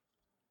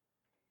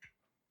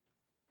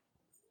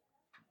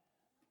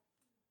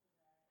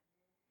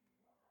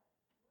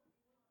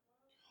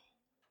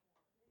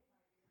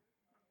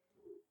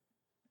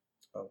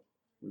Oh,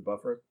 we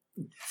buffering?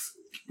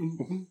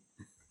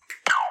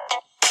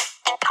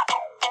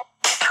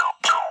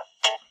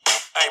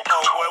 Hey, Bo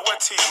boy, what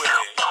T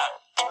Willie?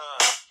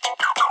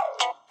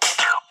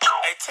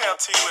 Hey, tell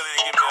T Willie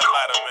to give me a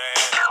lighter, man.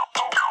 Hey,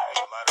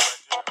 a lighter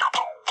right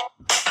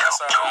there. Yes,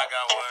 sir, I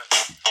got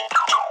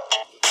one.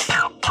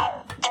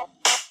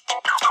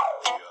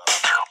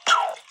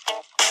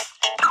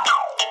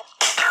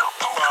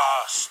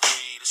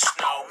 Frosty the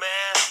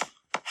snowman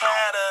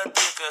had a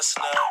dick of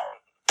snow.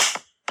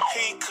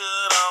 He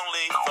could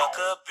only fuck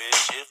a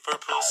bitch if her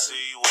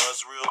pussy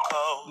was real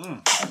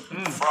cold.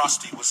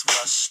 Frosty was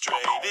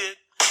frustrated,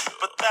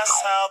 but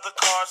that's how the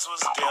cards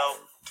was dealt.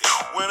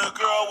 When a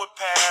girl would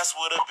pass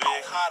with a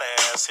big hot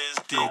ass, his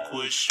dick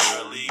would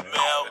surely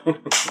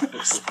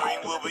melt. Spring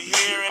will be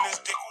here and his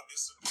dick will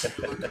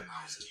disappear.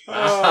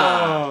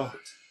 Oh.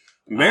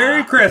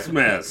 Merry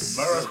Christmas!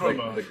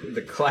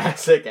 The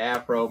classic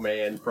Afro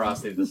Man,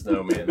 Frosty the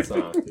Snowman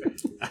song.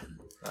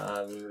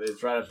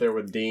 It's right up there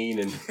with Dean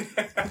and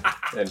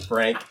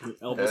Frank.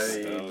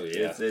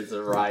 Elvis. It's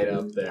right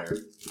up there.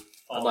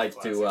 I'd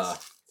like to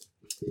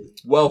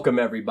welcome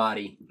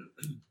everybody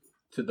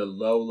to the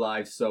Low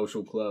Life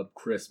Social Club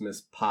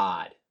Christmas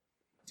Pod.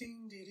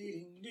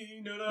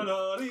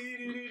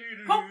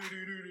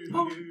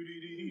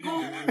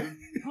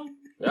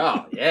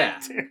 Oh, yeah.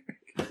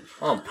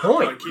 On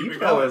point. Keep You it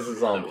fellas going.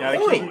 is on Gotta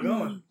point. keep it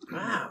going.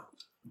 Wow.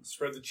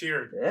 Spread the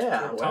cheer.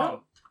 Yeah, Good well, time.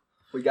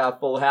 we got a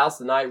full house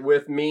tonight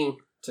with me.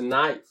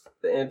 Tonight,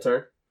 the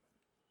intern.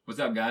 What's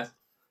up, guys?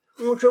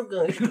 What's up,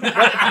 guys?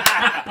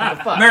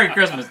 Merry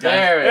Christmas, guys.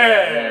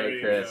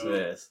 Merry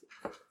Christmas.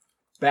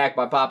 Back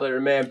by popular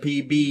demand,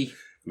 PB.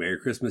 Merry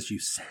Christmas, you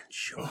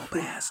sensual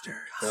bastard.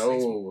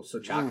 Oh, so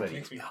chocolatey.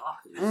 Makes me hot.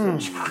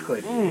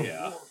 Chocolatey.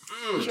 Yeah.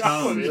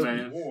 Chocolate is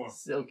man. warm.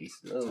 Silky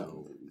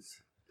snows.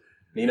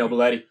 Nino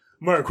Belletti.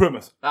 Merry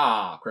Christmas.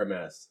 Ah,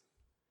 Christmas.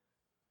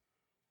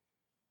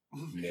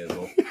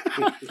 Nizzle.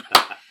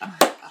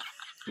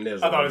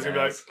 Nizzle. I thought it was going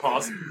to be like,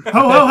 pause. Ho,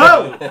 ho,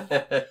 ho!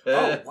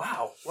 Oh,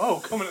 wow. Whoa,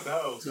 coming at the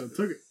hose. So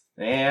took it.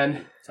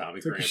 And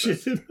Tommy Took a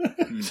Krampus.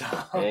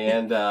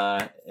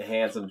 shit.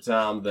 handsome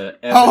Tom, the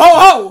Ho, ho,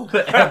 ho!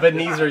 the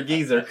Ebenezer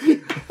Geezer.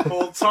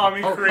 Old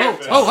Tommy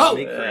Krampus.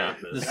 Tommy Yeah.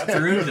 Krampus. The That's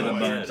Scrooge a of good the one.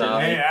 bunch.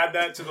 Tommy. Hey, add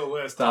that to the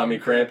list. Tommy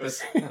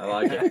Krampus. I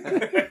like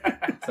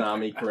it.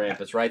 Tommy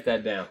Krampus. Write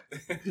that down.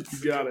 You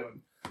got it.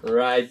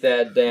 Write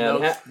that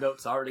down.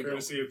 Notes already go.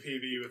 Courtesy of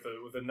PB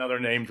with another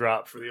name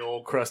drop for the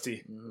old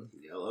crusty.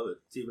 Yeah, I love it.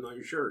 It's even on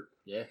your shirt.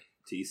 Yeah.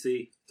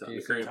 TC. Tommy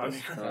TC.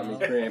 Krampus. Tommy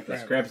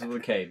Krampus. Krampus with a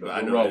K, but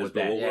I we'll know roll it is, with but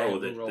that. we'll roll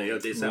with we'll it. roll They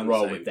with We'll sound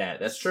roll the same. with that.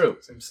 That's true.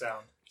 Same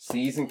sound.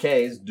 C's and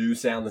K's do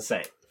sound the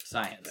same.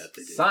 Science. That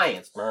they do.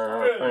 Science.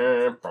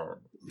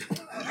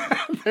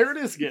 There it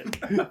is again.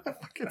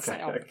 Fucking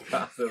sound.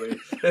 Constantly.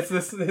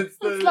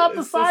 It's not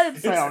the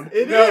science sound.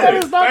 It No, is. That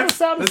is not the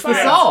sound of It's the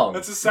science. song.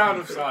 That's the sound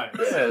of science.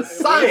 Yeah, What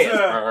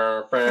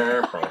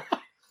science.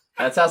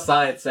 That's how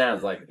science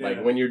sounds like. Like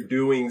Yeah. when you're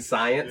doing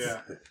science,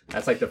 Yeah.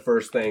 that's like the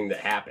first thing that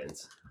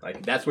happens.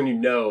 Like that's when you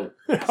know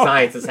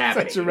science is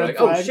happening. Such a You're red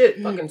like, oh flag. shit,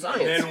 fucking And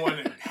science. then when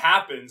it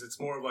happens, it's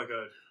more of like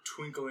a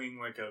twinkling,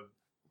 like a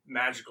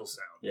magical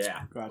sound.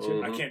 Yeah. Gotcha.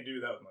 Mhm. I can't do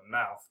that with my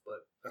mouth, but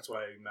that's what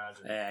I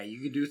imagine. Yeah, you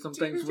can do some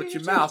things with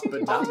your mouth,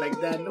 but not make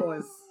that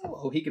noise.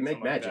 Oh, he can make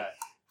Something like magic.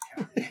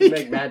 that. He can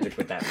make magic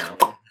with that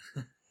mouth.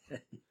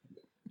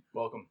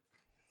 Welcome.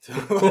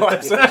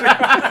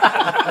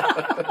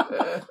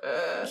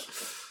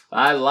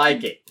 I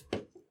like it.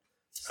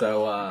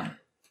 So,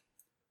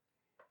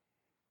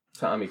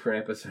 Tommy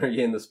Krampus, are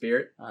you in the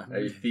spirit? Are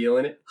you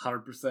feeling it?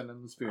 100%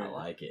 in the spirit. I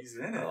like it. He's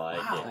in it. I like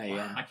Wow. it.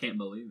 I can't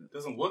believe it.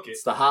 Doesn't look it.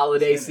 It's the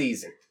holiday He's in it.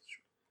 season.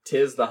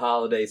 Tis the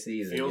holiday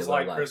season. Feels You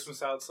like love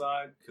Christmas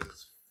outside because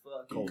it's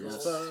fucking Cold cold.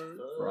 as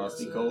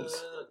Frosty cold.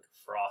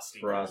 Frosty.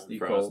 Frosty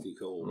cold. Frosty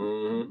cold.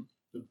 Mm-hmm.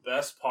 The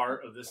best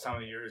part of this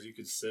time of year is you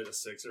could sit a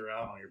sixer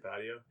out on your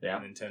patio. Yeah.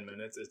 And in 10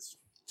 minutes, it's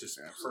just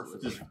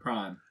perfect. Just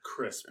prime.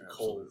 Crisp,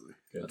 cold.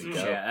 Good to Mm. go.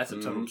 Yeah, that's a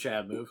total Mhm.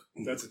 Chad move.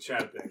 That's a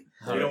Chad thing.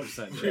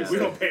 100% We Chad.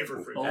 don't pay for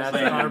free. That's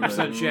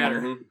 100%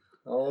 chatter. Mhm.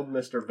 Old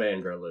Mr.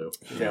 Vanderloo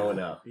showing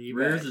up. He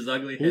rears his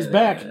ugly head. He's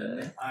back.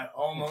 I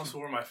almost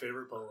wore my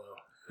favorite polo.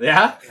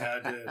 Yeah? Yeah,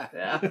 I did.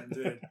 Yeah. I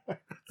did.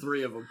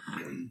 3 of them.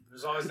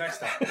 There's always next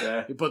time.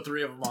 Yeah. You put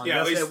 3 of them on. Yeah, You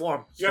at gotta least- stay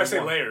warm. You gotta Stay say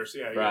warm. layers.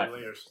 Yeah, you Right. got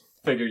layers.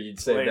 Figured you'd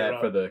save Layer that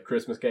up. for the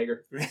Christmas caker.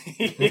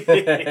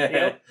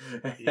 Yep.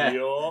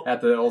 Yup.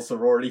 At the old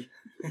sorority.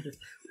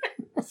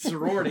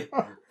 Sorority.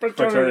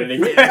 Fraternity.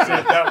 No,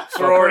 Well,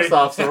 sorority. first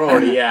off,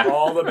 sorority, yeah.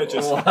 All the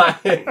bitches.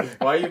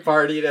 Why are you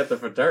partying at the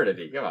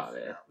fraternity? Come on,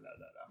 man. No.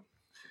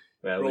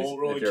 Well, at least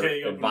Roll if the you're keg up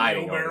in the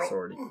inviting on the wheelbarrow.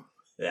 sorority.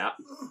 Yeah.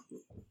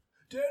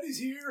 Daddy's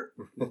here.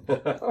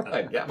 Oh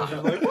my god.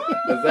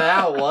 Is that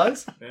how it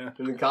was? Yeah.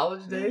 In the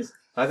college days?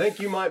 I think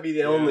you might be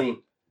the only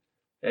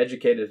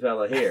educated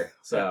fella here.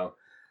 So,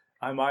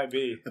 I might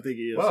be. I think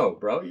he is. whoa,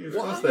 bro. You're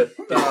supposed to.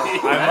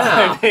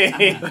 I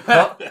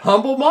might be.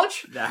 Humble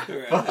much? Nah.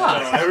 Fuck.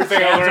 No, everything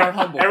Chads I aren't learned,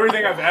 humble.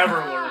 everything I've ever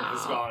learned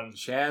is gone.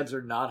 Chads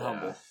are not Yeah.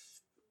 humble.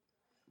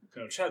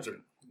 No, Chads are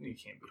you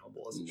can't be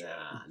humble as a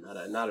child.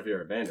 Nah, not if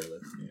you're a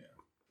Vanderlip.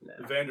 Yeah.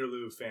 The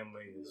Vanderloo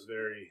family is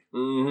very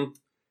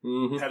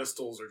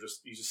pedestals are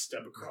just you just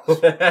step across.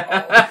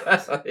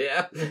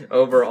 Yeah,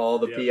 over all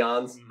the Yep.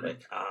 peons. Mhm.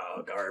 Like,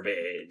 oh,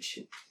 garbage.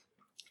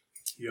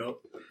 Yep,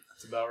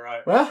 that's about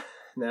right. Well,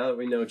 now that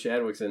we know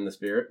Chadwick's in the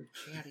spirit,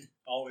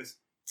 Always.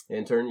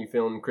 intern, you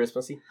feeling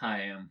Christmassy?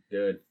 I am.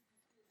 Good.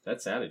 That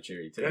sounded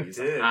cheery too. It He's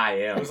did. like, I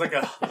am. It was like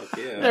a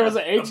Yeah. There was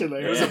an H in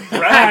there. it was a Yeah.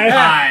 brag.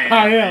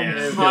 I am.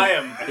 Yeah. I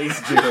am. He's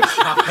Jewish.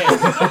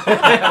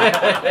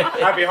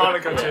 Happy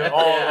Hanukkah to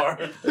all of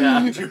our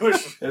Yeah.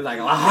 Jewish. It's like,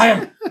 I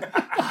am.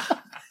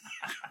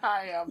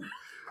 I am.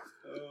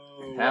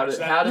 Oh, How watch does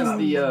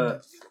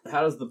that.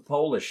 how does the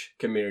Polish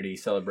community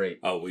celebrate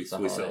Oh, we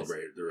holidays.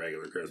 celebrate the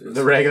regular Christmas.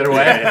 the regular way?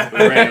 Yeah, the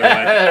regular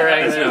way. The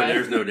regular way.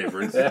 There's no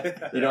difference.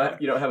 Yeah.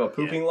 You don't have a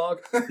pooping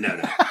log? No.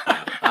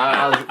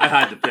 I I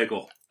hide the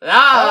pickle.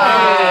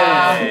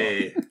 Ah!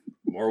 Hey,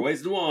 more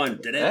ways than one.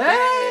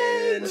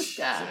 Hey, look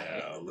So,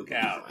 out. look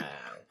out.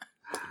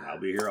 I'll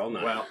be here all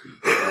night. Well,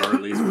 or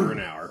at least for an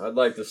hour. I'd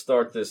like to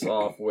start this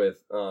off with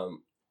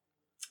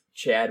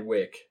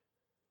Chadwick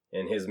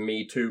and his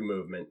Me Too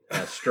movement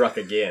has struck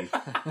again.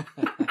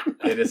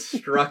 It has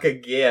struck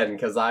again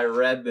because I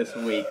read this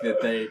week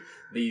that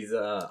these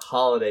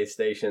holiday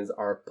stations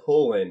are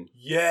pulling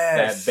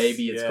Yes. that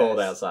Baby It's yes, Cold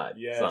Outside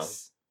Yes. song.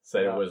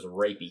 Said Yeah. it was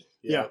rapey.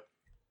 Yeah.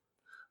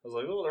 I was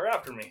like, oh, they're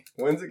after me.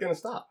 When's it going to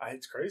stop?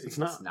 It's crazy. It's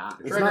not. Not.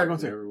 It's not going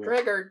to.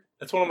 Triggered.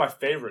 It's one of my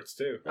favorites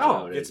too.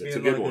 Oh, it is. gets me It's a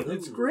in good like- one.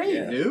 It's great,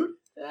 Yeah. dude.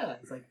 Yeah.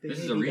 It's like, This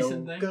is a baby,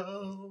 recent don't thing?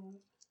 Go.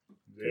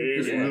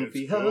 Baby, Yeah.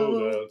 it's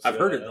cold I've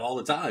heard it outside. all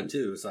the time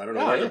too, so I don't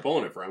know Oh, where yeah. they're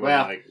pulling it from.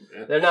 Well, I'm like,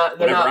 They're not.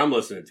 They're whatever not. I'm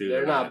listening to.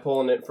 They're not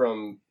pulling it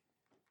from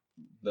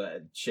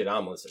the shit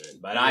I'm listening.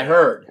 But I Yeah.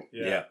 heard.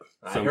 Yeah,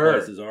 I some heard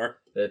places are.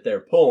 that they're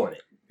pulling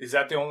it. Is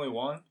that the only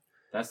one?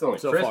 That's the only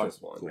So Christmas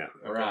one. Yeah.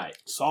 All right.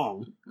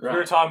 Song. We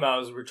were talking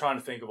about we were trying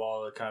to think of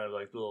all the kind of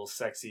like little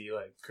sexy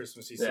like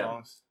Christmassy Yeah.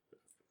 songs.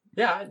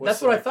 Yeah, What's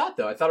that's what I like- thought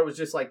though. I thought it was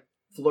just like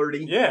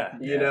flirty. Yeah.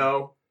 You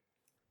know,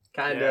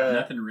 kind of. Yeah.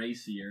 Nothing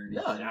racy or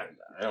No, anything.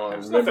 I don't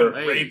There's remember.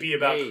 nothing rapey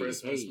about hey,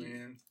 Christmas, hey.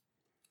 man.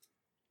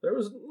 There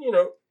was,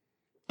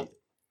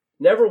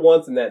 never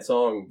once in that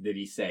song did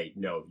he say,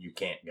 "No, you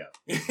can't go.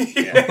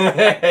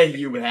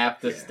 You have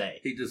to stay."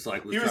 He just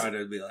like was He was- trying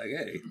to be like,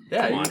 hey,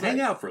 Yeah, come he on, was hang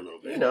like, out for a little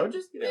bit.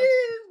 Just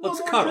let's one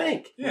more cuddle.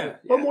 drink. Yeah.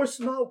 One more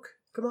smoke.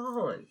 Come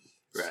on.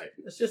 Right.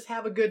 Let's just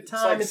have a good It's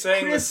time. like It's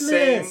saying Christmas. the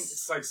same.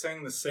 It's like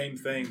saying the same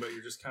thing, but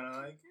you're just kind of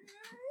like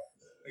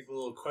a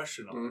little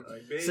question on it.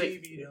 Like, baby,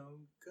 See,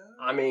 don't go.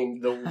 I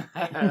mean,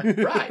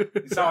 right.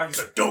 It's not like he's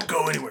like, don't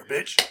go anywhere,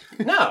 bitch.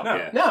 No,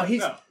 No. no,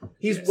 he's No.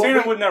 he's what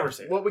Santa we, would never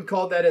say that. what we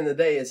called that in the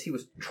day is he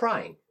was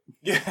trying.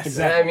 Yes.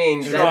 Exactly. I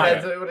mean, Trying.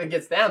 that's what it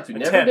gets down to.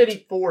 Never Attempt. did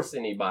he force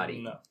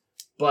anybody, No.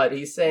 but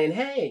he's saying,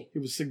 "Hey, He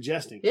was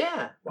suggesting.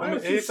 yeah, why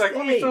don't you It's like,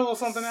 let me stay? throw a little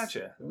something at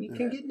you. We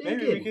can get Maybe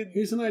naked. we could,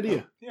 Here's an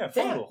idea. yeah,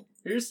 fun Yeah. little.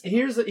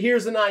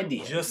 Here's an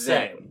idea. Just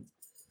Exactly.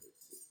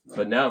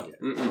 But no,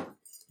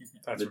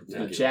 That's the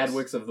ridiculous.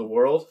 Chadwicks of the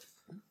world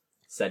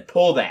said,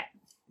 "Pull that.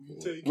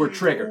 Take We're it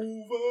triggered.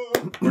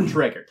 over. We're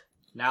triggered."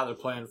 Now they're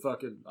playing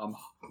fucking.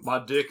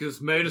 My dick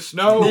is made of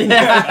snow. Yeah.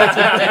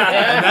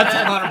 And that's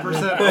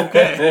 100%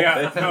 okay.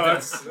 Yeah, no,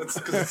 that's because it's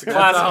a That's a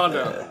classic.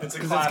 Honda. It's a Because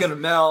it's classic. gonna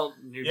melt.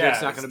 And your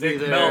dick's not gonna be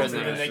there. Melts,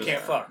 and and then they it's can't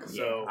just- fuck.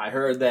 So I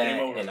heard Game that,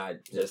 over. and I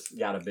just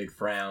got a big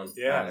frown.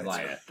 Yeah, I was it's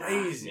like,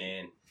 crazy.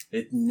 man,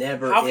 it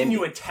never. how can ended.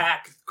 you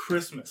attack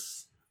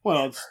Christmas?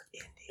 Well,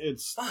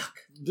 it's. Fuck.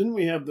 Didn't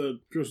we have the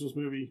Christmas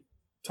movie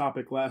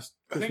topic last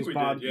I think Christmas we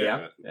pod? did.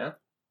 Yeah, yeah.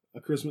 A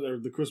Christmas or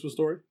the Christmas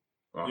story.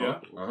 Uh-huh.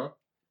 Yeah. Uh huh.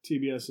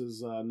 TBS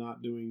is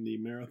not doing the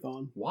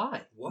marathon.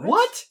 Why?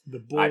 What? The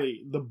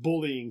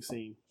bullying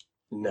scene.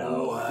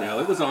 No. No,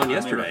 it was on Oh, I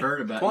yesterday. never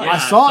heard about Twice. I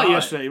saw it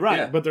yesterday, right?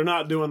 Yeah. But they're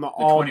not doing the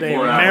all-day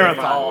 24-hour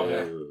marathon.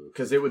 marathon.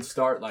 Because it would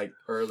start like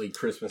early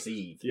Christmas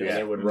Eve, Yeah. and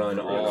it would run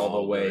Run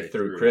all the way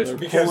through They're Christmas.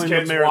 Because pulling the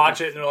kids marathon.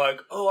 watch it and they're like,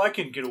 "Oh, I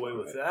can get away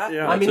with that."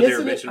 Yeah. I mean, That's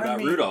what they isn't were it- bitching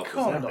about Rudolph.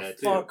 Come was the that,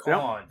 too. fuck Yeah.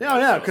 on.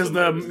 Yeah, because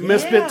the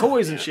Misfit Yeah.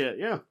 Toys and shit.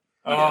 Yeah,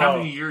 How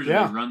many years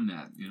Yeah. have we run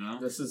that? You know.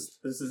 This is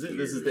it.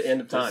 This is the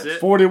end of time. That's it.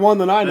 41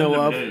 that I know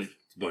of. Hey,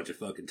 It's a bunch of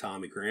fucking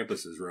Tommy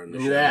Krampuses running the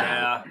show.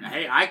 Yeah.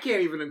 Hey, I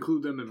can't even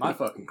include them in my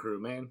fucking crew,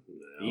 man.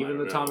 No, I Even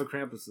the don't Tommy know.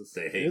 Krampuses.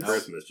 They hate It's-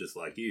 Christmas just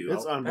like you.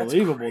 It's That's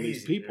unbelievable. crazy,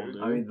 These people, dude.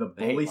 dude. I mean, the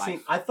They hate bully life. scene.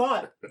 I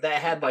thought that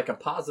had like a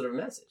positive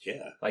message.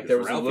 Yeah. Like If there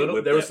was a Ralphie little.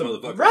 whipped There was that some.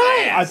 motherfucker's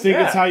Right. I think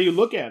Yeah. it's how you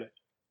look at it.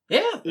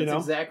 Yeah. That's You know?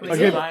 exactly. Like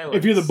it.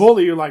 if you're the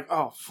bully, you're like,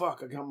 oh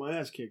fuck, I got my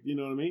ass kicked. You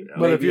know what I mean? Yeah.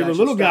 But if Maybe you're I the should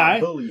little stop guy,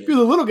 bullying. if you're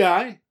the little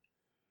guy,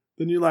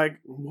 then you're like,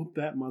 whoop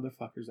that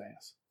motherfucker's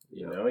ass.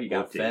 You know, you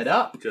got Whooped him. fed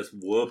up. Just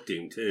whooped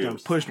him too. Done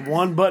pushed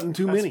one button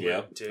too many.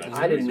 Yeah.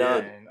 I did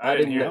not. I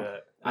didn't hear know.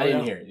 that. I didn't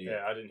Yeah. hear it. Either.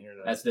 Yeah, I didn't hear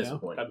that. That's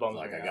disappointing. That bummed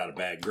Like me I got a out.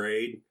 bad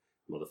grade.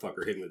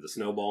 Motherfucker hit me with a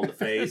snowball in the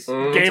face.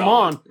 Mhm. Game It's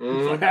on. It's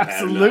Mhm. like, I've had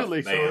Absolutely.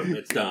 enough. Bam,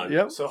 it's done.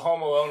 Yep. So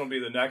Home Alone will be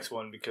the next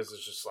one because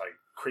it's just like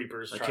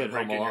creepers Like trying to Kid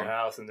break Home in your Alone.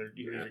 house and they're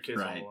your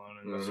kids Right. home alone,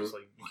 and that's just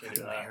like you can't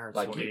do that.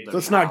 Like,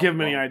 Let's not give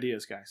them any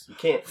ideas, guys. You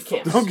can't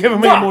Don't give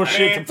them any more Fuck,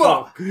 shit man, to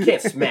fuck. You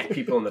can't smack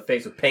people in the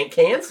face with paint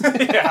cans.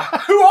 Yeah,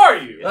 who are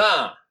you?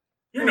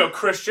 You're no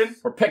Christian.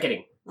 Or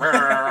picketing.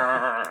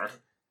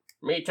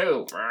 Me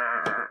too.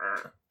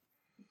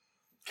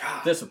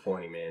 God.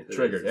 Disappointing, man.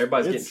 Triggered.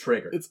 Everybody's getting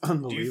triggered. It's Do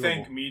unbelievable. you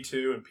think Me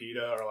Too and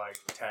PETA are like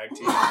tag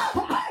team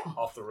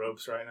off the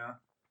ropes right now?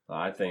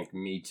 I think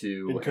Me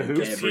Too In and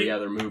cahoots? every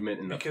other movement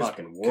in the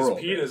fucking world.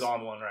 Because PETA's is.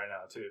 on one right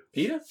now too.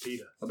 PETA?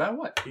 PETA. About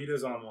what?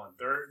 PETA's on one.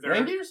 They're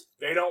Reindeers?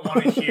 They don't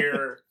want to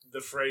hear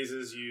the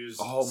phrases used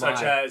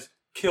such as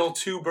 "kill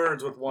two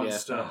birds with one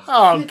stone."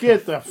 Oh,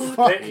 get the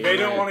fuck. They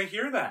don't want to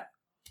hear that.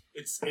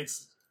 It's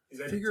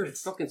Figure of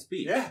fucking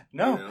speech. Yeah,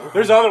 no. You know?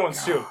 There's other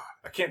ones too.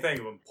 I can't think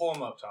of them. Pull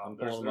them up, Tom.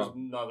 There's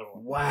another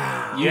one.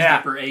 Wow.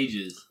 Yeah. For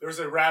ages. There's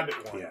a rabbit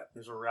one. Yeah.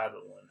 There's a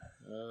rabbit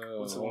one.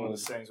 What's the one with the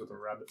sayings with a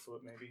rabbit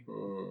foot? Maybe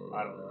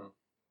I don't know.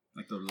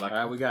 All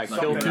right, we got Like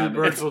kill the two rabbit.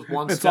 birds with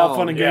one stone. It's all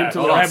fun and games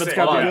until the rabbits Hold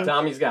got on, together.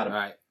 Tommy's got him. All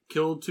right,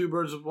 kill two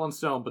birds with one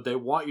stone, but they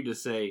want you to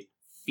say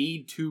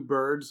feed two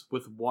birds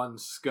with one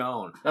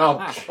scone. Oh. All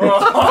right.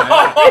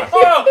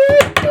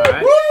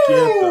 Get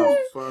the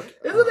fuck.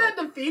 Isn't that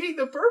defeating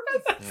the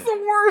purpose? That's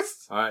the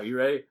worst. All right, you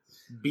ready?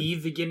 Be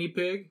the guinea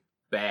pig?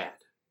 Bad.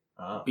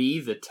 Be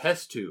the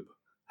test tube?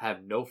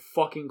 Have no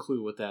fucking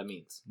clue what that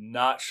means.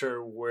 Not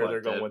sure where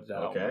they're going with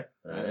that. Okay.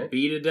 All right.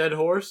 Beat a dead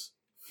horse?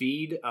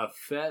 Feed a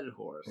fed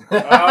horse.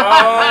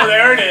 Oh,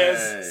 there it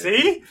is.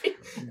 See?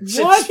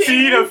 What?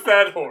 Feed a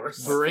fed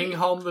horse. Bring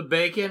home the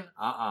bacon?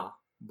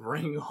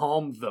 Bring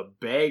home the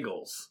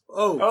bagels.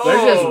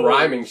 They're just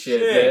rhyming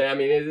shit. Man. I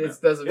mean,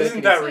 it doesn't make Isn't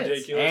any that sense.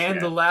 ridiculous?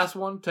 And the last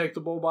one, take the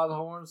bull by the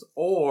horns,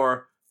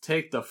 or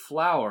take the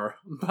flower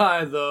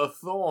by the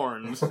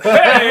thorns.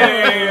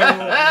 Hey!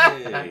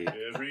 Hey.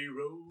 Every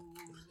road.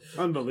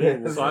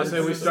 Unbelievable. So I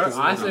say we start.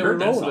 I say we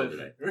roll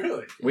it.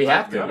 Really? We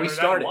have to. I haven't We heard that in a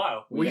started.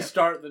 while. We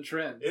start the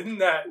trend. Isn't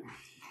that?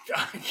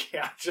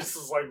 Yeah, just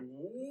was like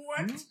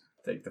what?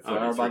 Take the Oh,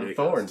 flower it's by the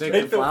ridiculous. thorns. Take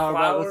right? the flower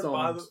by the by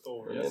thorns. the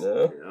thorns. You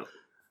know? Yeah.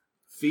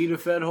 Feed a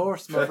fed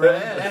horse, my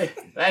friend.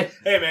 Hey,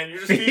 Hey man, you're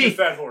just feeding a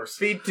fed horse.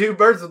 feed two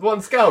birds with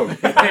one scone.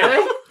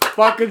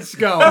 Fucking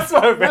scone. That's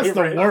my That's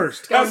favorite. the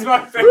worst. That's my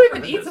Who favorite.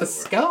 even eats a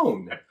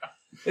scone?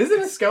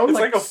 Isn't a scone It's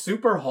like like a-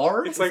 super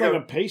hard? It's It's like like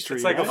a a pastry.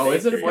 It's like a right? Oh,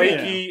 is it a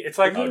flaky. It's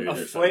like Oh, dude, a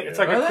there's flake. It's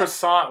like Are a they?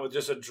 croissant with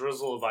just a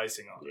drizzle of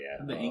icing on it.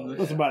 Yeah. The English.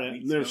 That's about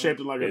it. They're shaped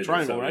like a It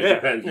triangle, is, right? It Yeah.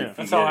 depends Yeah. if you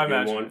That's get how a I good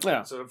imagine one. it.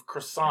 Yeah. So a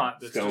croissant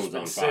that's Scone's just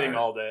been on sitting fire.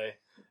 all day,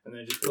 and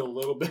then just put a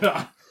little bit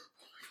on.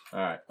 All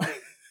right.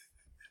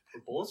 The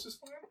bullets just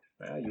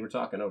fine. Well, you were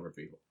talking over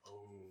people.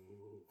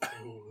 I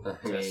mean,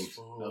 That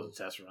was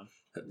a test run.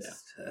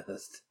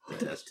 The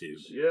test tube.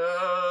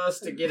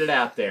 just to get it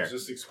out I there. was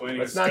just explaining.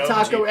 Let's a not scone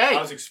talk to you. away.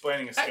 I was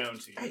explaining a scone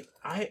to you.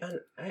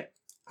 Hey,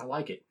 I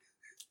like it.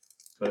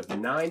 But if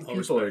 9 people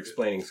respect are it.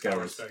 explaining I scones,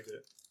 respect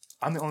it.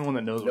 I'm the only one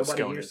that knows what nobody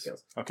scone hears is.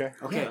 scones. Okay.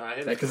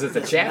 Okay. Because it's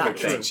a Chadwick Not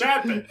thing. It's a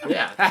Chapman.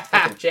 Yeah,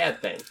 it's a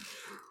Chad thing.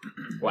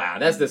 Wow,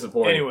 that's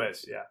disappointing.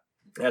 Anyways, yeah.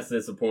 That's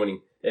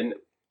disappointing. And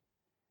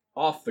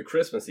off the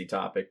Christmassy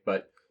topic,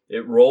 but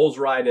it rolls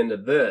right into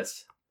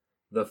this.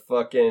 The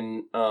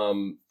fucking,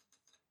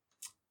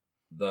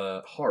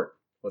 the Hart.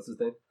 What's his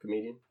name?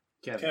 Comedian?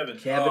 Kevin.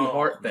 Kevin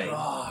Hart thing.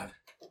 God.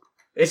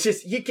 It's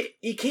just,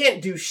 you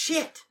can't do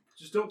shit.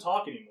 Just don't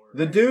talk anymore.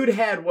 The dude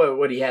had,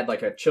 what he had,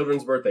 like a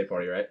children's birthday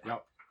party, right?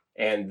 Yep.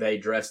 And they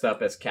dressed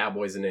up as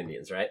cowboys and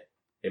Indians, right?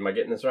 Am I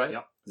getting this right?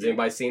 Yep. Has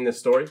anybody seen this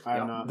story?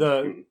 I'm not.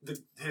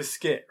 His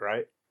skit,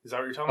 right? Is that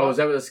what you're talking Oh, about? is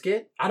that what a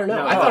skit? I don't know.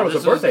 No, I thought it was a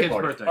this is his birthday kid's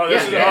party. birthday. Oh,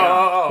 this Yeah, is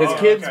yeah. His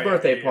kid's okay,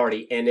 birthday yeah.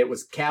 party, and it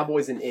was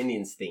Cowboys and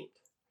Indians themed.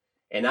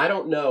 And I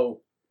don't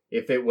know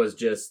if it was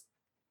just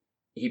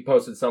he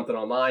posted something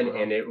online,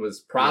 and it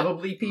was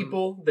probably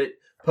people that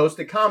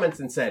posted comments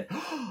and said,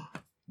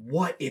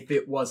 "What if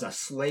it was a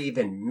slave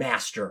and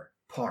master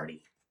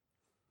party?"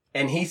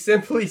 And he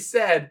simply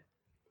said,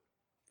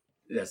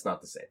 "That's not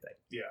the same thing."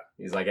 Yeah.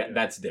 He's like,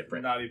 "That's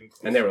different." Not even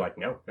close. And they were like,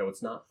 "No,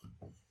 it's not."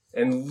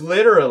 And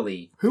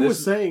literally, Who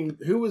this-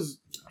 who was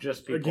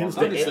Just people. against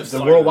I think it? it's the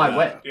just World like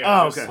Wide that. Web?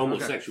 Yeah, Oh, just- okay.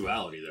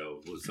 Homosexuality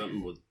though was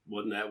something with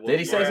wasn't that? What, Did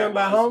he say what something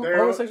about was?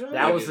 homosexuality?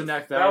 That was the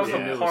next. That was the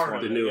a newest part one.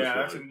 of The it. newest Yeah, one.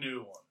 that's a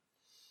new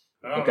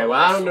one. Okay, well,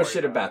 I don't know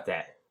shit about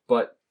that.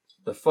 But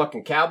the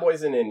fucking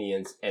Cowboys and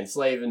Indians and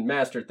slave and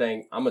master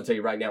thing, I'm going to tell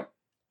you right now,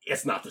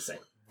 it's not the same.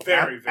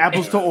 Very, very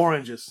apples to different.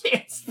 oranges?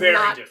 It's Very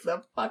not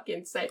different. the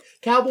fucking same.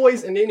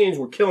 Cowboys and Indians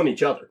were killing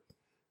each other.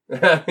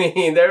 I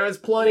mean, there was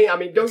plenty. I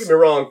mean, don't get me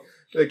wrong.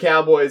 The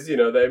Cowboys,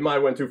 they might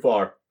have went too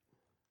far.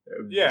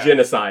 Yeah.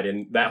 Genocide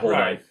and that whole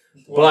Right. night.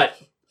 Well, But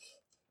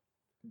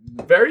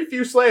very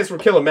few slaves were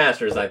killing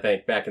masters, I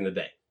think, back in the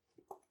day.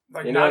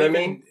 like, you know not what I even-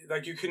 mean?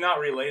 Like you could not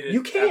relate it.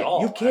 You can't. At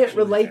all, You can't actually.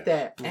 relate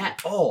that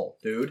at all,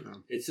 dude.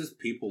 It's just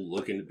people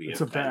looking to be. It's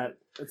a bad.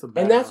 It's a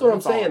bad. And that's what I'm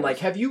that's all saying. it Like,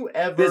 is. have you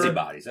ever...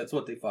 busybodies. That's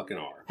what they fucking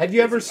are. Have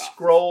you ever Busybodies.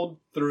 scrolled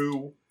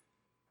through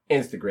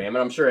Instagram? And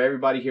I'm sure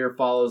everybody here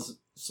follows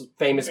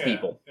famous Yeah,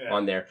 people yeah.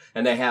 on there.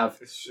 And they have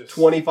It's just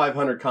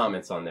 2,500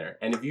 comments on there.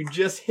 And if you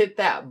just hit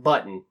that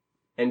button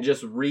and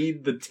just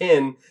read the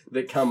 10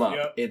 that come up.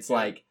 Yep. It's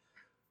like,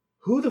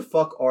 who the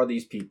fuck are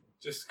these people?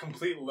 Just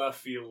complete left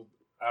field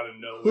out of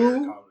nowhere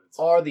Who comments.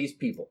 are these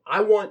people?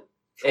 I want...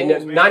 Trolls,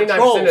 and man. 99% of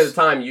Trolls. the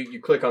time, you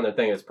click on their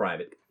thing, it's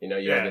private. You know,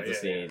 you don't Yeah, get to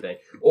see yeah. anything.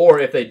 Or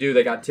if they do,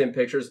 they got 10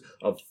 pictures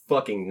of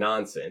fucking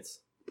nonsense.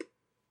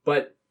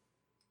 But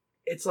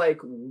it's like,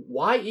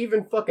 why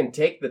even fucking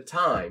take the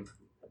time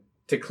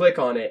to click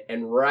on it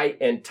and write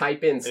and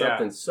type in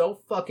something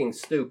so fucking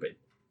stupid?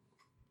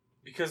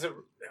 Because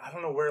I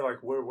don't know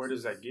where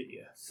does that get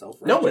you?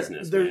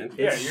 Self-righteousness, man.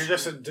 Yeah, you're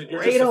just a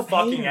Straight up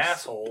fucking haters.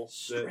 asshole.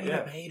 Straight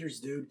up haters,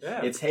 dude.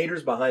 Yeah. It's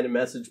haters behind a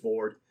message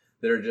board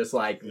that are just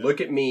like, look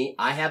at me,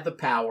 I have the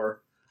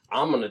power.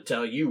 I'm gonna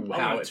tell you I'm how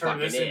gonna it turn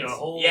fucking this is. into a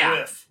whole yeah,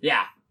 riff.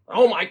 yeah.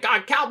 Oh my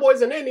God,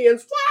 cowboys and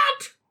Indians.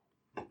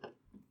 What?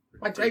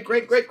 My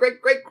great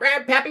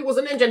grandpappy was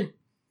an Indian.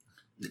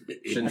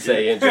 Shouldn't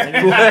say Indian.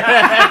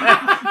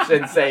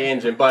 Shouldn't say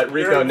Indian, but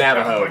Rico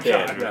Navajo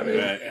can. I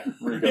mean,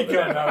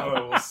 Rico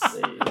Navajo.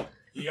 See,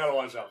 You gotta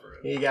watch out for it.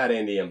 he got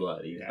Indian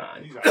blood. He's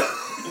fine. He's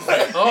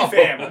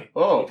family.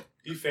 Oh.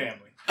 He family.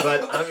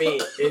 But I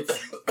mean,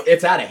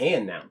 it's out of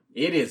hand now.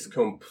 It is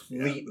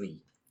completely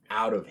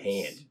out of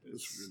hand.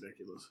 It's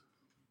ridiculous.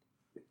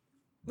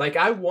 Like,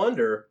 I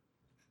wonder,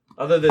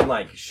 other than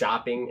like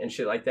shopping and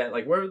shit like that,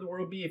 like where would the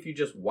world be if you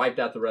just wiped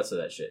out the rest of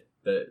that shit,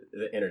 the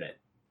internet?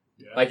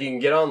 Yeah. Like, you can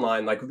get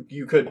online like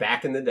you could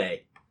back in the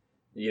day,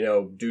 you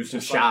know, do some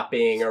Just like-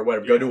 shopping or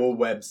whatever, go to a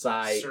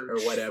website or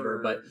Search whatever.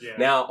 for- But yeah.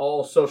 now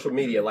all social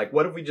media, like,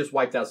 what if we just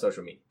wiped out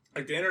social media?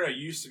 Like the internet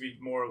used to be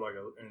more like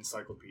an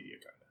encyclopedia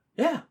kind of.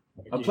 Yeah,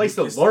 Like a you place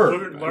to just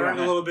learn. Learned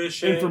a little bit of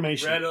shit.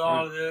 Information. Read a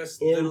lot of this.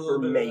 Did a little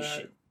bit of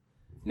Information.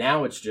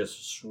 Now it's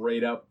just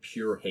straight up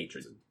pure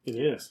hatred. It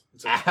is.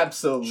 that.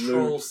 It's a troll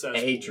Absolute cesspool.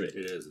 hatred.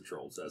 It is a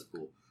troll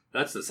cesspool.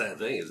 That's the sad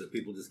thing, is that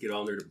people just get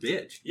on there to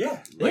bitch.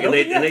 Yeah. Like,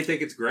 Yeah. and they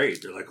think it's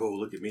great. They're like, oh,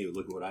 look at me.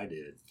 Look at what I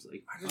did. It's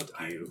like, fuck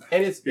you.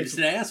 And it's You're just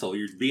an asshole.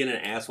 You're being an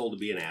asshole to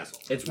be an asshole.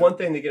 It's one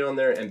thing to get on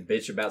there and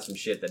bitch about some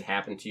shit that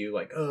happened to you,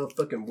 like, oh,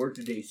 fucking work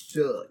today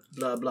sucked,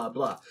 blah, blah,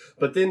 blah.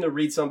 But then to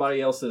read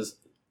somebody else's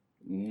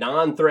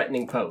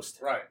non-threatening post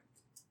Right.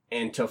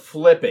 and to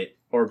flip it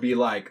or be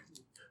like,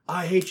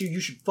 I hate you, you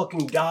should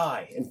fucking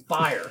die, and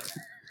fire.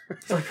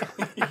 It's like,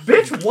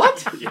 bitch,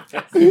 what?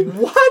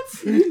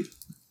 What?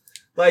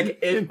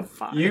 Like, do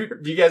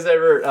you guys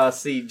ever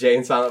see Jay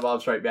and Silent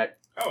Bob Strike Back?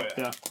 Oh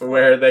yeah.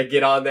 Where they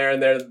get on there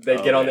and they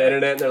get on the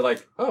internet and they're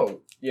like,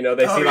 oh, you know,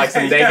 they see like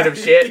some negative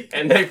shit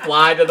and they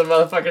fly to the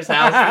motherfucker's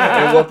house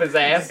and whoop his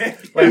ass.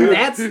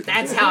 Like,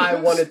 that's how I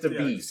want it to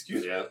be.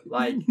 Excuse me. Yeah.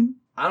 Like,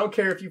 I don't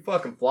care if you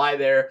fucking fly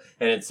there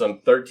and it's some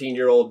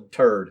 13-year-old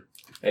turd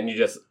and you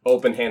just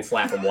open hand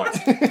slap him once.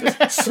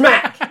 Just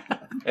smack!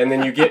 And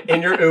then you get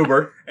in your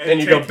Uber and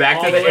you go take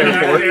back to all the way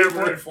back to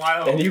airport and fly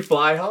home. and you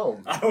fly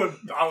home. I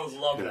would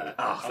love that.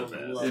 Oh, I would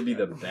love it'd be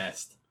that. the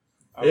best.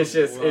 I would It's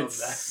just, love it's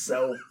that.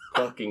 so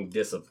fucking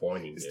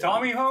disappointing. Is dude.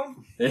 Tommy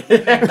home? Mom,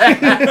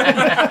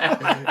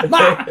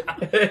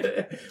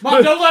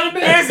 don't let him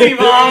in. Is he,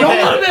 Mom? Don't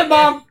let him in,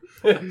 Mom.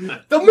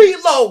 The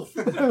meatloaf!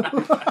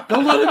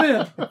 Don't let him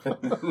in.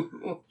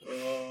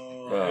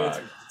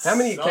 How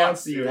many sucks,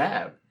 accounts do you dude.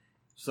 have?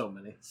 So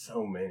many.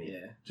 So many.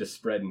 Yeah. Just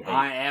spreading hate.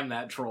 I am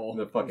that troll.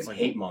 The fucking It's like,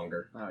 hate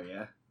monger. Oh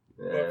yeah.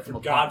 Yeah. For I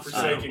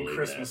godforsaken don't believe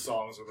Christmas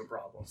songs are the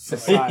problem.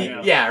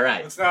 Yeah,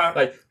 right. It's not.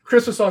 Like,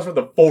 Christmas songs from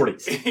the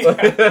 40s.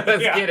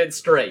 Let's Yeah. get it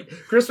straight.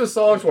 Christmas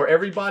songs where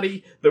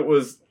everybody that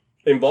was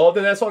involved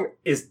in that song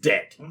is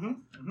dead.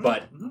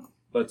 But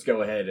let's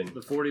go ahead and... The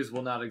 40s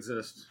will not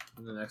exist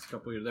in the next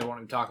couple of years. They won't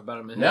even talk about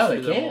them in No, history.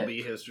 they There can't. won't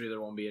be history.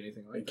 There won't be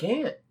anything They like that.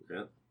 can't.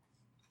 Yeah.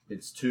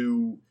 It's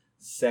too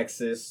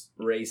sexist,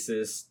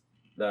 racist,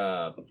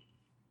 all the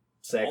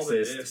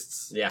sexist.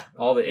 ists. Yeah,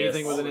 all the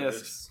Anything ists. with an All the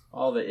ist. ists.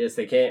 All the ists.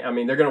 They can't. I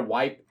mean, they're gonna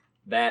wipe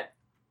that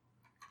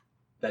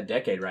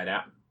decade right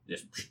out.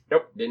 Just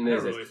nope, didn't I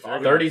never exist. really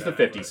thought about 30s to that,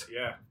 50s. but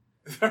Yeah.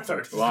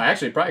 30s. Well,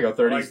 actually, probably go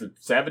 30s to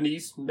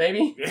 70s,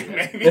 maybe. Yeah,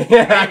 maybe.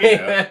 I mean,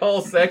 that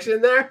whole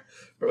section there.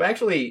 But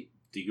actually,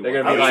 Do they're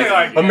you gonna be I would like, say,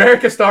 like,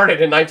 America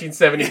started in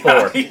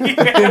 1974.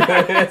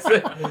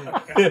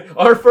 Yeah.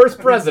 Our first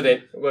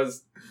president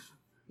was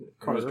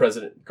Carter.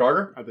 President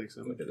Carter. I think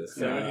so. Look at this.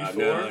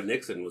 no,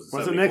 Nixon was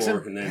Was it 74, Nixon?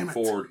 and then Damn it.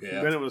 Ford.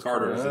 Yeah, Then it was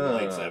Carter was in the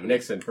late Ah, 70s.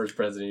 Nixon, first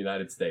president of the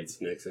United States.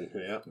 Nixon,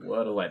 yeah.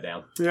 What a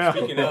letdown. Yeah.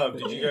 Speaking of,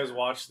 did you guys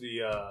watch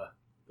the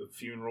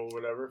funeral or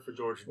whatever for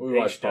George? We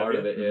watched part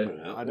of it,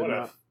 yeah. Yeah. I did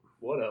not.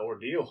 What a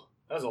ordeal.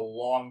 That was a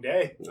long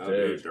day. No,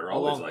 Dude. dude, they're How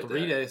always long? like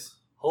 3 that. days.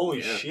 Holy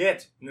Yeah.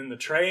 shit. And then the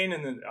train,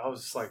 and then I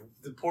was just like,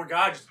 the poor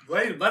guy, just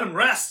let him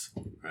rest.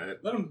 Right?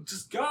 Let him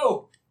just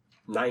go.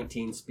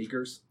 19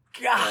 speakers.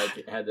 God.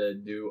 Like, had to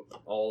do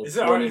all Is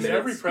 20 every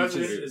minutes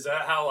president, speeches. is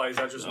that how, like, is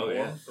that just Oh, one?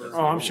 yeah. Or-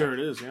 Oh, I'm sure it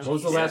is. Yeah. What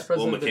was the Yeah. last Well,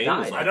 president that McCain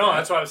was died? like I know,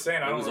 that's what I was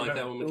saying. I It don't was like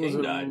that remember. when Was McCain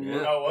it- died.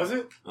 Yeah. Oh, was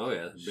it? Oh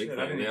yeah, big Shit,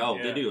 I thing. didn't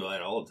They even- do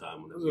that all the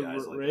time when Was those it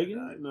guys like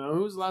Reagan? that died. No,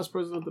 who was the last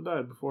president that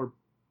died before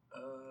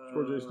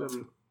George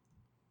H.W.?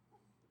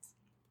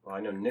 Well, I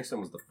know Nixon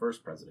was the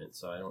first president,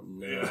 so I don't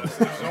know. Yeah,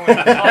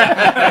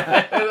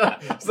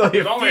 There's only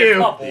a only few. a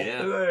couple.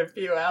 Yeah. There's only a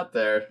few out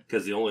there.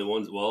 Because the only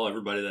ones,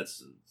 everybody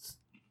that's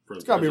from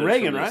It's gotta be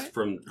Reagan, right?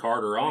 From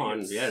Carter on,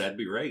 it's- yeah, that'd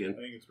be Reagan.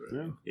 I think it's right.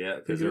 Yeah. Yeah,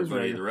 because think it is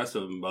everybody, Reagan. the rest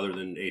of them, other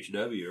than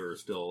HW, are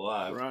still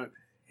alive. Right.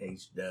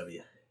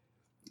 HW.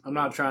 I'm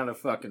not trying to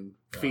fucking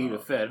feed a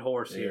fed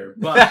horse here,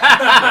 Yeah.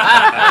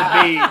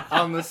 but it'd be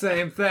on the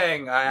same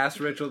thing. I asked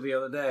Rachel the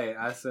other day.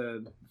 I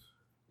said,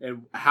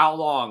 "And how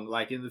long,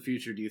 like in the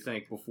future, do you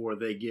think before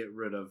they get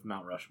rid of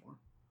Mount Rushmore?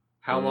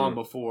 How long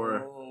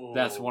before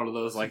that's one of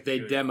those like they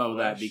demo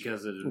that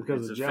because it's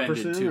Because of offended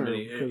Jefferson too or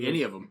many because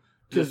any of them?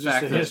 just the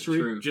fact that-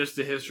 history? just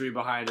the history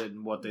behind it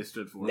and what they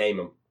stood for. Name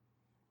him.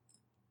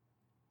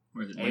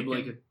 Where's it? Abe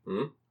Lincoln,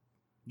 Hmm?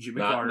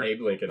 Jimmy Not Carter.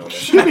 Abe Lincoln on there.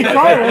 Jimmy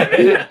Carter?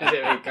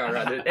 Jimmy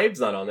Carter. Abe's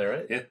not on there,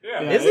 right? Yeah.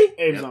 Yeah. Is he?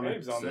 Abe's on there.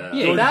 Abe's on there. Yeah.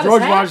 Yeah, George, that is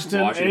George half.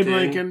 Washington, Abe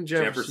Lincoln,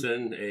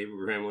 Jefferson.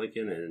 Abraham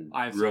Lincoln, and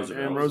I've-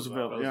 Roosevelt. and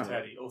Roosevelt, yeah.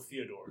 Teddy. Oh,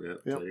 Theodore. Yep,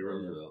 Yep. Teddy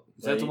Roosevelt.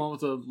 Is that the one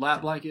with the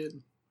lap blanket?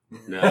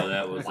 No,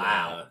 that was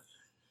Wow.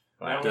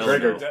 That Delano. was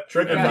Triggered.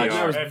 Triggered Yeah, by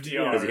that was-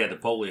 FDR. because he had the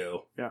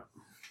polio. Yeah.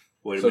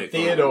 Way to So make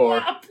fun of Theodore.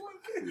 him.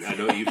 I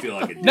know you feel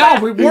like a No,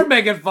 we were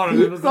making fun of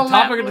it. It was the The topic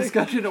lap of blanket.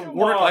 discussion at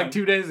work like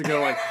 2 days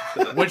ago.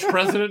 Like, which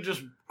president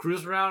just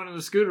cruised around in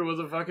a scooter with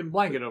a fucking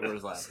blanket over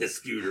his lap? his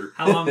scooter.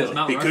 How long was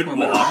Mount He Rushmore couldn't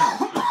been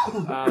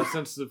walk. around?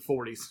 Since the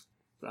 40s.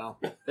 So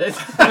God.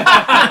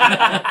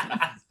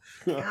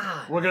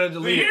 we're gonna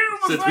delete it.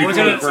 Since We're before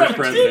gonna- the first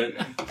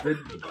president.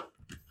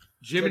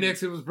 Jimmy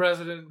Nixon was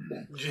president.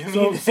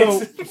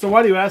 So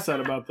why do you ask that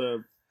about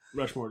the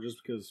Rushmore? Just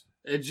because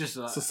It's just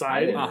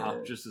Society?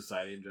 just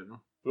society in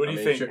general. What do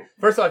you I mean, think? sure.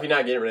 First off, you're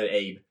not getting rid of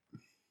Abe.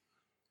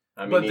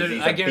 I mean, But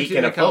he's I a guarantee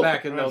beacon they of come hope.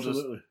 back and they'll just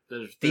absolutely.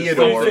 there's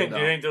Theodore. What do you think? no.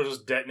 Do you think they'll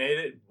just detonate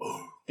it?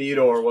 Boom.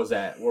 Theodore was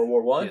at World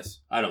War One.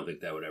 Yes. I don't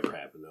think that would ever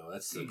happen, though.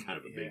 That's kind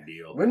of a big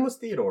deal. When was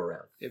Theodore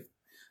around?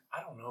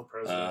 I don't know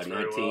presidents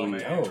very well,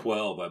 man.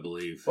 1912, I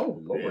believe.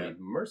 Oh, Lord, Yeah.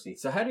 mercy!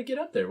 So how did he get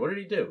up there? What did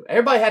he do?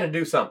 Everybody had to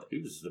do something. He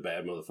was the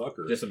bad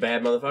motherfucker. Just a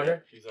bad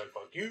motherfucker. He's like,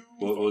 fuck you.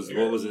 What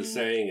was his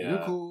saying? You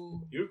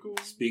cool. You cool.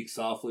 Speak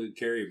softly,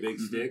 carry a big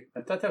stick.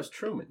 I thought that was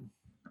Truman.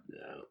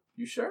 No,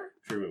 You sure?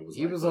 Truman was.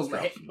 He like, was let's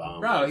alive. drop some bombs.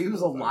 Bro, he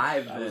was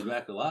alive I was then.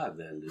 back alive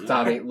then. Dude.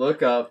 Tommy,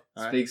 look up.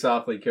 All right. Speak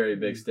softly, carry a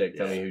big stick.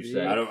 Tell me who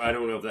said I it.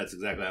 don't know if that's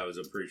exactly how it was.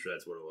 I'm pretty sure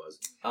that's what it was.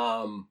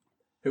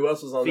 Who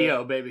else was on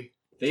Theo, baby.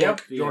 there?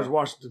 Theo. George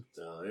Washington.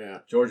 Oh yeah.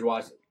 George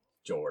Washington.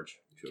 George.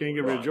 Can't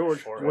get rid of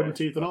George. Short Wooden hair.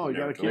 teeth and all. You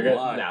gotta keep They're him.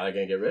 gonna, now they're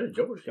gonna get rid of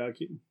George. Gotta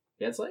keep him.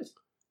 He had slaves.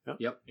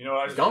 You know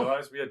what I just Gone.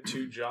 realized? We had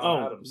two John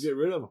Oh, Adams. get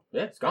rid of him.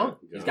 Yeah, it's gone.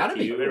 He's got to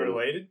be. Are they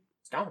related?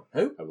 It's gone.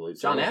 Who? I believe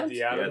so. John Adams? The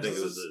Yeah, I Adams. think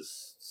it was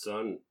his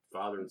son,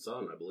 father and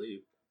son. I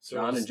believe So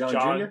John it was and John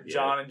John, Jr.?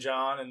 John and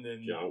John, and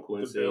then John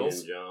Quincy the Bills.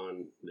 and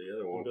John the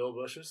other The one. Bill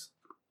Bushes.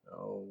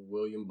 Oh,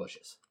 William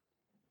Bushes.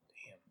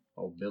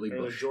 Damn. Oh, Billy Or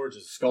the Bush.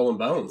 Georges. Skull and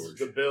Bones.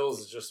 The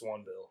Bills is just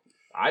one Bill.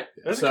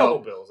 There's so a couple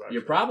Bills, actually.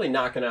 You're probably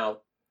knocking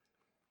out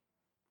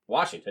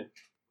Washington.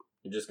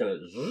 You're just gonna.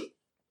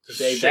 Just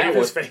shave shave that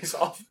his one. face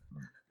off.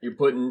 You're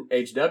putting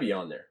HW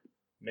on there.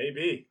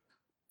 Maybe.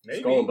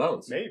 Skull and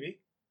Bones. Maybe.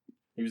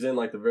 He was in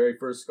like the very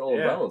first Skull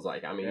Yeah. and Bones.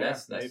 Like, I mean, Yeah,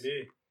 that's.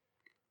 maybe.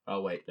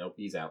 Oh wait, nope,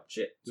 he's out.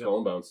 Shit, Yep. Skull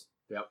and Bones.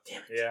 Yep.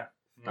 Damn it. Yeah.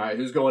 All right,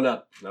 who's going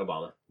up?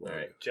 Obama. All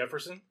right,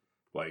 Jefferson?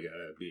 Why you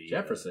gotta be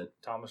Jefferson.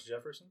 Thomas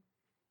Jefferson?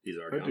 He's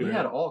already That on He dude there.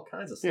 had all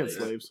kinds of He had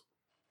slaves. slaves.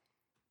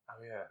 Oh,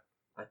 yeah.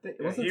 I think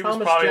Yeah, wasn't he was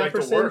Thomas probably Jefferson.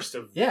 like the worst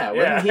of. Yeah,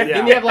 yeah. wasn't he,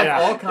 didn't he have like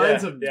Yeah. all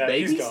kinds of Yeah,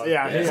 he's babies? gone.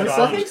 Yeah, he's he's And gone.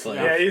 slaves?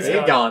 Yeah, he's He's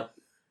gone. gone.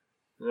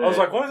 I was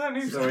like, what does that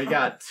mean? So we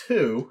got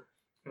two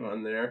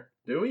on there.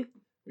 Do we?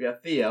 We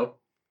got Theo.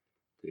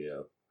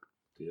 Yeah.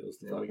 Theo's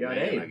the And we fucking got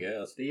man, Abe. I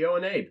guess. Theo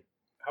and Abe.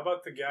 How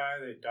about the guy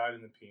that died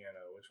in the piano?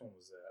 Which one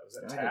was that? Was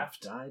that Guy that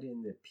Taft? died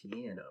in the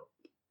piano.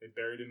 They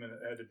buried him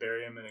had to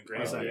bury him in a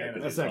grand That's that,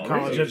 piano. that's that It's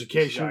college already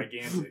education.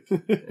 gigantic.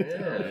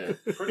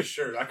 Yeah. Pretty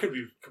sure. I could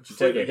be take a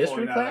completely history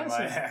pulling that out of class?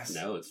 my ass.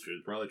 No, it's true.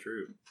 It's probably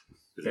true.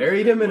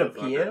 Buried him in a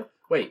Motherfucker. piano?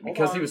 Wait, Hold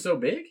because he on. was so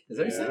big? Is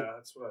that what Yeah, you said?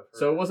 that's what I've heard.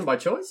 So it wasn't by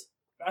choice?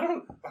 I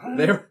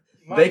don't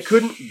They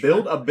couldn't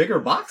build a bigger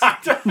box?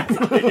 They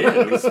did.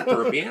 It was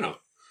for a piano.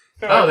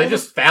 Oh, they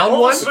just found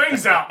pull one? the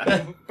strings out.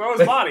 Throw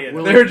his body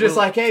in. They were just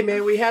like, hey,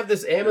 man, we have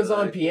this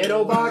Amazon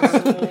piano box.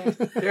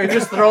 Here,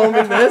 just throw them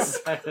in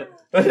this.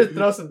 Just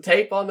throw some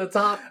tape on the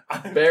top.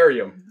 Bury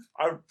them.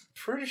 I'm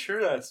pretty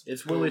sure that's.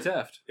 It's Willie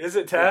Taft. Is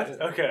it Taft?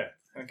 Okay.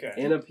 Okay.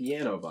 In a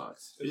piano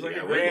box. It's like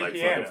Yeah, a weighed grand like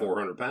piano. fucking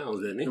 400 pounds,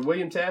 didn't he? Did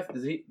William Taft,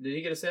 did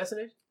he get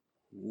assassinated?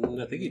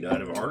 I think he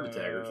died of a heart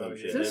attack or some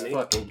shit, This didn't he?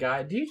 fucking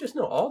guy, do you just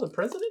know all the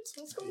presidents?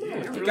 What's going Yeah,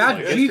 on? really God,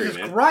 like Jesus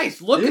history, man.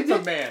 Christ! Look Did at the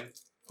you? man.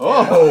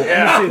 Oh,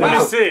 Yeah, Let me let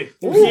me see.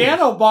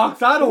 Piano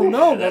box. I don't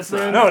know, Yeah, my that's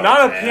friend. No,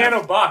 not a Yeah.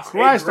 piano box.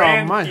 Christ a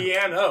grand almighty.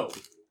 piano.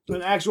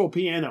 An actual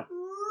piano.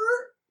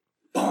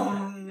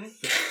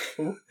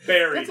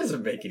 Buried. that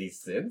doesn't make any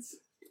sense.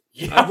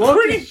 Yeah, Look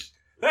pretty.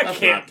 That That's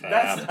can't. not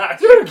That's Taft. not.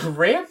 Dude, a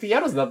grand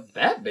piano's not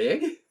that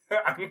big.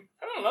 I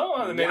don't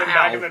know. They made them Wow.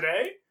 back in the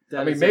day.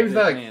 I mean, maybe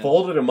they like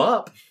folded them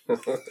up.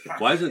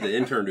 Why isn't the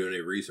intern doing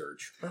any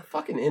research? A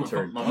fucking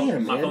intern. My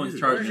Damn, my man. phone's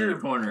charging in the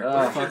corner.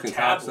 Fucking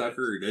cocksucker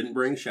who didn't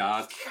bring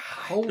shots,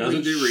 Holy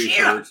doesn't do shit.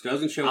 research,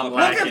 doesn't show I'm up.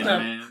 lacking,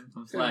 man.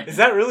 I'm slacking. Is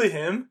that really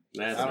him?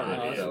 That's I don't know.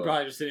 not It's it.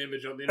 probably just an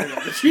image on the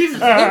internet. But Jesus.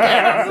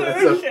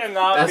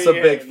 That's a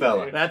big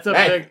fella. That's a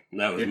Hey. big.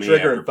 That was You're me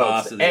triggering after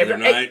pasta folks. the other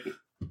night.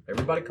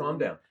 Everybody calm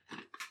down.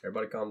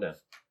 Everybody calm down.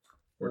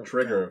 We're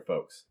triggering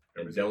folks.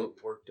 And don't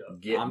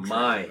get I'm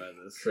my triggered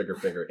by this. trigger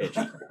finger itchy.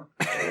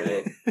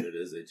 Alright? It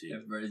is itchy.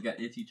 Everybody's got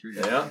itchy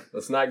triggers. Yeah,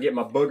 let's not get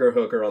my booger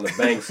hooker on the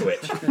bang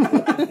switch.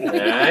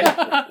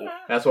 Alright?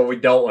 That's what we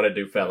don't want to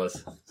do, fellas.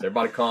 So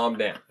everybody calm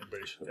down.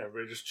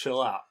 Everybody just chill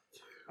out.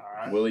 All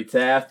right. Willie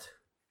Taft,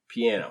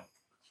 piano.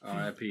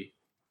 R.I.P.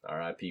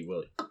 R.I.P.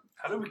 Willie.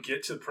 How did we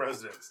get to the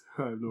presidents?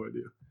 I have no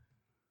idea.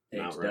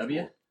 Mount HW?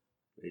 Rushmore.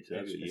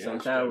 HW, yeah.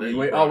 Sometime There we you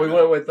went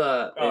with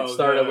Oh, it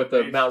started with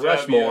the Mount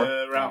Rushmore.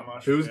 Rushmore.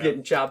 Who's yeah.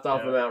 getting chopped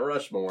off of Yeah. Mount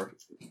Rushmore?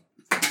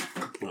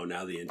 Oh,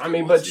 now the intern I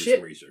mean, wants but to do shit,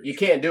 some research. you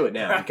can't do it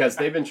now because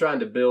they've been trying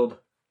to build.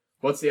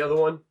 What's the other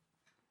one?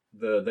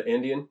 The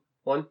Indian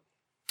one.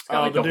 It's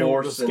got like the a dude,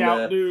 horse the and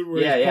scout dude.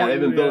 where yeah, he's yeah. They've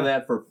been pointing, building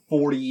that for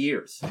 40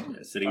 years. Yeah,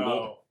 Sitting Bull.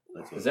 Oh.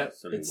 That's what Is that it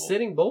is,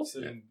 Sitting it's Bull.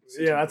 Sitting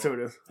Bull? Yeah, that's who it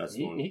is. That's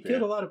the one. He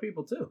killed a lot of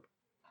people too.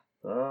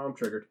 Oh, I'm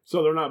triggered.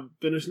 So they're not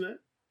finishing it?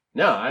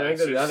 No, I think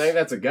It's I just- think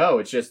that's a go.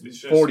 It's just It's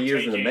just 40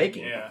 years in the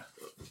taking- making. Yeah.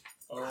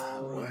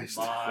 Oh Christ.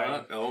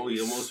 my. Oh,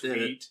 you almost did it.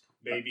 sweet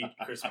baby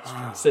Christmas tree.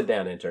 Sit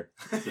down, intern.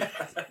 The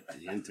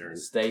intern.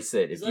 Stay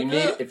sit. If you need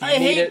 "Oh, if you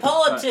need it,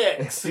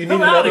 politics. if you need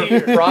another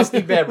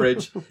frosty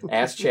beverage,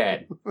 ask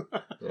Chad. All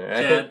right?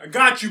 Chad, I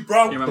got you,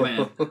 bro. you're my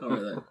man.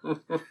 Over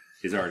there.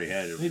 He's already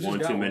had He just one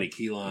got too one. many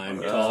key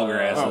lime tall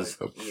grasses.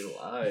 He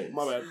lies.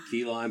 My bad.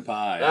 Key lime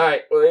pie. All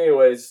right. Well,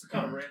 anyways, What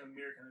kind of random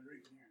beer can I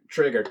drink in here?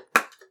 triggered.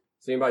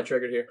 Is anybody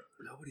triggered here?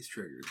 Nobody's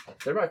triggered.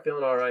 Is everybody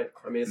feeling all right?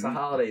 I mean, it's the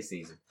holiday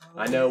season.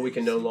 I know we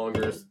can no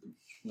longer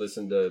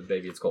listen to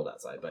 "Baby It's Cold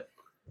Outside," but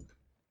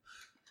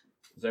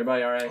is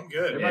everybody all right? I'm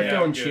good. Everybody Yeah,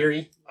 feeling I'm good.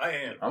 cheery? I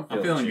am. I'm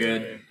I'm feeling cheery.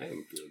 good. I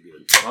don't feel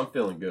good. I'm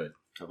feeling good.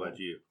 How about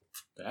you?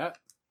 That That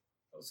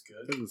was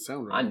good. doesn't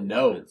sound I right.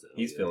 know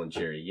he's feeling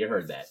cheery. You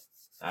heard that?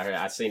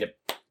 I seen it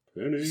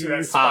You see that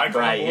pop spike on the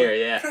right board? here.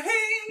 Yeah,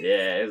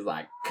 yeah. It's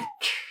like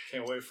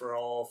Can't wait for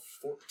all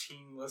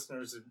 14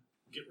 listeners to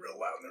get real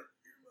loud in their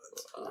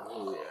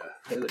Oh,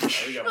 yeah.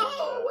 we got more than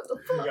that. what the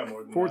We got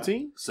more than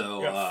 14? So, that.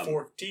 We got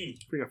 14.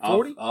 We got off,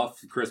 40? off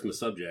the Christmas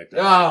subject.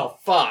 Oh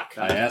fuck!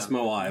 I asked my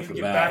You wife can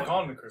get back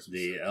about on the Christmas.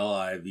 the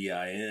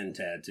LIVIN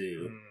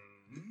tattoo.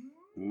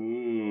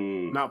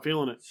 Mm. Not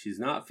feeling it. She's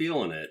not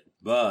feeling it,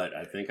 but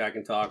I think I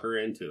can talk her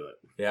into it.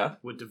 Yeah.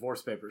 With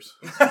divorce papers.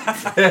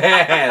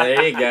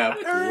 There you go.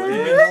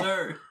 Yes,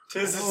 sir.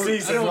 Tis the I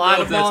season. don't Slide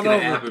know if them that's on going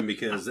over. to happen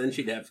because then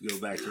she'd have to go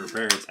back to her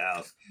parents'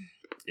 house,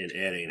 and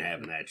Ed ain't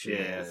having that shit.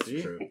 Yeah, that's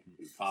true.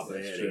 Papa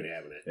That's Ed true. ain't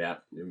having it. Yeah,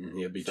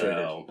 he'll be triggered.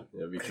 So,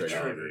 He'll be triggered.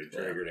 triggered.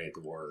 Triggered ain't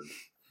the word.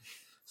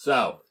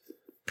 So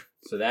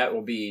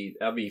that'll be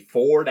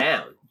 4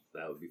 down,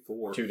 That would be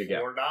 4. 2 to go.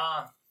 Or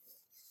die.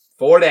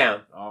 4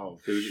 down, Oh,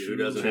 Who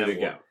doesn't 2 have to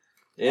one? go.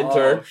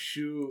 Intern. Oh,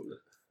 shoot.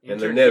 And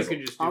the Intern, nizzle. you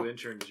can just do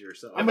interns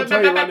yourself. I'm going to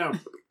tell you right now.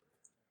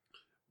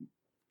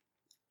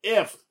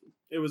 If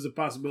it was a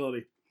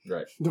possibility,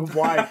 Right. the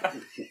wife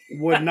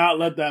would not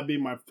let that be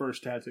my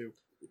first tattoo.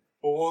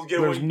 Well, we'll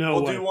get There's one. no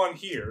we'll way. do one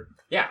here.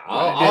 Yeah,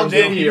 I'll And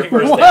then give you your can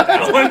first go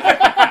tattoo.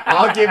 back.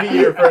 I'll give you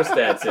your first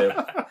tattoo.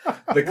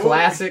 The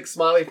classic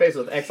smiley face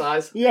with X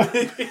eyes. Yeah.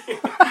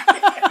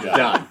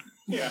 Done.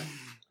 Yeah.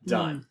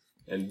 Done.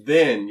 And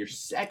then your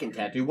second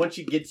tattoo, once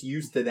she gets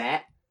used to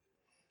that,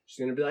 she's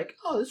going to be like,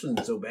 oh, this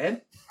wasn't so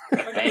bad.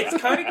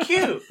 It's kind of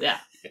cute. Yeah.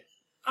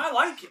 I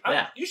like it.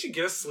 Yeah. You should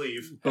get a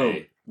sleeve.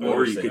 Boom.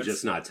 Or you could That's-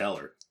 just not tell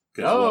her.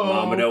 Because Oh. what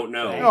mama don't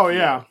know. Oh,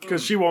 yeah,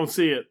 because she won't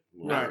see it.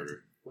 Well, Right.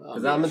 well,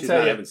 'Cause I'm gonna she's tell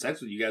not you- having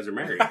sex with you. Guys are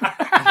married.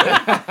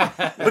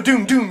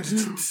 Doom doom.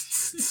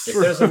 If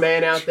there's a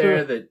man out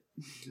there that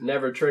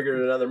never triggered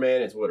another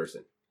man, it's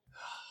Wooderson.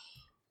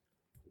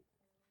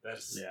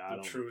 That's Yeah, I the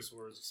don't- truest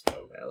words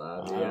spoken. I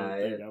don't think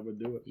L-I-V-I-N. I would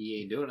do it.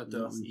 He ain't doing it,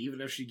 though. Mm-mm.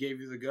 Even if she gave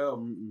you the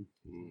go.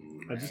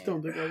 I just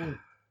don't think I would.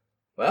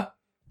 Well,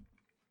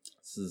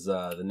 this is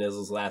the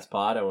Nizzle's last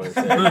pod. I want to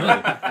say,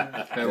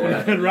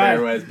 everybody. Good ride.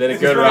 Anyway, it's been a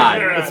good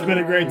ride. It's been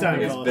a great time,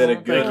 It's fellas. been a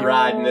Thank good you.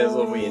 ride,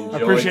 Nizzle. We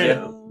enjoyed appreciate it.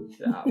 it.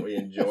 Yeah, we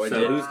enjoyed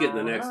So it. who's getting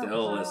the next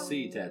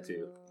LSC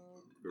tattoo?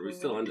 Are we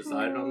still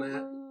undecided on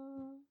that?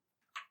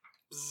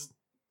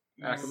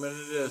 Ackerman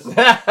it is.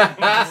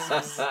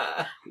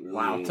 Wow.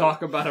 Wow,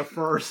 talk about a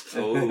first.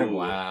 Oh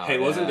Wow, Hey,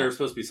 wasn't yeah. there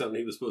supposed to be something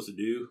he was supposed to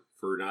do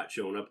for not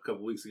showing up a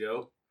couple weeks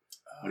ago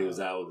when he was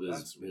out with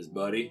his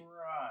buddy?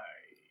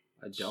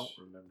 Right. I don't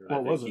remember. What I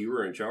was think it? you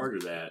were in charge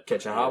of that.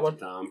 Catch a hot one?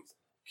 Tom.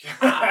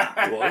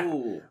 Whoa.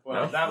 Whoa.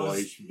 Well, that Well,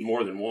 was he's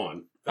more than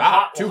one. the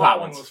hot, two two hot hot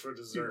one ones. was for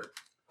dessert.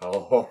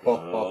 Oh.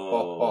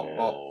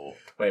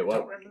 Wait, I what?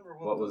 don't remember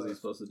What was he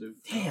supposed to do?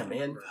 Damn,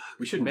 man.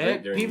 We shouldn't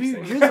Man, drink during PB, these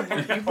things. you're the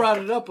one, you brought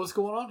it up. What's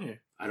going on here?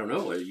 I don't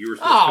know. You were supposed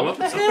to Oh, come what up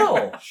the with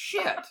something. hell?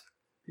 Shit.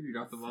 You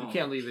dropped the ball. You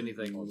can't leave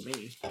anything with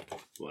me.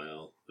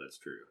 Well, that's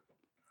true.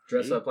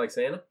 Dress up like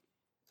Santa?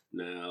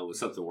 No, it was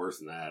something worse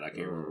than that. I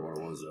can't remember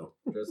what it was though.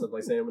 Dress up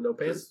like Santa with no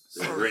pants?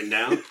 Is it written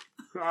down?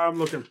 I'm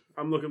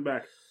looking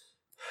back.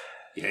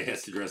 Yeah, he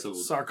has to dress up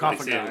with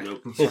Sarcophagi.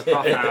 Like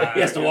Santa, he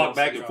has to walk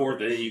back and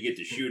forth, and then you get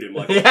to shoot him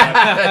like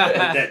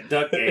that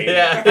duck game.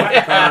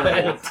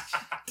 Yeah.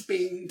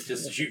 Bing,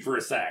 just to shoot for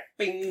a sack.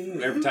 Bing.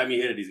 Every time you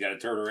hit it, he's got to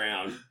turn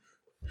around.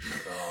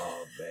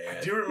 Oh, man.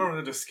 I do remember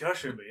the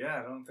discussion, but yeah,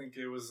 I don't think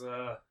it was. It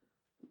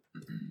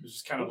was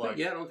just kind of like,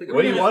 I don't think.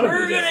 What do you want him to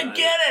we're do? gonna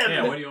get him.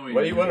 Yeah, what do you want me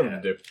What to do you want him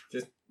to do?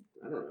 Just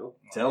I don't know.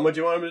 tell him what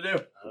you want him to do.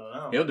 I don't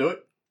know. He'll do it.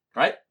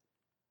 Right?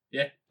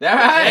 Yeah. All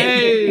right.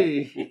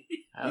 Hey!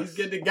 He's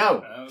good to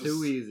go. That was-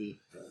 Too easy.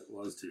 That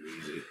was too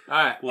easy.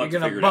 Alright, We'll you're have to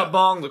gonna figure it butt out.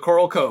 bong the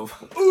Coral Cove.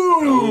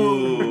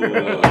 Ooh.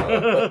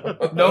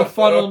 No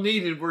funnel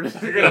needed. We're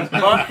just You're gonna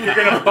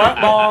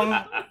butt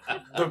bong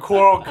the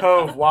Coral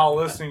Cove while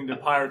listening to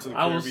Pirates of the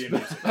I will Caribbean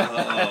music.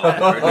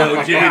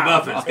 No, Jimmy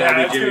Buffett. It's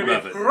gotta it's be Jimmy gonna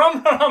Buffett.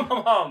 Rum, rum,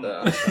 rum,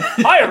 rum.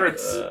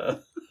 Pirates. Uh,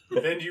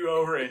 Bend you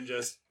over and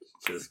just.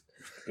 Just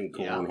fucking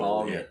Yeah, cornhole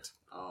bong hit. it.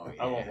 Oh,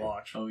 I won't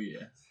watch. Oh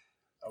yeah.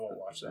 I won't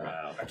watch that.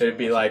 Wow. It'd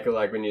be like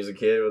when you was a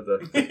kid with the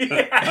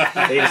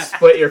Yeah. they just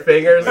split your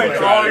fingers. Like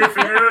and- all your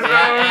fingers.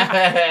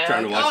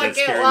 Trying to watch I that can't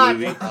scary watch.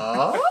 movie.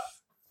 Oh.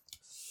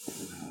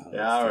 Yeah,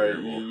 That's or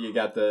terrible. you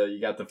got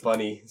the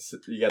funny,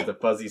 you got the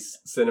fuzzy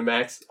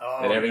Cinemax,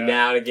 Oh, and every yeah.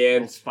 now and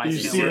again, You spicy.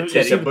 see Yeah. the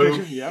Teddy picture?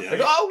 Boom. Yep. Yeah.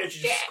 like, oh If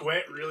you shit.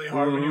 squint really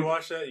hard when you Mhm.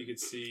 watch that, you could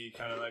see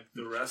kind of like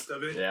the rest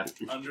of it Yeah,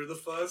 under the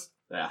fuzz.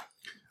 yeah.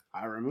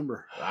 I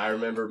remember. I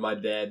remember my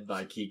dad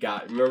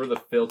remember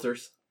the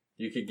filters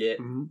you could get.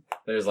 Mhm.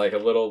 There's like a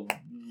little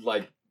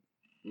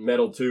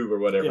metal tube or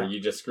whatever. Yeah. You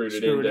just screwed it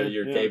Screw into it in.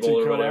 your Yeah, cable to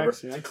or whatever.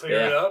 coax, yeah. To clear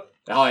it Yeah. up.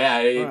 Oh yeah,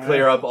 you Oh,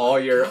 clear yeah. up all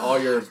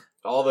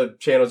the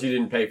channels you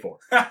didn't pay for.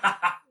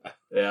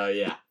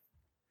 Yeah.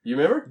 You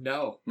remember?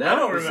 No. No, I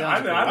don't remember. I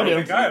don't I do.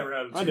 think I ever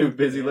had a I Too do.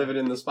 busy living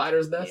in the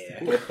spider's nest.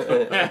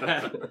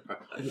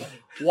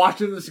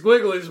 Watching the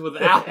squigglies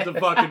without the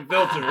fucking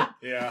filter.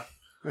 Yeah.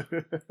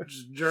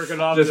 Just jerking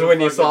off. Just to when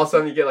you fucking- saw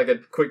something, you get like a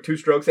quick 2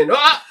 strokes in.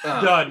 Ah!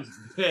 Done.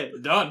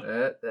 Done.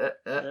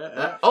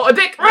 Oh, a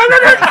dick! Run!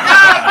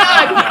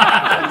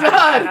 I'm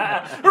done!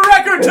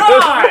 Record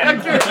time!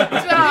 Record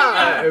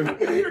time!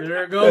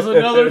 There goes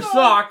another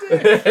sock.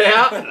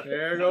 Yeah.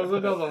 There goes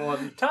another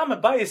one. Tom, I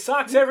buy you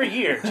socks every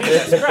year.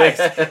 Jesus Christ.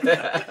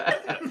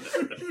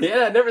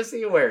 Yeah, I never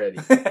see you wear any.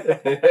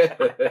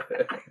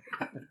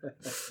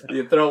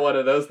 You throw one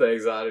of those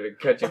things on it and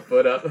cut your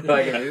foot up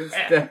like if you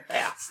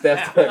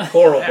stepped on a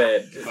coral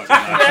bed. Oh,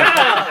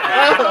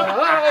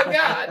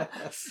 God.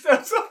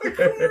 Steps on the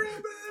coral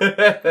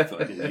bed.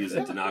 Fucking use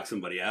it to knock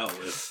somebody out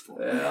with.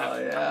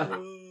 Hell yeah.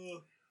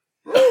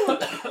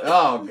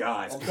 Oh,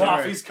 God.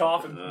 Coffee's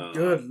coughing.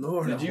 Good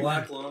lord. Did you-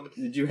 Black lung.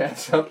 Did you have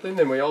something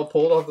and we all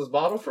pulled off this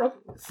bottle from?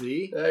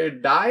 See? You're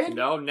dying?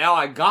 No, now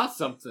I got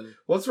something.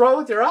 What's wrong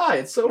with your eye?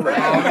 It's so red.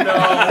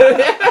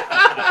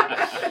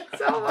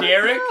 Oh,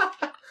 Derek?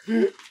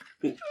 Look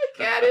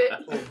at it.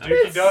 Dookie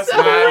It's dust. so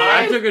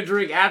I red. took a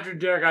drink after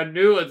Derek. I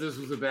knew that this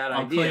was a bad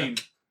I'm idea. clean.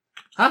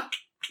 Huh?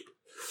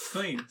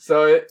 Clean.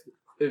 So if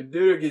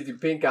Duda gives you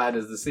pink eye,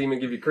 does the semen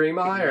give you cream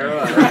eye or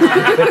what?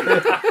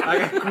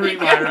 I got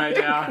cream eye right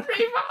now.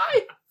 Cream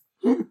eye.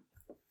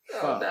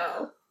 Oh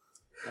no.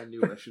 I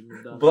knew I shouldn't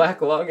have done Black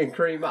lung and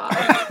cream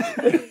eye.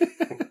 it.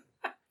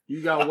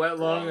 You got wet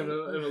lung and a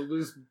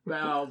loose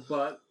bowel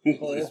butt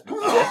hole. Loose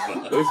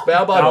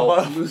bow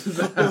butthole. Loose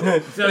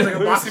bowel. Sounds like a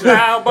Lucy boxer.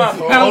 Bow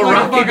Buffalo. Sounds like a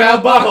Rocky fucking Bow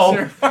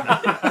boxer.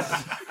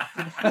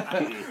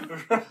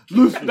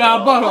 Loose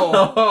bow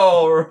butthole.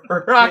 Oh,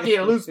 Rocky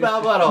and loose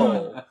bow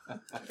butthole.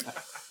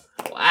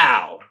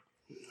 Wow.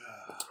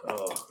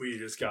 Oh, we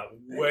just got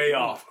way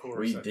off course.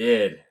 We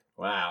did.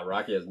 Wow,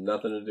 Rocky has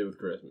nothing to do with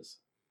Christmas.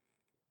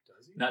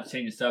 Not to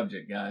change the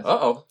subject, guys.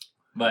 Uh-oh.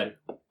 But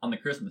on the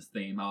Christmas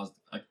theme, I was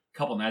a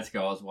couple nights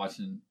ago. I was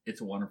watching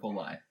 "It's a Wonderful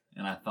Life,"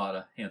 and I thought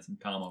of handsome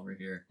Tom over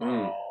here.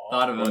 Mm.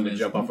 Thought of him Wanted to as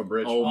jump off a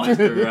bridge. old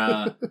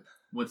Mister.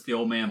 What's the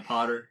old man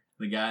Potter?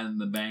 The guy in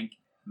the bank.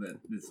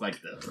 It's like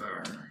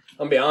the.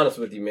 I'll be honest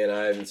with you, man.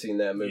 I haven't seen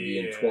that movie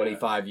in Yeah.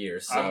 25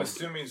 years. So. I'm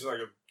assuming he's like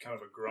a kind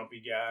of a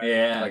grumpy guy.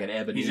 Yeah, Like an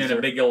Ebenezer. he's in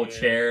a big old Yeah.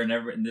 chair, and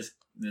this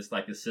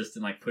like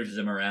assistant like pushes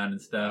him around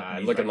and stuff. and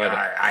he's looking like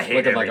I hate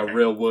looking like a everything."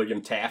 real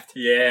William Taft.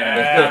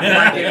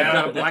 Yeah, Yeah.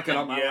 Got a blanket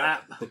on my Yeah.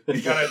 lap.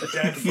 He's got a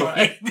dead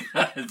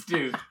front,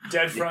 dude.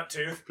 dead front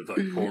tooth. It's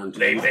like porn.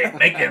 They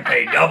make them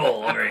pay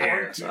double over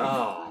here.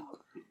 Oh,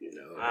 You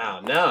know.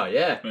 wow. No,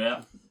 yeah.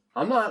 Yeah,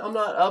 I'm not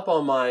up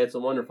on my It's a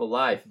Wonderful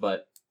Life,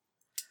 but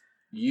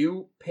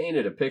you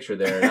painted a picture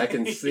there, and I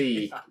can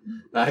see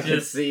I can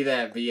Just- see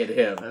that being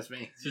him. That's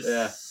me. it's just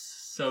Yeah.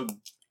 so.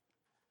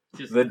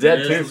 Just The dead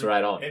really- tooth's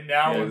right on. And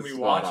now Yeah, when it's we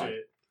spot watch on.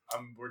 it,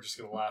 we're just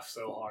gonna laugh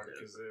so hard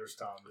because there's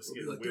Tom just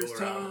getting Look, wheeled there's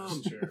around in Tom.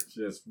 his chair.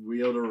 Just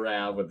wheeled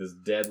around with his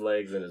dead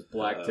legs and his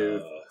black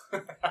tooth.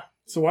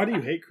 So why do you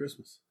hate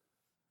Christmas?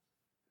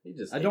 He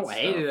just I don't hates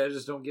hate stuff. it. I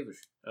just don't give a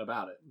shit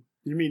about it.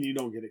 You mean you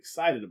don't get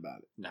excited about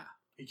it?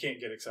 He can't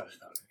get excited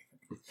about it.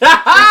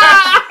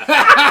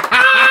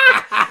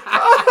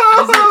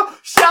 Oh,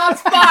 shout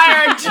Shots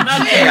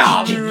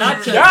fired!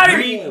 Not to Got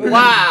agree. him!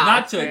 Wow.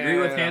 Not to agree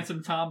with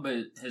Handsome Tom, but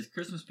has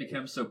Christmas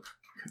become so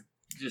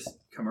just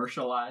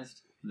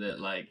commercialized that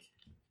like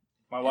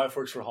My wife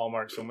works for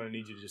Hallmark, so I'm going to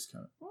need you to just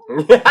kind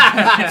of...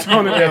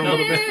 Tone it down a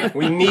little bit.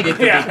 We need it to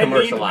be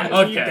commercialized.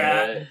 I need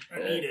that. I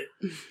need it.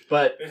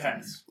 But It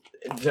has.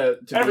 to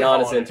be Every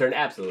honest, holiday. intern,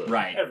 absolutely.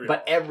 right.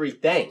 But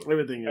everything.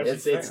 Everything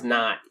is. It's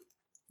not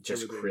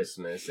just Everything.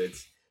 Christmas.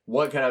 It's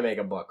what can I make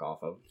a buck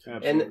off of?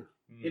 Absolutely. And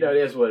you know, it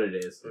is what it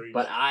is. Preach.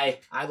 But I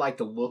like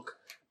to look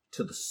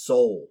to the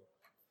soul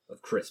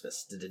of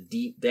Christmas, to the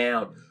deep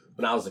down.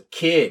 When I was a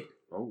kid,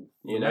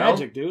 you know,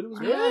 Magic, dude. It was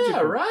Yeah,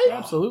 magic. right?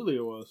 Absolutely,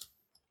 it was.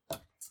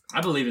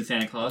 I believe in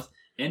Santa Claus.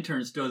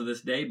 Intern still to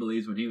this day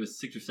believes when he was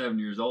 6 or 7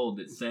 years old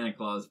that Santa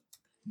Claus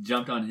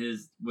landed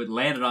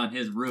on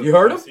his roof. You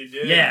heard him? Yes, he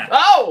did. Yeah.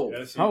 Oh,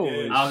 Yes, he Oh,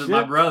 did. I was with my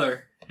Shit.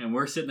 brother, and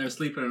we're sitting there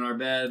sleeping in our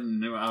bed,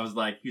 and I was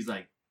like,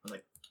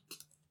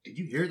 did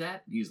you hear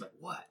that? And he was like,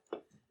 what?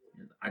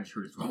 I just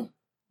heard his room.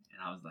 And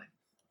I was like,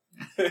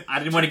 I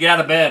didn't want to get out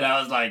of bed. I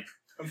was like,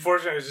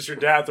 Unfortunately, it's just your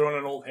dad throwing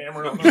an old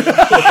hammer on him.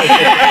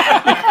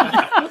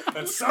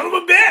 That son of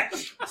a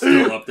bitch!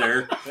 Still up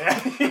there.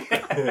 Like,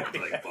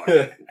 fuck.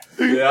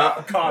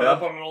 yeah. Caught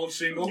up on an old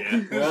shingle.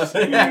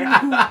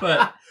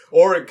 but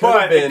Or it could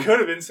have But been. it could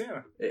have been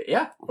Santa.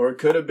 Yeah. Or it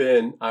could have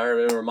been. I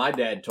remember my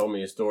dad told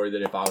me a story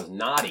that if I was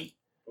naughty,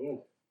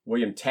 Ooh.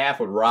 William Taft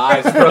would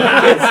rise from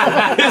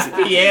his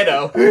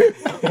piano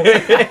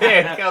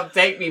and come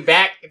take me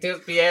back to his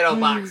piano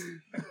box.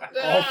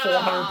 All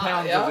 400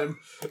 pounds Yeah. of him.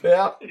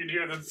 Yeah. You can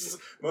hear the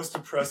most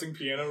depressing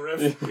piano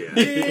riff. Yeah.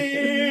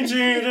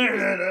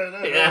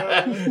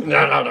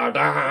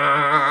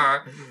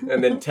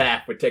 And then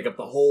Taft would take up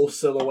the whole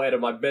silhouette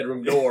of my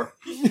bedroom door.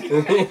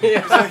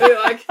 I'd be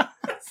like,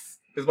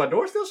 is my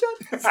door still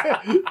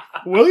shut?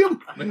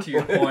 William? to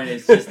your point,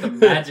 it's just the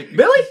magic.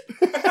 Billy?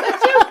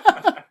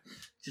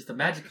 Just the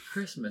magic of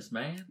Christmas,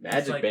 man. Magic,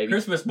 It's like baby.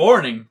 Christmas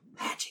morning.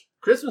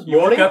 Christmas You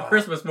woke morning? up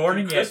Christmas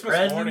morning, you had Christmas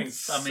presents.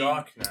 mornings I mean,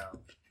 suck now.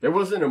 There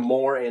wasn't a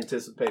more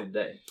anticipated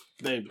day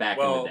They, back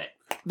in Well, the day.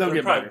 they'll They're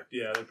get probably, better.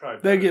 Yeah, they're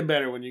probably They better. get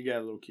better when you got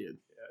a little kid.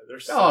 Yeah, they're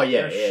Oh,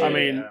 yeah, they're yeah, shit I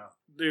mean, now.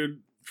 Dude,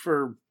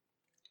 for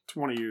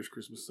 20 years,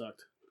 Christmas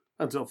sucked.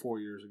 Until 4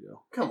 years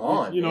ago. Come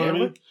on. You know what I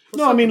man. mean? What's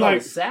No, I up mean, with all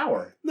like- the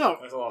sour. No,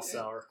 That's a lot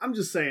sour. I'm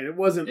just saying, it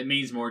wasn't it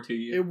means more to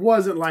you. It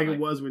wasn't like Like- it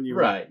was when you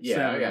were Right, yeah,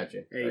 7, I got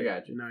you. 8, I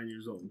got you. 9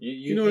 years old.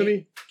 You know what I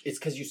mean? It's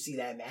because you see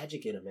that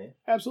magic in them, man.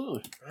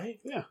 Absolutely. Right?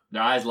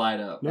 Their eyes light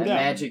up. No that doubt.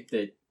 magic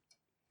that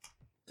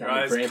Your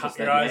Tiny eyes, Krampus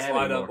your doesn't eyes have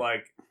light anymore. up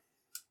like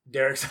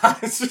Derek's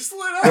eyes just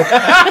lit up.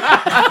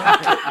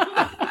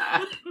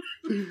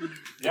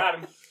 Got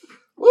him.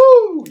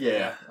 Woo!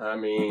 Yeah, I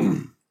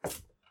mean,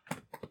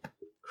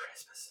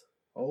 Christmas.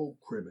 Oh,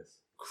 Christmas.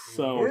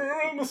 So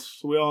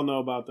we all know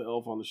about the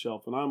Elf on the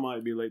Shelf, and I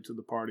might be late to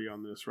the party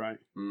on this, right?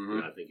 Mm-hmm.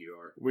 I think you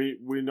are. We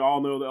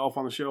all know the Elf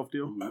on the Shelf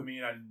deal. I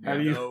mean, I Have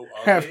know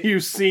of Have it. you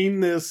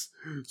seen this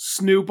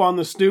Snoop on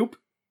the Stoop?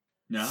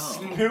 No.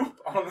 Snoop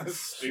on the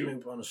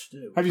stoop? on a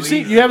stoop. Have you Please.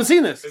 seen? You haven't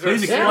seen this? Is there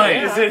Please a-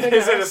 explain. Is Yeah, I it, think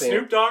is I it a have seen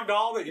Snoop Dogg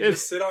doll that you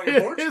just sit on your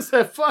porch? It's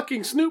a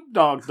fucking Snoop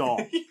Dogg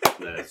doll.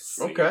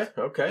 That's Okay,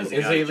 okay. Is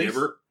Is he he a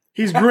gibber?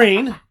 He's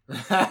green.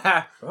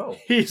 Oh,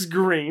 He's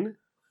green.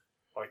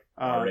 Like,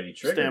 already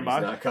triggered. Stand by.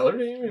 He's not colored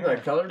in. He's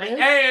not colored in.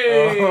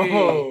 Hey!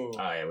 Oh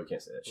yeah, we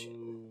can't say that shit.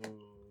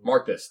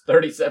 Mark this.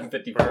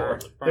 3754.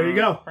 There you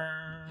go.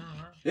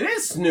 It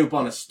is Snoop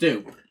on a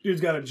stoop. Dude's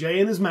got a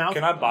J in his mouth.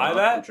 Can I buy I'm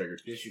that?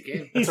 triggered. Yes, you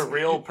can. It's a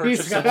real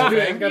purchasable got-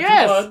 thing.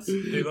 Yes.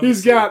 Dude, let me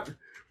He's see. got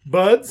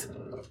buds.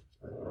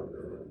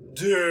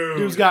 Dude.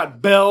 Dude's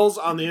got bells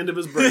on the end of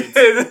his braids.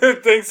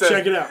 Thanks.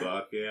 Check it out.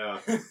 Fuck yeah.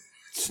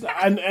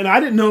 And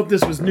I didn't know if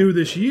this was new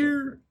this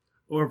year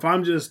or if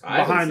I'm just I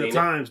haven't behind the seen it.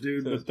 times,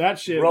 dude. But that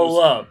shit Roll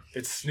was, up.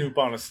 It's Snoop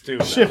on a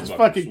stoop. shit's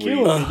fucking sweet.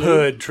 killing A me, dude.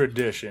 hood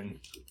tradition.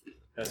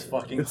 That's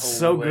fucking It's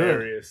so good.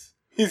 hilarious.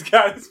 He's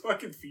got his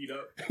fucking feet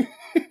up.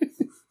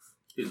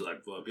 He's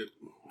like, fuck it.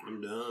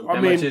 I'm done. I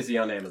How mean, much is he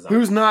on Amazon?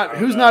 Who's not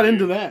don't know, not dude.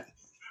 into that?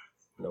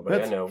 Nobody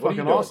That's I know. What are you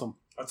fucking doing? awesome.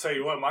 I'll tell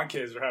you what, my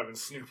kids are having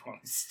Snoop on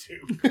a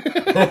stoop.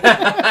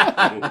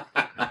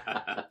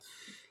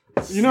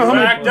 You know how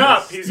Backed many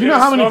up. He's you know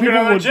gonna how many smoke people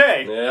another would-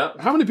 J. Yeah.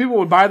 how many people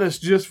would buy this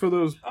just for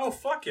those Oh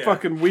fuck yeah.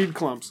 fucking weed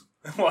clumps?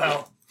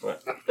 Well,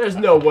 There's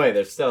no way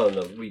they're selling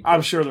those weed.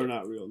 I'm sure they're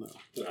not real now.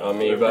 I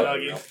mean, but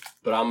Nuggies.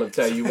 I'm gonna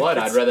tell you what.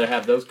 I'd rather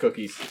have those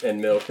cookies and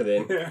milk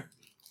than Yeah.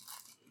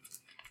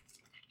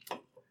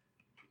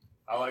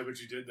 I like what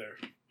you did there.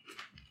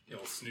 You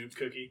little Snoop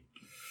cookie.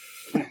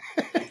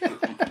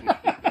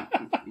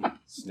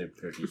 Snoop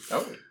cookies.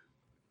 Oh.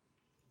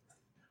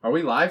 Are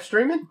we live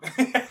streaming?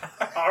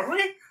 Are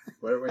we?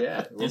 Where are we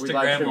at? Where are we Instagram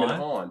live streaming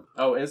Live. on?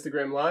 Oh,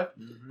 Instagram Live?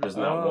 There's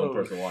not Oh, one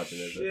person watching,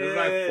 is shit. there?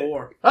 There's like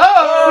 4.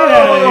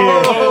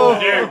 Oh!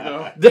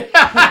 Derek,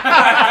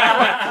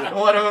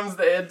 One of them's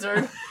the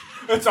intern.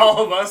 It's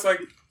all of us like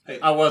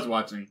I was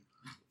watching.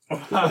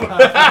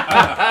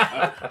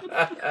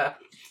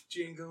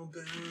 Jingle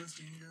bells,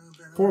 jingle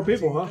bells. 4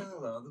 people, huh?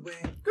 jingle all the way.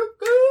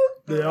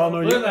 They all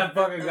know Look you. at that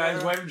fucking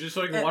guy's waving just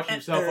so he can watch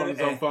himself on his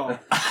own phone.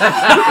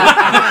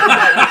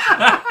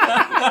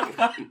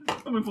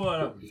 Let me pull that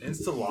up.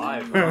 Insta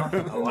Live. Huh?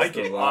 I like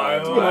it.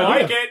 Live. I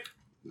like it.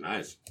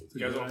 Nice.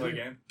 You guys want to play a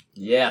game?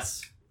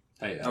 Yes.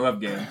 Hey, I love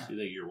games. You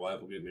think your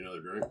wife will give me another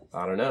drink?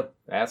 I don't know.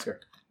 Ask her.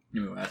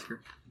 You want to ask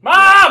her?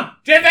 Mom!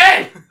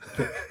 Jiffy!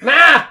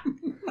 Ma!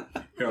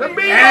 The I'll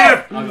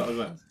meatloaf! go ask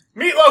her.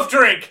 Meatloaf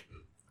drink!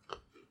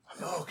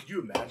 Oh, could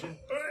you imagine?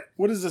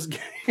 What is this game?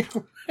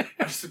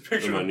 Just a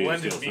picture I of need to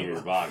blended steal some of meat.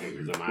 her vodka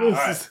because I'm What is,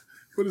 out. this,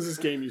 what is this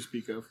game you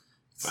speak of?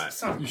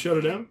 Son, You shut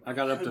it down? I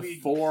got up to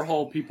 4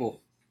 whole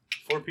people.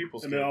 4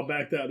 people. And they all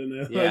backed out in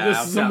there. Yeah, This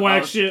I is was some down-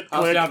 whack shit. I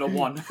was Click. down to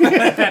 1.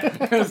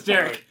 It was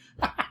Derek.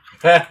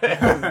 Derek.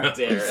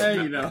 Hey,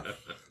 you know.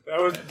 That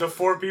was the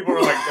 4 people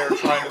were like they were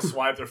trying to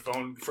swipe, their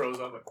phone froze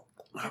up. Like,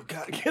 I've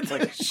got to get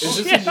this Is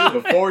shit. this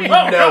before you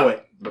know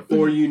it?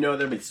 Before you know,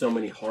 there'll be so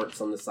many hearts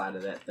on the side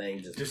of that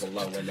thing just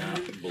blowing up.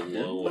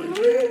 Blowing.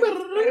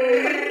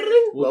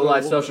 Low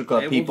Life Social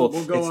Club Hey, people.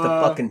 we'll go, it's the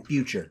fucking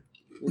future.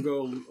 We'll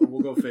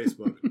go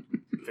Facebook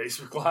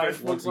Facebook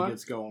Live. once he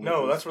gets going.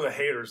 No, that's where the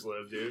haters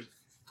live, dude.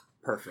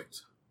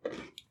 perfect.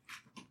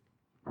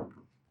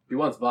 He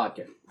wants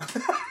vodka.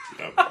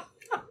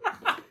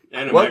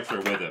 And a What? mixer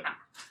with it.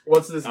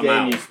 What's this I'm game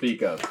out. you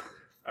speak of?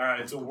 All right,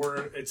 it's a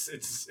word. It's a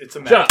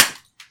Shut map. up.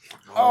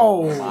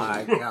 Oh,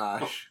 My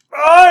gosh.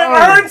 Oh,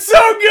 it hurts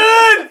so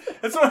good.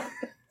 That's what.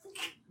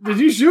 did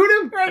you shoot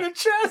him? Right in the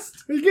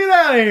chest. Get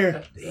out of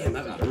here. Damn,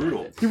 that was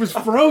brutal. He was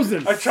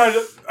frozen. I tried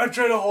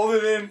to hold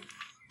it in.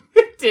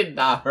 It did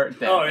not hurt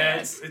that Oh yeah,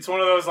 bad. it's one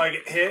of those like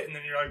it hit and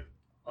then you're like,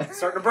 oh, it's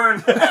starting to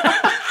burn.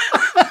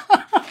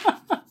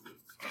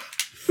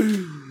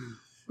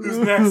 Who's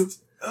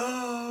next?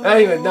 Oh.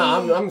 Anyway,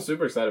 no, I'm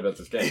super excited about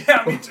this game.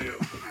 Yeah, me too.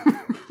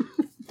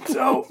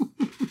 So,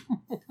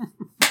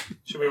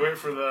 Should we wait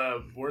for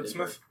the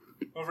wordsmith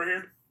over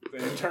here? The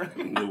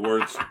intern? The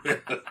words.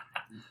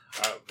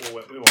 We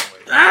won't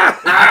wait.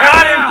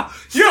 Got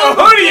him! You have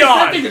a hoodie on!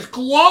 That thing is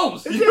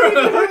close. It didn't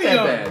even hurt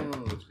that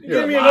bad. You're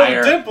Give me a another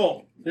liar.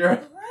 dimple. You're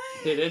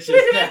It itches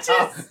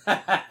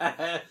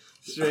now.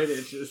 Straight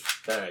itches.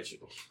 Alright, you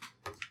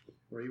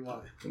Where you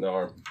want it? no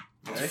arm.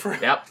 For,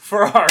 Yep.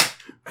 for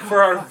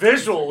our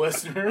visual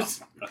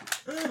listeners,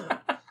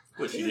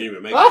 What, she didn't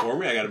even make it for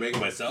me? I gotta make it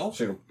myself?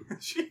 Shoot him.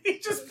 she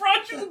just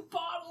brought you the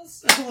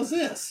bottles. What the hell is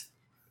this?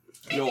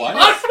 No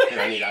ice? And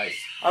I need ice.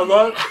 I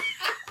love.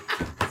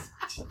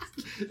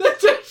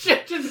 That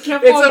shit just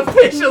kept It's on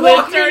official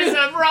walking interns in.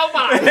 of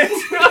robots. He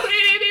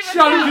didn't even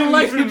Shot him in the Didn't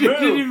leg. even He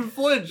didn't move. even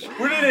flinch.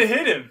 Where did it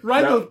hit him?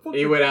 Right No, in the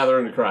he went out of the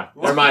room to cry.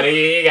 Never mind,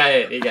 he got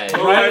it. He got it.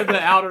 right in the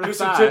outer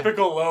Just a thigh.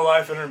 typical low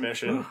life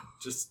intermission.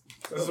 Just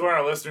this is where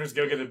our listeners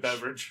go get a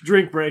beverage.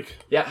 drink break.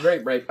 Yeah,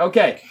 break.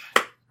 Okay.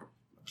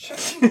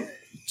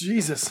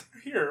 Jesus.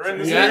 Here, right in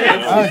this Yeah,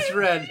 area. it's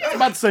red. It's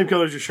about the same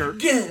color as your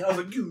shirt. Yeah, I was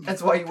like, you.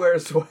 That's why you wear a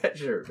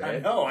sweatshirt, man. I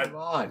know. Come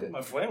on.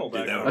 My flannel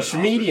back. Dude, that A was-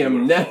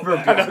 schmedium never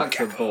I know. blocks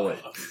a bullet.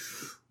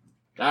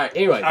 Alright,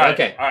 anyway, All right,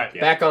 okay. all right.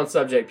 Back on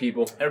subject,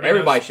 people. Everybody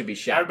Everybody knows- should be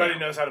shot. Everybody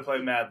down. knows how to play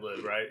Mad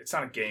Lib, right? It's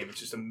not a game. It's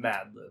just a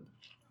Mad Lib.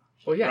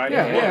 Well, yeah, Right?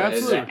 yeah, Yeah, yeah.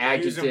 absolutely. It's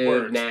an Using adjective,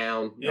 words.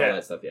 noun, Yeah. all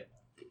that stuff, yeah.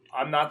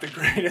 I'm not the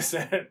greatest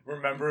at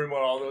remembering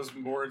what all those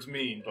words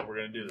mean, but we're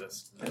gonna do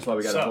this. That's why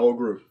we got So- a whole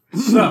group.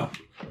 So,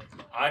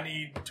 I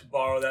need to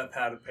borrow that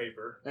pad of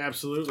paper.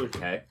 Absolutely.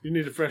 Okay. You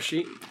need a fresh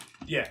sheet?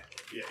 Yeah.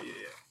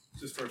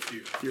 Just for a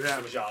few. You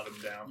have Just jot them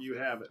down. You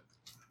have it.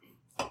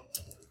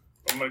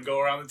 I'm gonna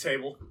go around the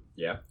table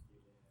Yeah.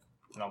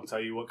 and I'll tell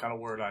you what kind of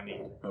word I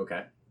need.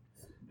 Okay.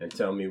 And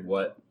tell me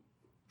what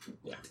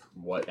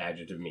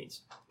adjective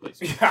means, please.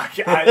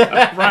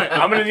 Right.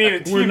 I'm gonna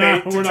need a We're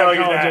teammate not to tell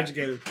you college that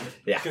educated.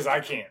 because I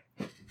can't.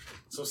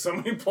 So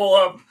somebody pull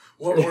up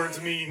what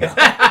words mean.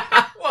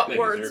 What Thank you,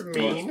 words sir. You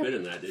mean? spit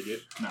in that, did you?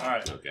 All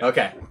right. Okay.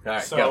 Okay.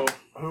 Alright, So go.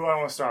 who do I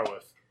want to start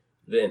with?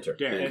 The intern.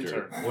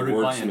 Intern. What are we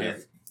playing here?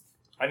 Wordsmith.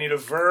 I need a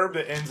verb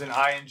that ends in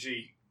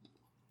ing.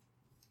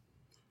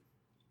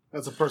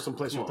 That's a person,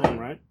 place, or thing,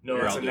 right? No,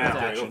 Here, it's I'll a do it. noun.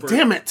 Okay, go first.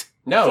 Damn it!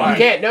 No, Fine. you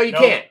can't. No, you No.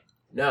 can't.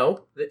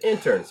 No, the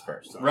intern's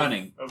first.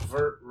 Running.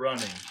 Avert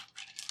running.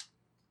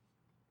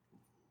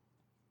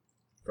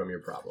 From your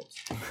problems.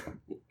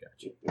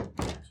 Gotcha.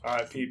 All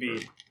right,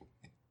 PB.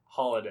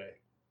 Holiday.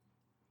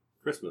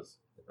 Christmas.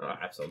 Oh,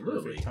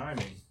 absolutely. Perfect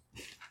timing.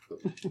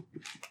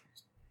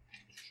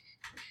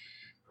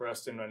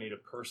 Preston, I need a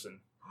person.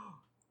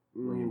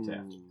 William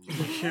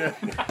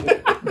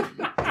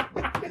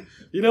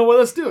You know what?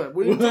 Let's do it.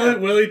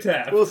 Willie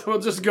Taft. We'll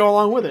just go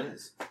along with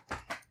it.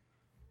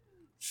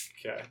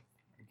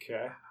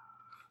 Okay.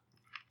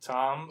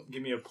 Tom,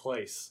 give me a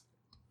place.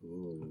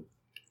 Ooh.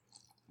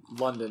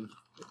 London.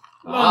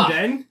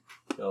 London.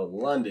 Oh,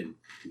 London.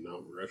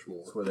 Mount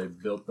Rushmore. That's where they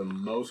built the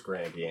most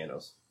grand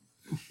pianos.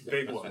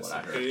 Big That's ones. what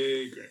I heard.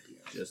 Big.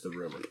 Just a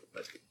rumor.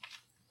 But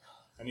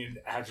I need an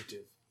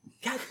adjective.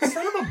 God,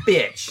 son of a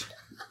bitch.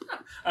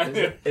 I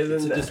need,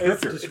 Isn't It's a that-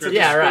 descriptor. It's a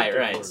yeah, descriptive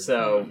right. word.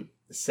 So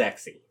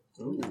sexy.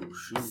 Ooh,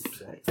 shoot.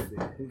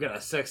 We got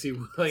a sexy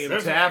William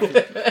Taft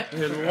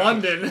in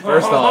London.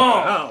 First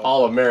off, Oh.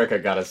 all America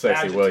got a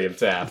sexy Adjective. William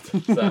Taft.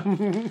 So,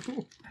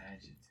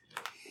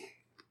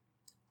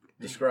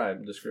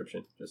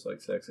 description, just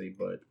like sexy,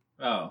 but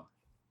Oh.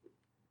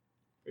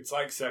 It's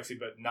like sexy,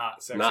 but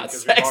not sexy. not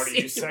because sexy. we've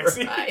already used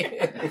sexy.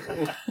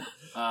 Right.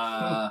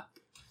 Uh,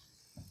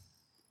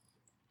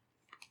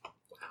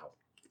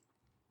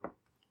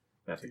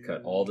 I have to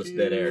cut all this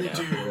dead air now.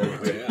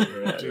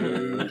 You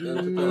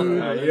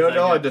You don't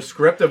know a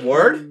descriptive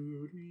word?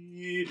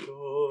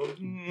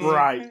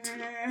 Right.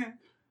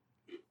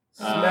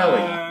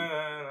 Smelly,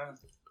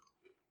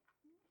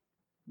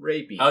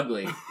 rapey,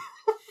 ugly.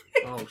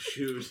 Oh,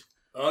 shoot.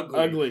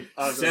 Ugly.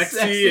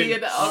 Sexy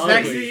and ugly.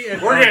 Sexy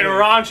and We're getting ugly.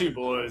 raunchy,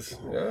 boys.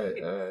 All right.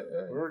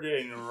 We're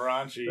getting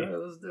raunchy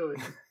Let's do it.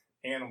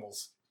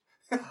 animals.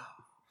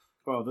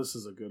 Oh, this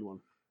is a good one.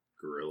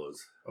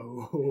 Gorillas.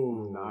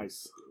 Oh,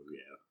 nice.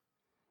 Yeah.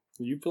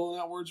 Are you filling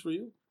out words for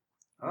you?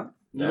 Huh?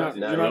 You're not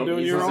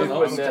doing your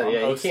own?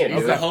 Yeah, you can't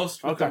He's do the it.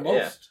 host with Okay. the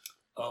most.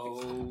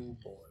 Oh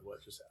boy,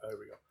 what just happened? There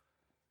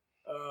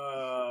we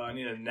go. I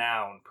need a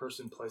noun,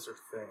 person, place, or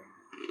thing.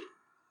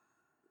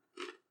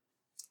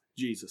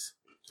 Jesus.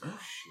 Oh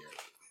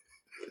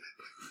shit!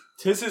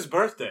 Tis his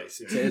birthday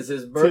soon. It's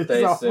his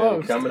birthday It's soon,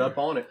 almost. coming up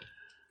on it.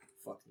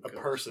 A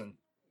person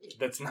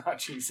that's not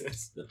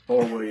Jesus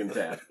Or William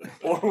Taft.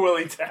 or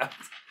Willie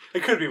Taft.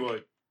 It could be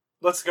Willie.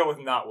 Let's go with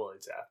not Willie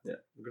Taft.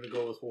 I'm going to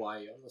go with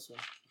Hawaii on this one.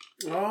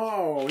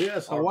 Oh,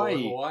 yes, Our boy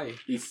Hawaii. Hawaii.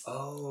 He's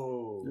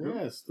Oh,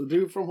 Yes, the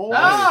dude from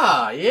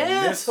Hawaii.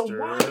 yes, Mr.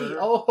 Hawaii.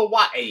 Oh,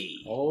 Hawaii.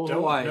 Oh, don't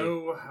Hawaii.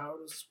 know how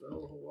to spell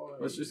Hawaii.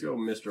 Let's just go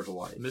Mr.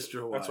 Hawaii. Mr.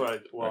 Hawaii. That's what I.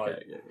 Well,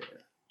 Okay, yeah.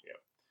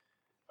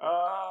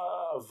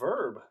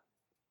 verb,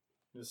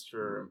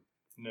 Mr.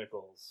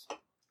 Nichols.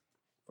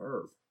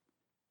 Verb.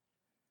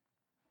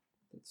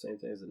 That's the same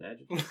thing as an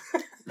adjective.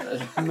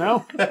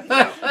 No?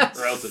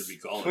 Or else it'd be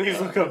called. Please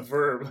look up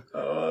verb.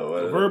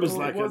 Verb is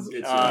like a, It's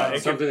it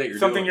something could- that you're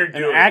something doing. you're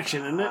an doing.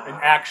 action, isn't it? An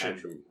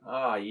action.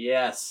 Ah,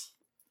 yes.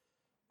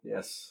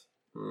 Yes.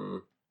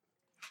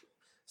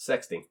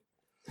 Sexting.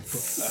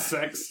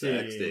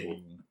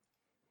 Sexting.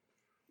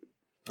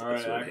 All right,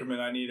 That's right. Ackerman.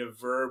 I need a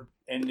verb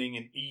ending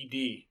in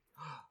ed.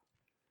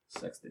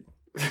 Sexted.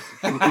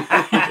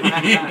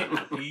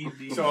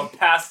 So a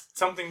past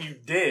something you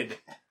did,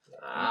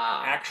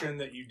 Ah. action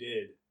that you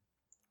did.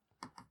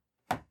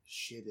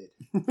 Shitted.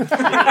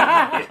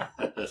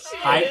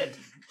 Height.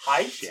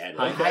 Height.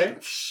 Shadow. Okay.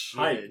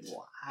 Height.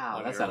 Wow,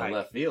 Oh, that's you're out of right.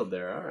 left field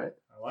there. All right.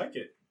 I like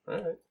it. All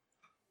right.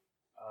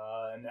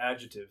 An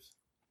adjective.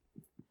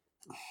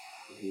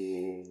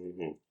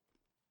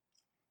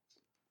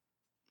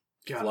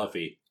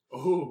 Fluffy.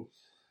 Oh,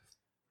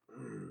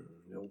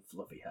 No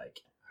fluffy hike.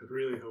 I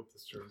really hope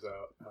this turns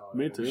out. how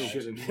Me I too.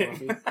 imagined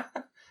Shitted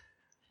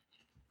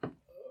it.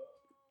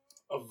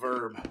 A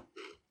verb.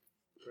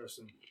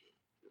 Person.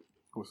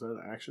 Was that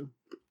an action?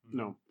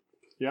 No.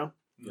 Yeah?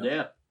 No.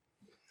 Yeah.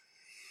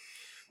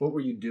 What were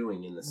you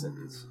doing in the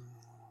sentence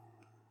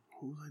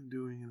What was I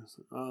doing in this?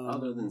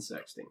 other than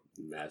sexting?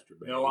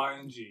 Masturbate. No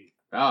ing.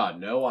 Ah,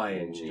 no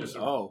ing. Just a,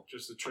 Oh.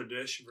 just a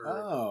tradition verb.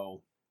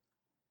 Oh.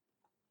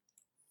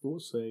 We'll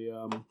say,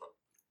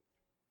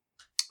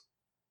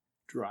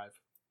 drive.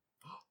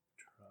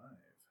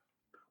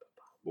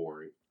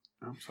 Boring.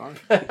 I'm sorry.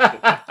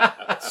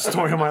 It's the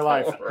story of my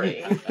life.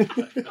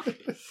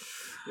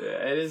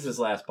 Yeah, it is his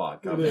last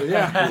pod. Come It is, on.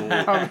 yeah.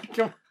 I mean,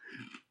 come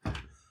on.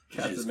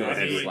 Just go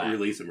ahead and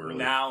release them early.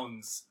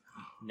 Nouns.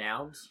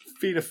 Nouns.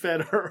 Feed a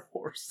fed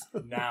horse.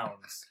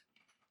 Nouns.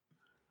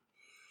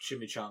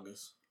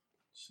 Chimichangas.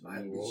 I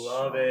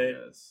love it.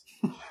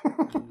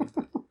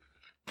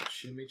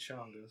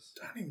 Chimichangas.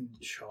 Not even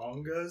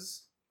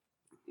chongas.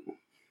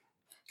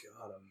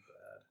 God, I'm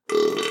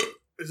bad.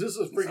 Is this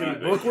a freaking Sorry.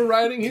 book we're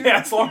writing here?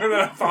 Yeah, it's longer than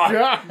I thought.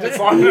 Yeah. It's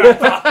longer than I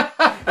thought.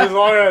 It's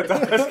longer than I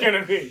thought it's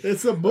gonna be.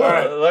 It's a book. All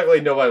right. Luckily,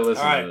 nobody listens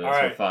All right, to this. all We're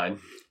right. fine.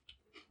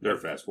 They're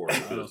fast forward.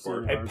 This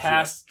part. A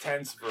past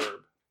tense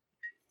verb.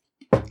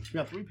 We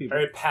got 3 people.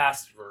 Or a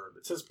past verb.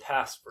 It says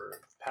past verb.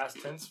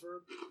 Past tense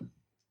verb?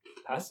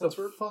 Past What tense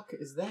the verb? fuck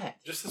is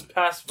that? Just says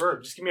past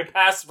verb. Just give me a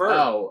past verb.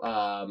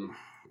 Oh,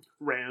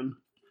 Ran.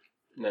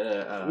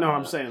 no, No,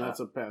 I'm saying that's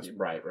a pass.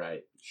 Right.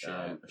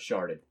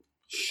 Sharded.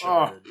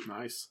 Oh,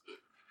 nice.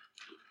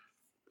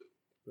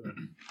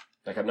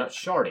 Like I'm not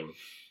sharding.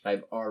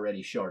 I've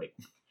already sharding.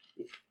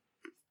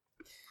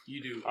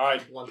 You do. All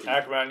right, One thing.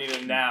 Ackerman, I need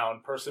a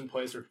noun. Person,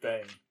 place, or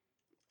thing.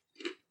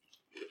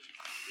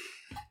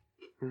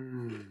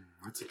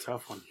 That's a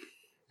tough one.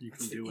 You can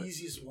It's do the it.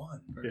 easiest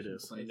one. It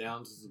is. Like,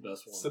 nouns is the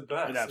best It's the one.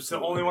 best. It It's the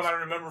absolutely only one is. I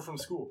remember from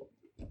school.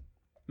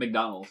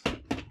 McDonald's.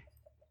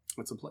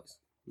 It's a place.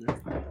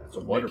 It's a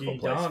wonderful Mickey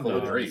place full of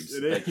Donald's. dreams.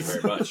 It Thank you is.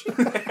 very much.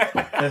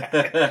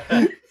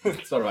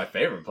 It's one of my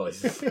favorite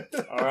places.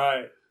 All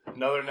right,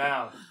 another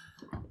noun.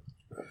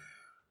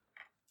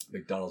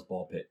 McDonald's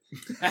ball pit.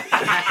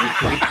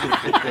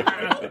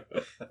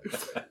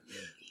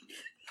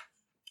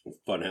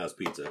 Funhouse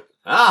Pizza.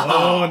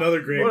 Ah,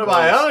 another great one of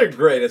my other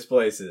greatest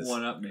places.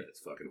 One up me.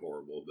 It's fucking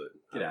horrible,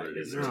 but Get out of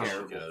here. It's No,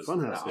 terrible. Guys.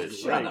 Funhouse It's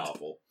is great.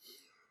 awful.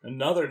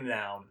 Another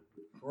noun.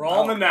 We're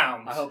all in the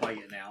nouns. I hope I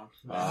get now.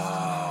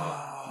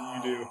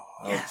 You do.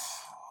 Yes.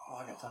 Oh,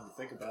 I got time to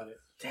think about it.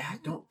 Dad,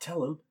 don't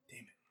tell him.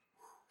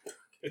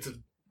 It's a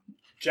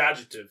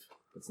adjective.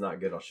 It's not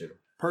good. I'll shoot him.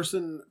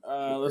 Person,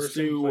 let's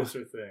Person, do place,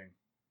 or thing.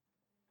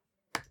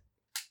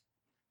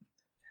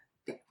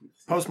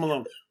 Post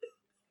Malone.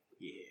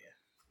 Yeah.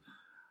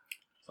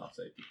 Soft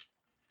safety.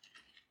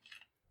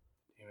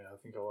 Damn it, I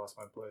think I lost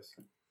my place.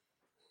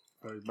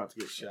 Oh, he's about to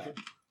get shot.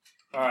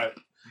 All right,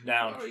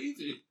 noun. Oh,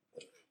 easy.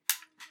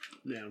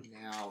 Down.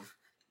 Now,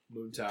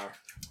 Moon Tower.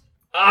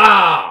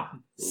 Ah!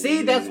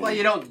 See, that's why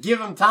you don't give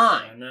him I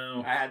time.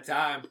 know. I had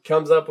time.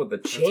 Comes up with a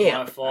That's my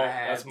champ. fault.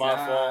 That's my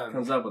fault.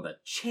 Comes up with a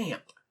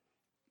champ.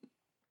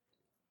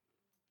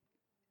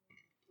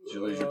 Did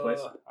you lose your place?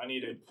 I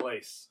need a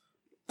place.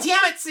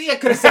 Damn it! See, I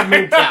could have said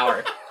Moon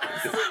Tower.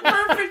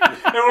 Perfect.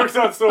 It works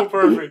out so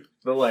perfect.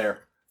 The lair.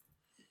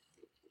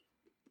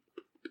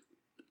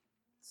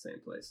 Same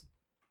place.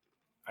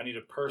 I need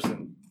a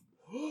person.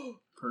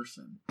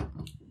 Person.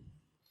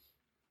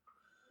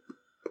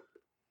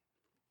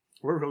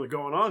 We're really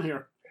going on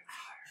here.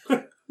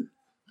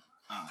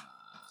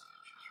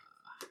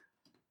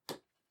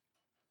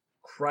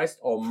 Christ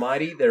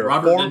almighty, there are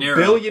Robert 4 De Niro.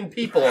 billion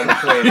people on the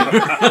planet.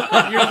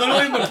 You're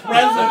literally in the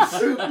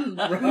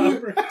presence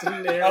Robert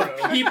De of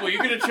Niro. people. You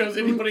could have chose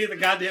anybody at the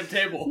goddamn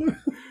table.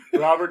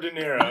 Robert De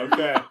Niro.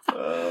 Okay.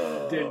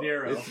 De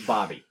Niro. It's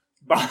Bobby.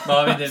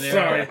 Bobby De Niro.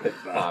 Sorry.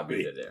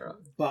 Bobby De Niro.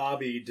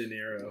 Bobby De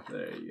Niro.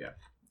 There you go.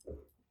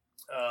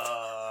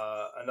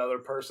 Another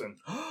person.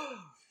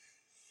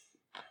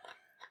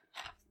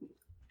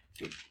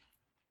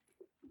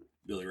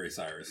 Billy Ray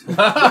Cyrus. He's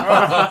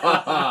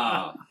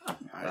got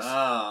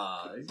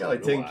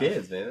like 10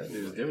 kids, man. That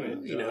dude's doing it.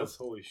 You know,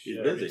 Holy he's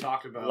shit. busy.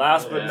 Talked about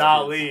Last but Yeah.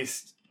 not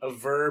least, a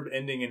verb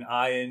ending in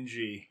ing.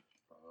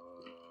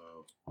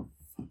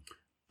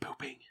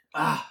 Pooping.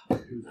 Ah,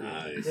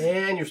 Nice.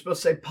 man, you're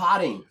supposed to say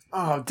potting.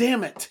 Oh,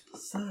 damn it.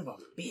 Son of a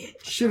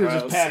bitch. Should have All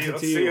just right, passed it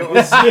let's to see, you.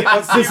 let's see,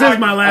 let's see This if I is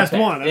my last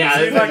Okay. one. Yeah,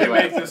 see if I can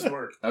anyway. make this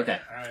work. Okay,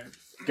 All right.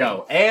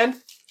 go. And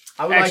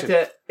I would Action.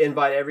 like to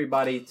invite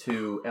everybody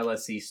to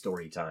LSC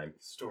Story Time.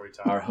 Story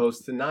time. Our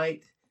host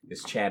tonight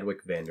is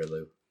Chadwick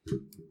Vanderloo.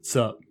 What's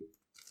up?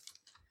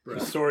 The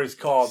story's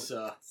called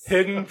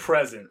Hidden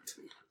Present.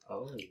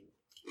 Oh.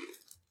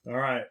 All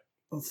right.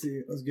 Let's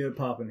see. Let's get it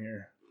popping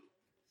here.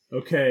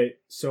 Okay,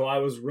 so I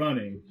was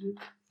running.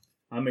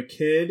 I'm a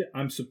kid.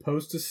 I'm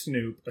supposed to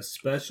snoop,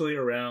 especially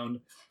around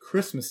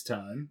Christmas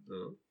time.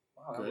 Oh.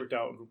 Wow, that worked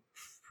out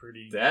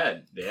pretty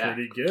Dad, yeah.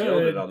 Pretty Killed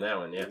good. it on that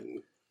one, yeah.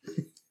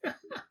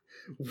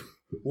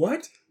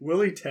 What?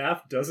 Willie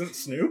Taft doesn't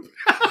snoop?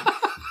 I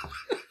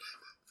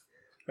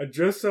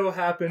just so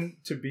happened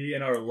to be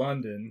in our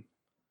London.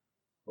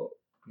 Well,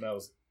 that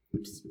was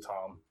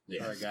Tom.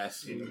 Yeah. All right,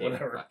 guys.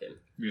 Whatever. Fucking-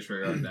 Just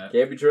forgot that.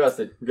 Can't be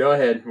trusted. Go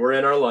ahead. We're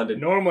in our London.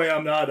 Normally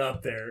I'm not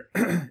up there.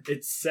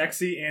 It's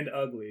sexy and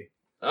ugly.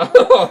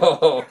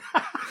 Oh.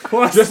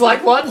 Plus, Just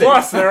like London.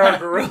 Plus there are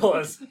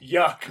gorillas.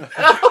 Yuck.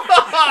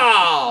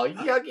 Oh,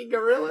 yucky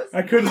gorillas.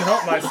 I couldn't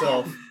help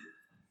myself.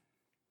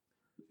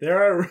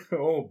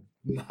 Oh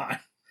my.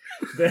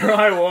 There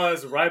I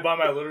was, right by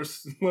my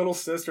little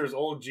sister's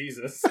old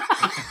Jesus.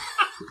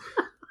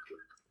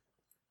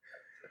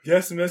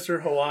 Guess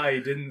Mr.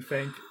 Hawaii didn't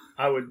think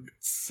I would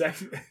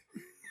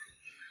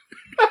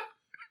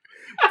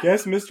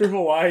Guess Mr.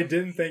 Hawaii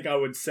didn't think I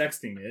would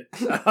sexting it.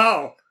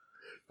 Oh.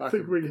 I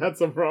think we got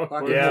some wrong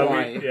words.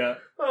 Yeah.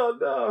 Oh,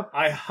 no.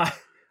 I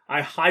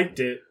hiked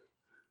it.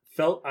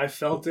 I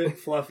felt it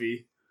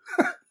fluffy.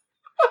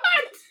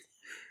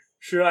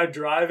 Should I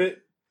drive it?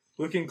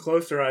 Looking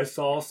closer, I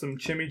saw some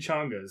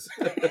chimichangas.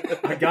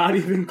 I got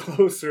even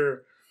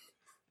closer.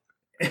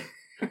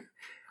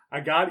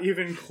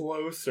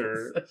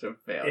 Such a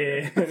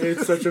failure. And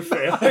it's such a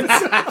fail. It's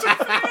such a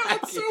fail.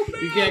 It's so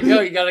bad. You can't go.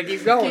 You gotta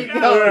keep going. Keep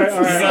going. All right,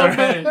 all So right.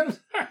 bad.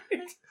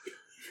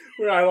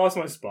 Where I lost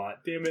my spot.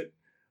 Damn it.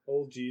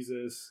 Old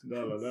Jesus.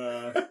 Da, da,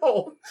 da.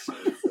 Oh,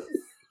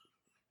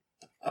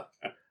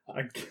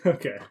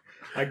 Okay.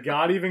 I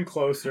got even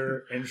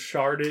closer and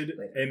sharded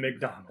a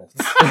McDonald's.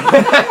 That's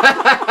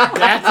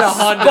a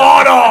Honda.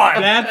 Spot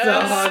on! That's a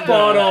Honda.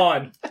 Spot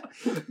on.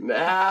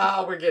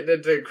 now we're getting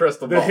into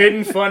crystal ball. The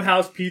hidden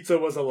Funhouse pizza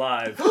was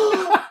alive.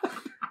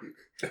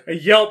 A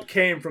yelp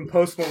came from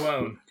Post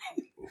Malone.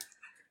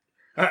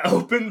 I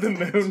opened the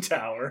moon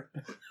tower,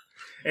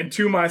 and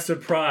to my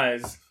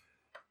surprise,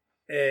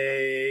 did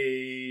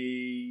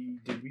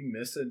we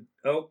miss it?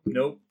 Oh,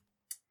 nope.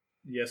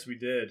 Yes, we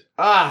did.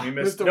 We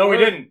missed. Mr. No, we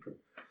Word. didn't.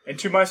 And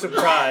to my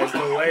surprise,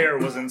 the layer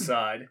was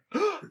inside.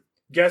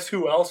 Guess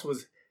who else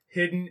was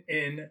hidden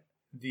in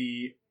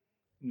the?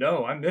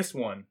 No, I missed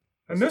one.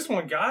 I missed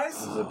one, guys.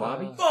 Was it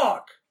Bobby?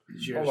 Fuck.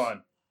 Cheers. Hold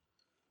on.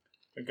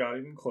 I got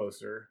even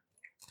closer.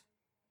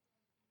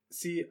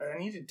 See, I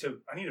need to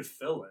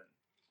fill in.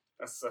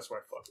 That's where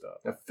I fucked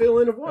up. A fill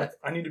in of what?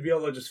 I need to be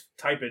able to just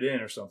type it in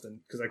or something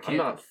because I I'm can't.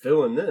 not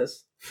filling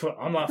this.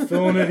 I'm not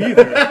filling it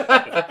either.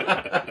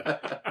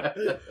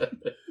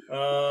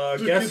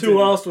 Guess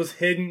who else was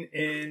hidden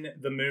in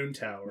the moon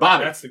tower?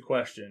 Bobby. That's the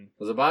question.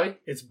 Was it Bobby?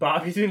 It's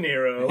Bobby De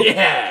Niro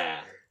Yeah.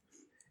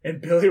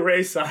 and Billy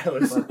Ray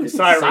Cyrus.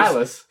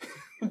 Silas.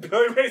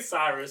 Billy Ray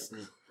Cyrus.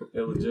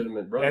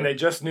 Illegitimate brother. And they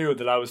just knew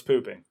that I was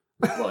pooping.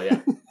 Well,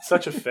 yeah.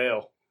 Such a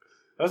fail.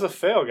 That was a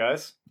fail,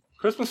 guys.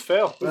 Christmas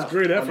fail. It was a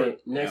great effort.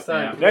 Next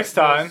time. Next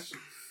time,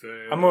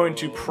 I'm going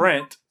to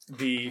print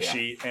the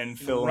sheet and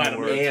fill in the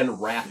words.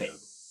 And rapping.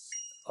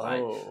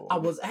 Oh. I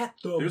was at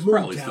the There's moon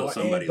probably still tower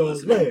somebody and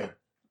listening. there.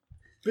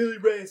 Billy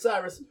Ray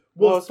Cyrus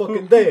Was was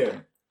fucking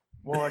there.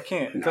 Well, I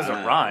can't. It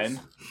doesn't rhyme.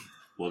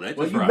 Well, that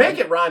Well, just you rhymed. make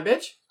it rhyme,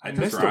 bitch. I That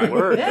missed just a rhymed.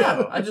 word. Yeah,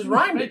 though. I just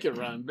rhymed Make it. it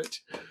rhyme, bitch.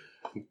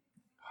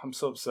 I'm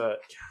so upset.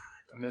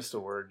 I missed a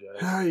word,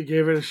 guys. Ah, you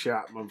gave it a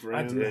shot, my I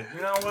friend. did.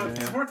 You know what? Yeah.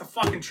 It's worth a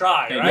fucking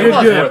try, Hey, right? good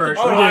luck, Yeah. effort.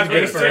 Otherwise, we're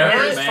Hey, just for sitting here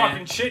effort, just man.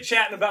 fucking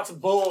chit-chatting about some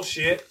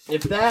bullshit.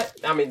 If that,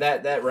 I mean,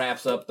 that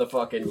wraps up the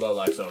fucking Low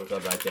Life Social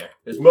Club right there.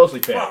 It's mostly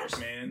failures.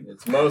 Fuck, man.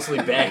 It's mostly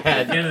bad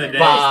At the end of the day,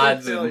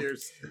 pods. and-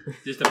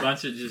 Just a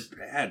bunch of just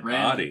Bad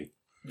Random. body.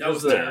 That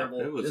was It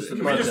terrible. was- Just a it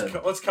We bunch was- just,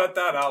 of- let's cut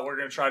that out. We're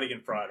going to try it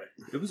again Friday.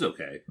 It was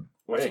okay.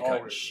 We ain't That's all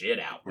cutting we're- shit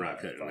out. We're not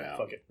cutting Fine, it out.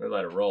 Fuck it. We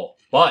let it roll.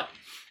 But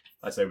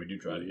I say we do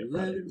try to get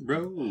Let Friday. it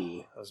roll.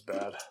 That was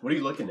bad. What are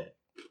you looking at?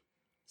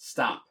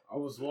 Stop. I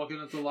was walking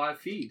at the live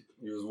feed.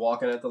 You was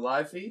walking at the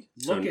live feed?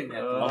 Looking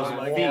at the Oh live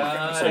my feed.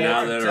 god. So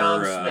now that Tom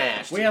our,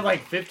 smashed. We had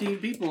like 15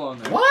 people on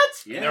there. What?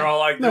 Yeah. They're all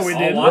like, No, this we all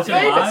didn't. watching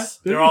Famous. live.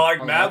 They're all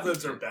like, Oh, Mad yeah.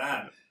 Libs are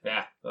bad.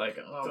 Yeah. Like,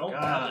 oh Don't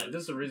god. bother.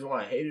 This is the reason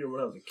why I hated it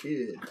when I was a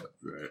kid.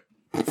 Right.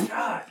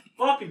 God,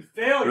 fucking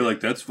failure. They're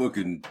like, that's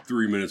fucking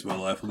 3 minutes of my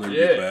life. I'll never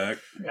Yeah. get back.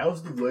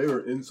 How's the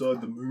layer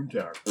inside the moon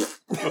tower? Who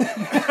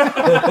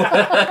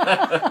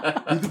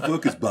the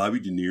fuck is Bobby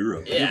De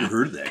Niro? Yeah. Never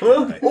heard of that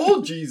Well, guy.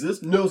 oh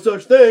Jesus, no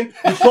such thing.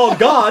 It's called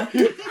God.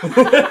 You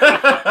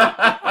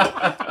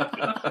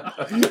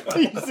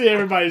see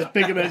everybody just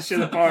picking that shit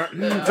apart.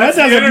 That That's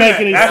the doesn't internet. make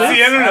any That's sense.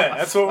 the internet.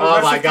 That's what. Oh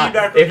that's my the god!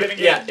 feedback we're If,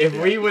 getting.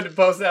 if we would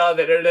post that on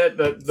the internet,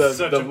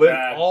 Such the a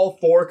bad- all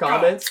 4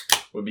 comments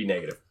would be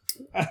negative.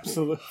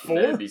 Absolutely.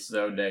 They'd 4? be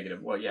so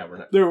negative. Well, yeah, we're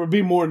not. There would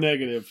be more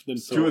negative than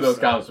 2 of those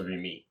so. comments would be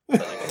me.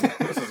 Like,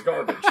 this is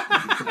garbage.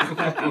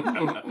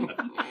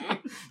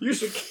 You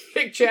should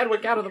kick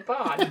Chadwick out of the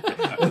pod.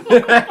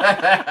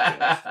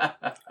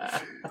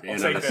 I'll And on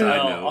take a the side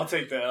L. note, I'll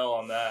take the L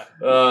on that.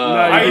 you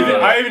did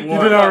I even You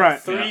put did up all right.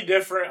 3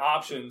 different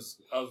options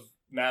of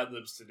Mad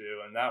Libs to do,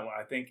 and that one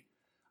I think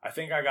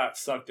I got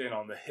sucked in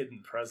on the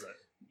hidden present.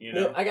 You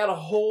know, I got a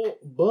whole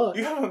book.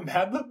 you have a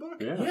Mad Lib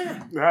book?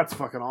 Yeah, That's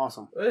fucking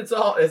awesome. it's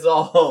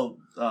all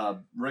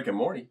Rick and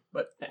Morty,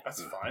 but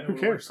That's fine. Who It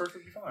cares? works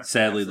perfectly fine.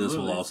 sadly, this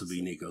Absolutely. will also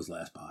be Nico's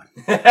last pod.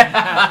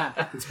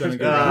 it's been a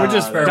good Ah, We're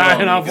just that's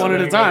dying all off we one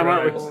got. at a time,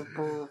 aren't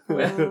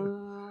we?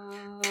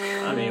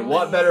 I mean,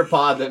 what better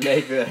pod that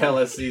make the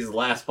LSC's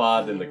last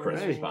pod than the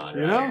Christmas Hey, pod?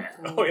 you right?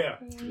 know? Oh yeah.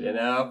 You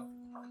know?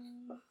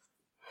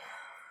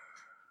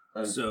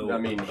 So- I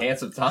mean,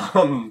 Handsome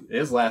Tom,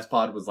 his last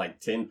pod was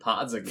like 10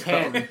 pods ago.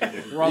 10.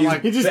 We're on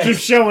like He just keeps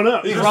showing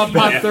up. He's we're on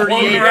pod 38.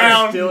 Walking We're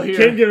around. still Can't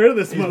here. get rid of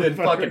this He's been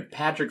motherfucker. fucking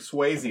Patrick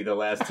Swayze the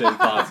last 10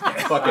 pods.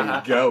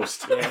 Fucking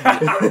ghost.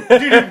 At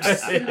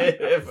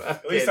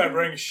least I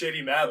bring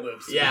shitty Mad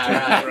Libs. to the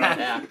Yeah, table, right.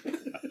 bro. Yeah.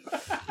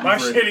 My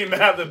shitty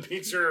Mad Lib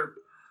beats your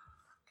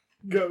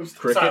Ghost.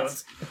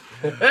 Crickets.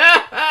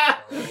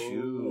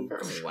 Ooh.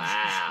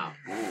 Wow.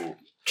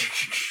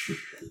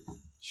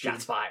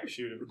 Shots fired.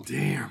 Shoot him.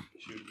 Damn.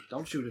 Shoot him.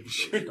 Don't shoot him.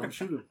 Don't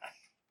shoot him.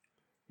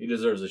 He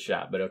deserves a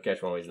shot, but he'll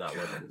catch one when he's not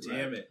looking.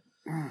 Damn it.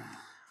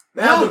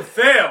 Mad Lib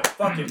fail.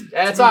 Fucking.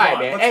 That's Let's all move right, on.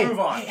 man. Let's Hey, move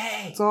on.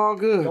 hey, It's all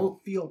good.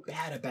 don't feel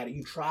bad about it.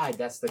 You tried.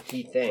 That's the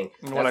key thing.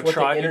 And That's what I what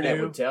tried the to internet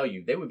do- would tell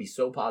you. They would be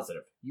so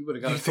positive. You would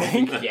have got You a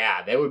trophy. think?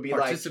 Yeah, they would be like,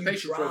 you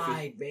Participation tried,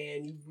 trophy.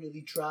 man. You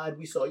really tried.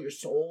 We saw your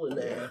soul in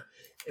there,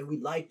 and we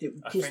liked it.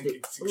 We I kissed think it.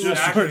 it's Ooh.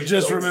 exactly,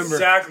 Just it's remember.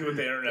 exactly what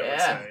the internet would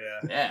Yeah. say.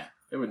 Yeah. Yeah,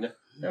 it would.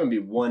 There would be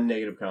one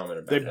negative comment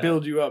about They that.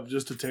 build you up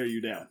just to tear you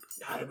down.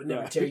 God, they would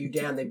never tear you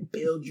down. They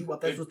build you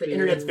up. That's what the They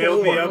internet's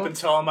build me for. up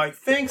until I'm like,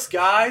 thanks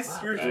guys,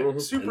 you're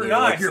Mhm. super And they're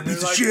like, nice. "You're a And they're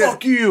piece of like, shit."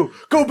 fuck you,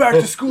 go back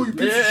to school, you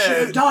piece of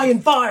Yeah, shit. die in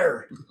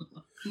fire.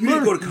 You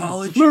didn't go to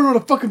college? Learn what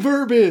a fucking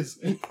verb is.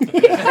 That's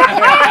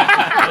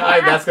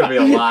gonna be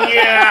a lot.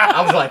 Yeah.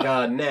 I was like,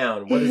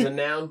 noun. What is a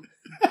noun?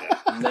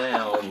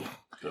 Noun.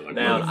 They're like,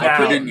 Noun. "Well, I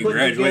can't didn't you put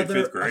graduate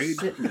together 5th grade? a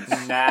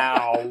sentence.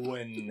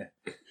 Noun.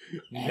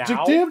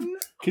 Adjective?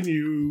 Can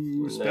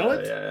you spell No,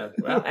 it? Yeah.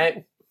 Well,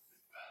 hey,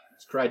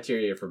 it's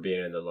criteria for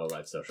being in the low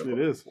life social It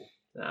club. is.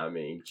 I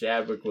mean,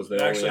 Chadwick was the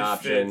It only actually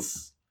option.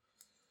 fits.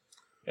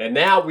 And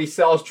now we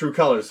sell his true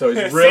colors, so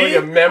he's really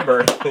a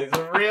member. He's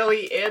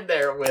really in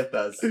there with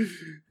us. he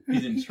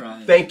didn't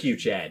try. Thank you,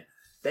 Chad.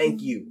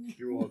 Thank you.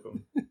 You're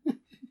welcome.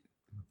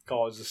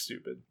 College is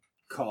stupid.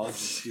 College is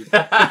stupid.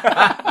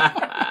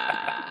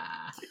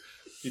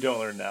 You don't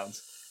learn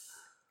nouns.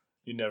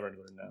 You never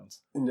learn nouns.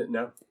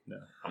 No. No.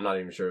 I'm not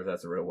even sure if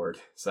that's a real word.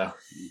 So,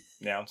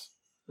 Nouns.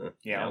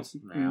 nouns.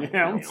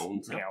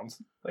 Nouns.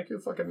 Nouns. Like, who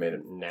fucking made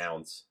it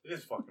nouns? It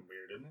is fucking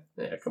weird,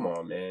 isn't it? Yeah, come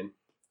on, man.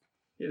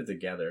 Get it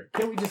together.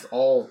 Can we just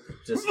all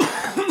just,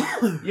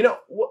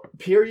 what,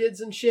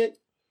 periods and shit?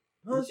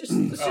 Well, let's just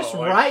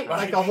write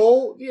like a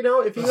whole,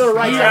 if you're gonna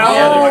write like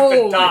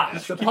something, the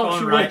dots. The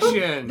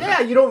punctuation. yeah,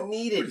 you don't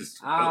need it.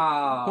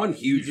 One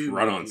huge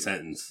run-on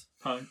sentence.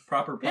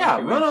 Proper Yeah,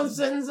 punctuation. run on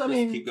sentence. I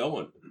mean, Keep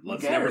going.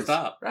 Let's who never cares?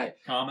 stop. Right.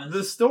 Commas.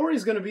 The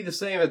story's gonna be the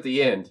same at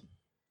the end,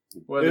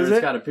 whether Is it's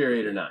it? got a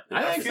period or not.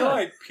 I think feel so.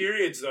 like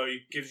periods though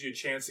gives you a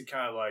chance to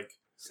kind of like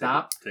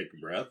Stop. Take a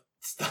breath.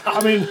 stop.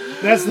 I mean,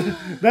 that's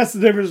the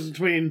difference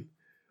between,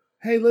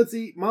 hey, let's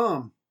eat,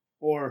 Mom,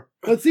 or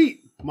let's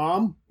eat,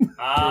 Mom. You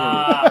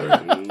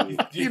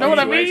know what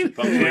I mean?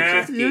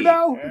 Yeah.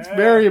 It's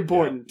very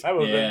important. That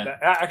Yeah. that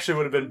actually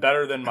would have been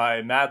better than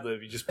my Mad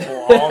Lib. You just pull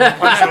all the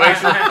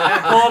punctuation,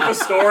 pull up a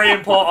story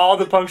and pull all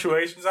the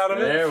punctuations out of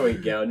it. There we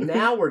go.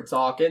 Now we're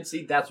talking.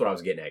 See, that's what I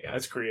was getting at, guys.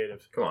 That's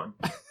creative. Come on.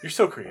 You're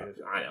so creative.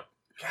 I know.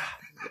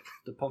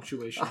 The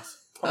punctuations.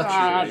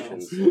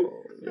 Punctuations.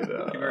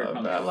 Very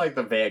I like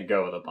the Van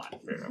Gogh of the pot.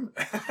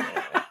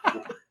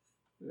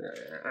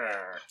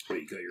 What,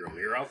 you cut your own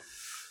ear off?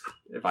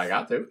 If I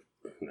got to.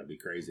 That'd be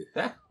crazy.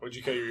 Would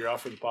you cut your ear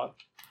off for the pod?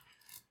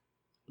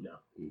 No.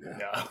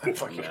 No.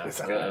 Fuck No, yes,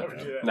 I would never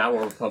do that. not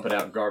when we're pumping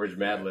out garbage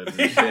Mad Libs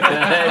and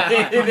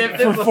shit. If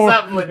this was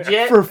something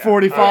legit. For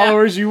 40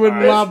 followers, you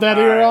wouldn't Alright, lob that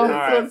ear alright,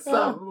 off? If this was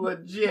something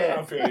legit.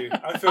 I feel you.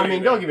 I feel I you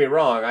mean, don't get me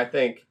wrong. I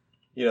think,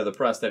 the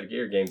prosthetic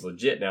ear game's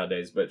legit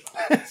nowadays, but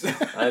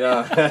I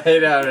don't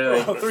really.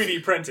 Well,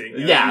 3D printing.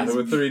 Yeah,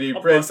 with 3D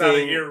I'll bust out an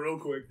printing. ear real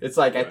quick. It's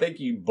like, I think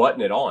you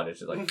button it on. It's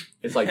just like,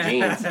 it's like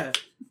jeans.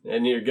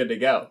 And you're good to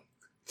go.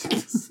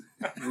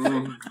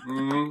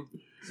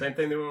 Same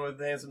thing they went with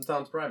Handsome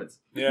Tom's Privates.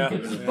 Yeah.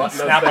 Just button those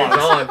Snap things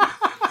on.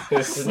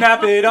 on.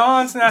 Snap it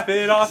on, snap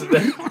it off.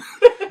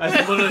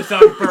 I literally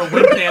sound for a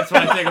wind dance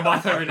when I take them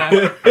off every night.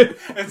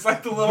 It's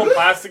like the little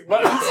plastic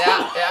buttons.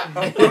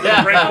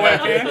 Yeah. Breakaway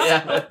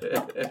pants.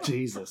 Yeah.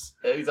 Jesus.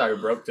 He's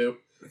already broke too.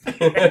 So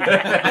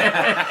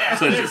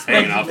it's just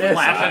hanging off to the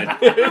side.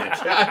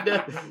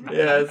 Kinda.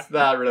 Yeah, it's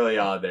not really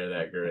on there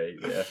that great.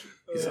 Yeah.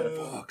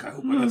 Fuck, I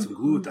hope I got some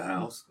glue at the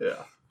house. Yeah.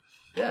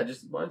 Yeah,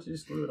 why don't you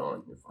just glue it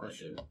on? You're fine,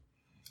 dude.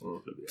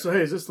 So,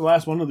 hey, is this the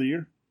last one of the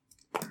year?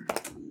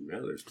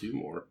 No, there's 2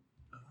 more.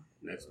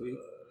 Next week.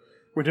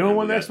 We're doing Yeah,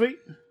 one we next week?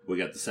 We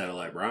got the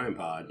Satellite Brian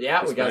pod.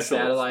 Yeah, The we got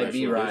special Satellite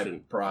B Ride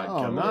edition. Prod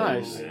Oh, coming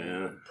nice. in.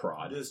 Yeah.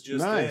 Prod. This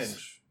just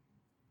Nice.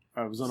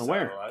 I was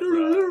unaware.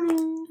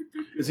 Satellite.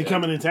 Is he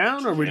coming in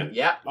town, or we? Yeah.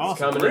 Yeah, he's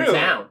Awesome. coming in Really?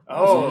 town.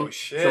 Oh,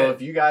 shit. So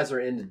if you guys are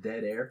into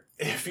Dead Air,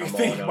 if you I'm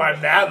think all my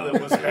over. Mad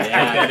Lib was yeah,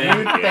 bad, if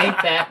you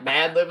think that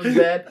Mad Lib was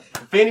bad,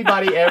 if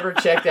anybody ever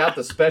checked out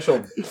the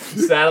special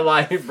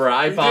Satellite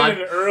Bride we pod,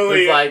 did an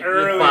early, it's like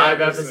early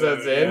 5 episode,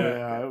 episodes in.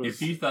 Yeah, it was.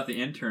 If you thought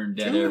the intern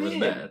dead Tune air was in.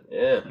 bad.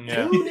 Yeah.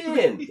 Yeah. Tune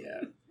in.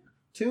 Yeah.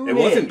 Tune It in.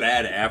 wasn't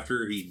bad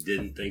after he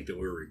didn't think that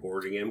we were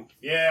recording him,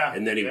 Yeah.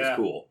 and then he was yeah,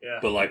 cool. Yeah.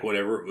 But like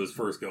whenever it was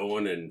first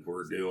going and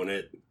we're doing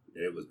it,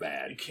 it was You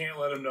bad. can't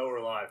let them know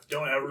we're live.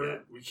 Don't ever. Yeah.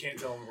 We can't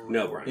tell them we're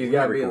No, recording. Brian. He's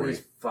got to be at Recording.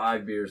 least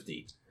 5 beers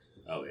deep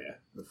Oh yeah.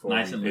 before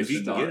Nice we and If you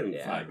can start. get him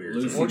Yeah. 5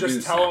 beers, Loosey Or just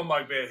goosey. tell them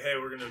like, hey,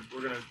 we're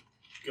gonna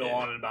go Yeah.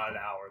 on in about an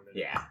hour. And then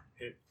Yeah.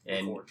 hit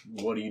And record.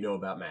 what do you know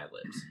about Mad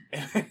Libs?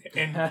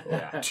 and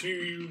Yeah.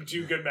 two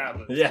good Mad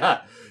Libs.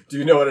 Yeah. Do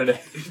you know what it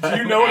is? Do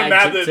you know what a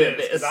Mad Lib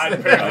is? 'Cause I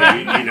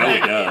apparently- Oh, you know he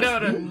does. You know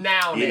what a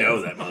noun He is.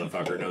 knows that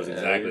motherfucker knows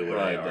exactly he what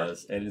probably they are.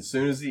 does. And as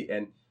soon as he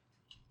And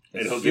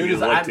as he'll soon give you as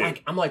the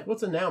look, I'm like,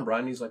 what's a noun,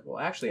 Brian? He's like, well,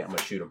 actually, I'm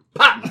gonna shoot him.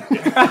 Pop!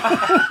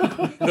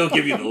 He'll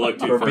give you the look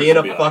too. For first. being He'll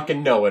a be like,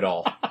 fucking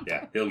know-it-all.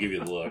 Yeah, he'll give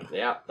you the look.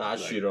 Yeah, I Like,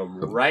 shoot him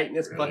right in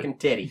his really? fucking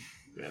titty.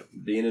 Yeah.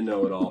 Being a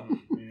know-it-all.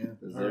 Yeah.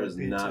 'Cause there's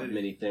not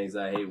many things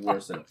I hate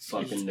worse than a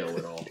fucking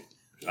know-it-all.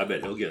 I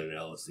bet he'll get an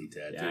LSC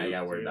tattoo. Yeah, I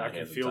got worried Dude, about I can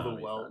him. feel the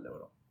Tommy, welt. not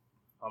know-it-all.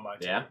 On my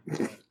Yeah?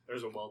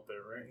 There's a welt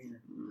there right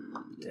here.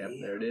 Yep,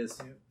 there it is.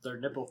 Their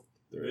nipple.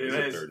 There is It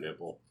a is. third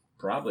nipple.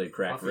 Probably a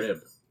cracked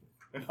rib.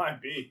 It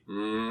might be.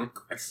 Mm,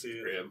 See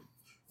it. Rib.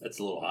 That's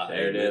a little hot.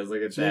 there it is.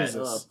 Look at that.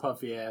 Jesus.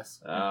 Puffy ass.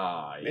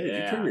 Ah, Man, did you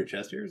yeah. trim your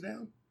chest hairs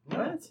down?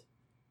 What?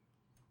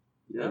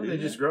 Yeah, No, they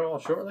just grow all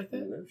short like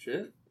that? No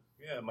shit.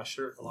 Yeah, my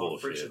shirt. A lot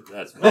of friction. Bullshit.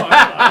 That's, No,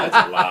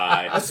 that's a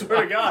lie. I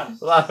swear to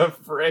God. A lot of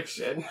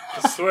friction.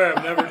 I swear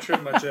I've never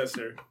trimmed my chest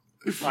hair.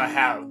 I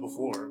have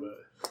before, but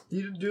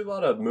You do a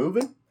lot of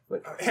moving?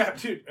 Like, yeah,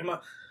 dude, and my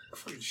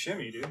fucking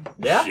shimmy, dude.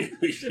 yeah?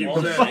 All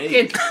that-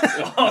 Fucking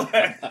All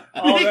that,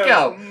 all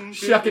that- Nico!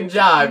 Shuck and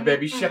jive,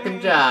 baby. Shuck and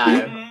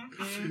jive.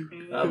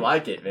 Mm-hmm. I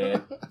like it,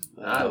 man.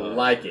 I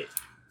like it.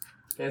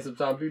 Handsome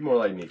Tom, be more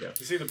like Nico.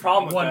 You see, the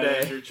problem with One that day.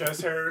 is your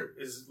chest hair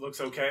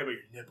looks okay, but your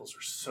nipples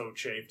are so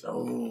chafed.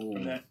 Oh,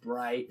 And that-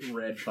 bright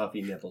red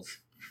puffy nipples.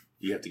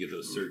 You have to get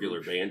those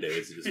circular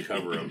band-aids to just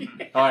cover them.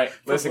 All right,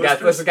 listen,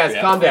 blisters? guys.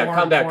 Yeah. Calm down,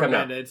 calm down.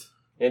 Band-Aids.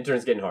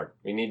 Intern's getting hard.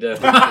 We need to,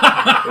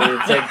 we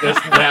need to take this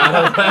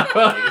down.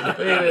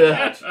 We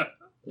need to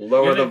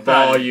lower Get the excited.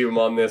 volume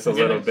on this a Get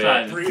little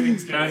excited. bit.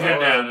 Breathing's Down gonna here,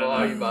 go down. Lower the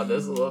volume on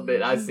this a little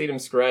bit. I see him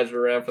scratching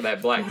around for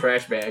that black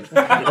trash bag. He's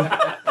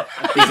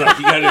like,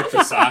 you got an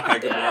extra sock I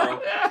can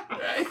borrow? Yeah,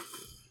 right.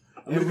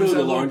 I'm gonna go to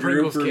the laundry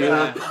room for a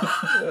minute.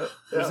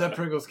 Where's that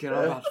Pringles can?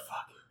 I'm about to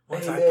fuck.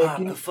 Once I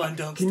pop, the fun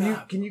don't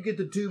stop. Can you get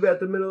the tube out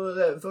the middle of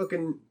that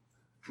fucking?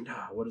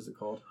 What is it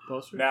called?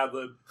 Poster? Mad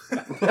Lib.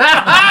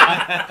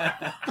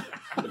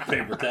 The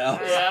paper towels.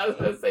 Yeah, I was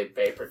gonna say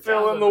paper. Fill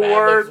towel, in but the Mad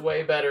word. Lib's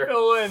way better.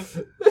 Fill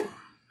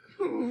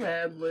in.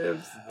 Mad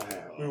Libs.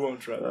 We won't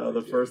try that. Oh,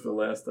 the first and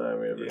last time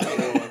we ever.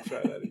 Yeah, we won't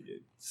try that again.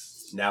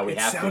 Now we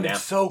have to now.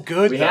 so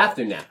good. We though. have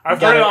to now. I've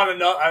We heard it gotta- on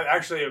another.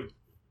 Actually,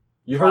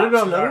 You heard it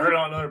on I heard another. it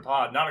on another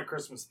pod, not a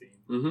Christmas theme,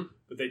 Mm-hmm.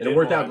 but they And did it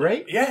worked one. out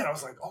great? Yeah, and I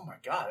was like, oh my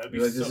god, that'd be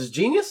You're like, so. this is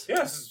genius.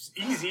 Yeah, this is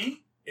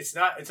easy. It's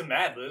not. It's a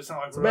Mad Lib. It's not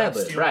like It's a we're Mad like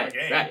Lib, stealing right? the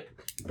game. Right.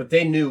 But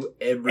they knew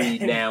every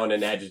noun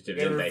and adjective.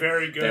 They didn't were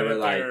very good They were at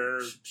like, their.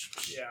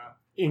 Yeah.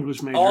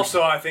 English major.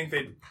 Also, I think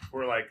they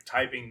were like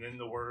typing in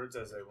the words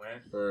as they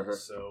went, Uh-huh.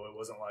 so it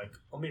wasn't like,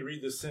 let me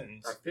read this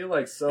sentence. I feel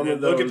like some And then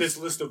of those. look at this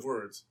list of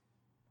words,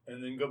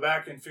 and then go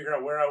back and figure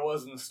out where I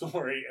was in the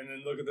story, and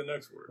then look at the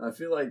next word. I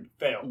feel like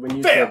Fail. when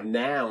you Fail. said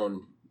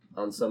noun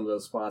on some of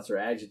those spots or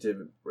adjective,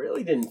 it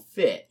really didn't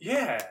fit.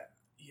 Yeah.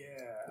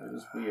 It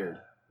was weird.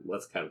 Well,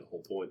 that's kind of the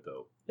whole point,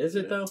 though. Is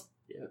it though?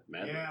 Yeah,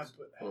 Mad Yeah, Libs.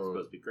 but It's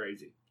supposed to be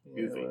crazy,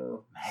 Yeah, goofy,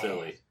 well,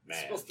 silly, it's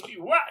mad. supposed to be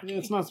what? Yeah,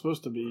 it's not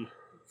supposed to be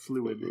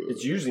fluid.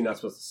 it's usually not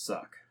supposed to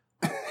suck.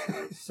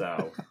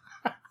 So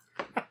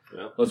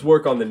Well, let's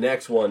work on the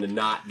next one to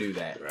not do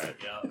that. right.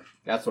 Yeah.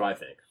 That's what I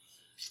think.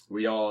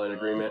 We all in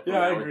agreement? Yeah,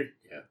 on I that one? agree.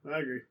 Yeah. I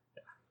agree.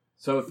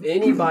 So if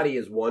anybody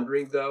is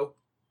wondering, though,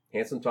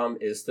 Handsome Tom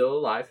is still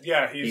alive.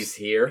 Yeah, He's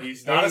here.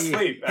 He's not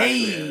asleep.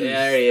 Actually.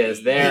 There he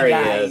is. There he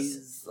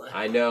is.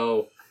 I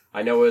know.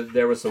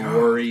 There was some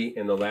worry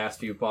in the last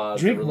few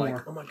pods. Drink We're like,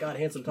 more. oh my god,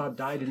 Handsome Tom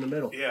died in the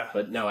middle. Yeah.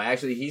 But no,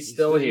 actually, he's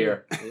still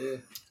here.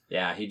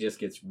 Yeah, he just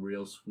gets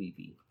real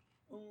sweepy.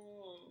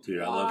 Dude,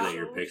 I love that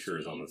your picture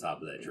is on the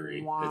top of that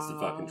tree. It's the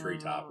fucking tree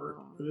topper.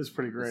 It is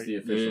pretty It's great. the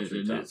official It tree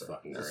is, topper. It's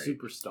fucking It's a great.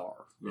 superstar.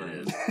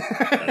 It is.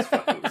 That's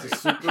fucking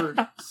It's a great.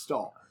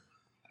 superstar.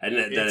 And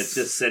that it's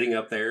just sitting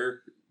up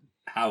there.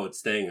 How it's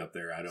staying up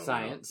there, I don't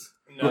Science.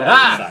 No.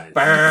 Ah!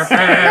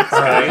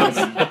 Science.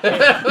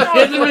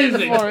 Hit the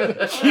music.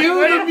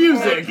 Cue the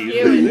music.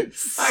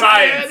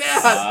 Science.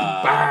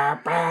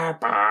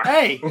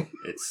 Hey,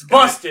 It's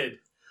Busted.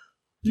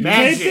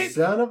 magic.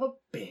 Son of a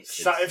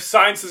bitch. If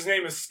science's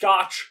name is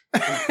Scotch,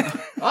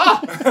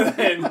 Ah!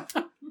 then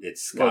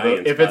It's Well,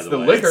 science. if by it's the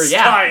way. liquor,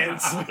 yeah.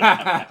 science.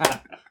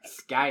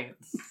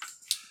 Science.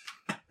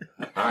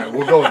 All right,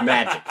 we'll go with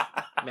magic.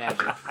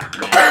 Magic.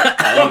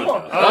 I love it,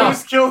 though. I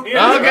just killed him.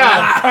 Oh,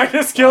 God. I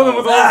just killed him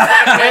with all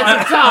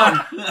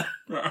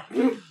Handsome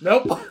Tom.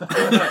 Nope.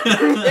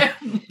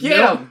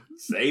 Get him.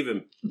 Save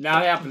him.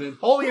 Not happening.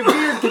 Only a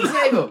beard can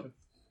save him.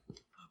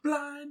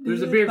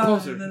 There's a beard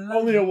closer.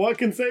 Only a what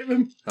can save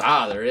him?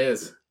 Ah, there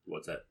is.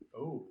 What's that?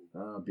 Oh,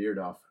 Beard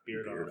off.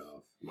 beard Beard off.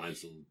 off.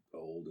 Mine's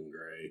old and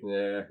gray.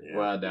 Yeah. Yeah.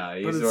 Well, no,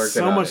 he's But it's working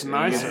so on much it.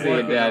 nicer. You can see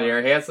it down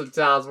here. Handsome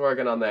Tom's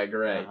working on that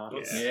gray. Uh-huh.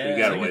 Yeah, you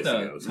got a look ways at to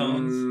the go.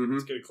 tones. Mhm.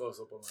 Let's get a close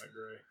up on that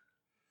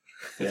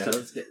gray. Yeah,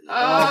 let's get.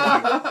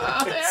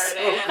 Oh, there it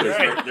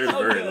is. There's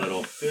very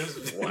little.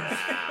 There's,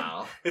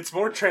 Wow. it's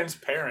more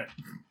transparent.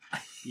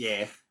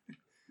 Yeah.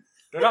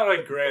 They're not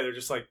like gray. They're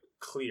just like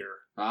clear.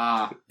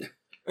 Ah.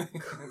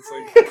 It's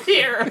like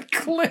Here.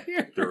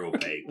 Clear. They're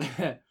opaque.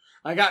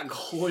 I got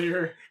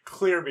clear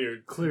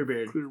Clearbeard.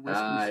 beard. Clear whiskers.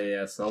 Ah,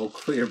 yes, old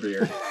clear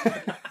beard.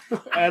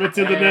 Add it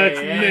to the Hey, next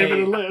hey. name of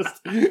the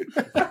list.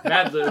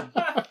 That's a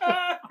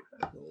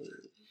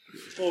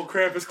Old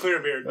Krampus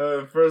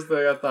Clearbeard. First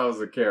thing I thought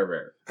was a Care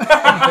Bear.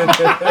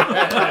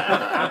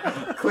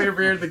 Clear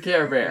beard, the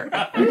Care Bear.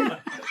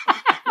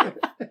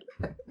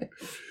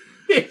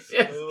 He's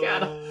just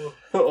got an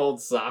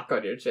old sock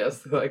on your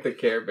chest, like the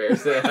Care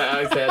Bears. I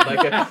always had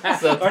like a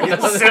something Like a on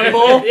there.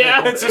 symbol?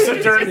 Yeah, It's just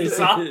a dirty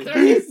sock.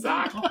 Dirty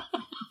sock.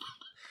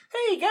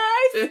 Hey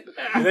guys!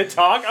 Do they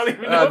talk? I don't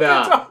even know Oh if they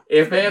no! talk.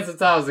 If Handsome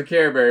Tom was a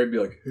Care Bear, he'd be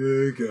like,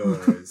 "Hey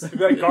guys." It'd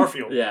be like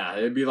Garfield. Yeah,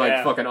 it'd be like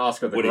Yeah. fucking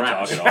Oscar the Would he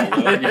Grouch. talk at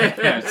all, though?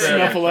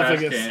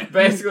 Snuffleupagus.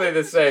 Basically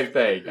the same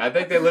thing. I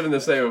think they live in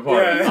the same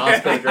apartment. Yeah.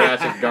 Oscar the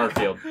Grouch and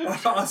Garfield.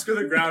 Oscar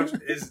the Grouch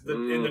is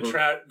in the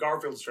Mhm.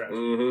 Garfield's trash.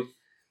 Mm-hmm.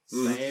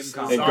 same And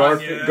concept.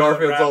 Lasagna,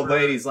 Garfield's old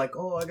rapper. lady's like,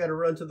 "Oh, I gotta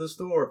run to the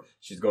store."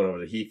 She's going over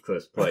to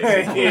Heathcliff's place.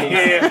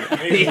 Yeah.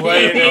 He's He's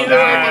laying laying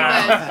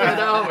that down.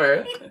 shit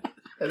over.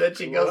 And then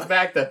she goes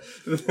back to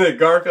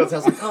Garfield's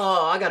house like,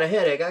 "Oh, I got a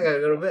headache. I gotta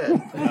go to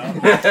bed."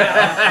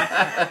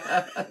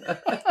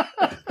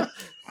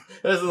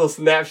 There's a little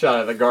snapshot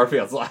of the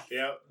Garfield's life.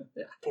 Yep.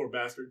 Poor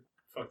bastard.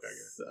 Fuck that guy.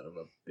 Son of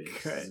a bitch.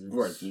 Okay. This is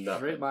worth Rate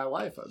nothing. my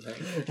life, I think.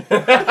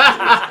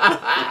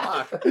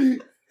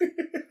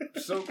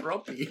 So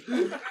grumpy.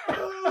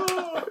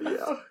 Oh,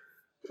 yeah.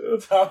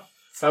 Tough.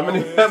 How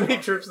many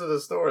trips to the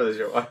store does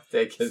your wife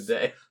take a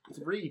day?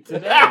 3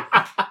 today.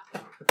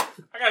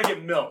 I gotta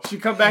get milk. She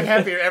come back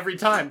happier every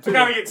time, I too.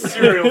 gotta get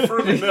cereal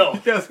for the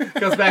milk. goes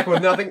back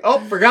with nothing. Oh,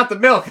 forgot the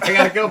milk. I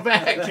gotta go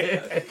back.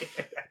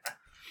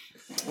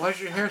 Why's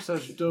your hair so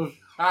still...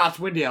 Ah, it's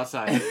windy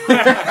outside.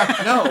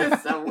 no,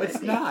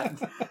 It's not.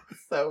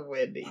 so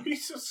windy. Why are you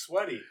so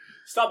sweaty?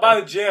 Stop by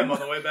the gym on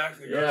the way back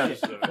to the grocery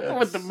store.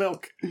 With the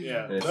milk.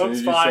 Yeah, And as soon milk's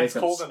as you fine. say It's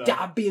cold something, enough.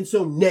 stop being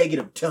so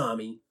negative,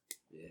 Tommy.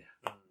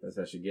 Yeah. That's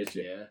how she gets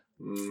you. Yeah.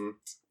 Mm.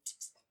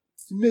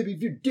 So maybe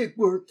if your dick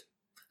worked.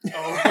 Boom!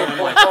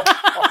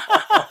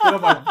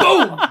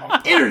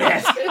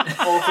 Internet.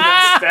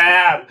 Ultimate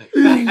stab.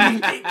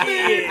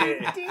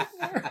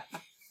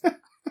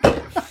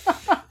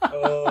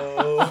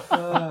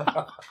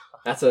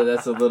 That's a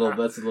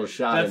little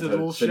shot That's a into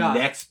little the shot.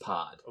 next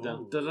pod.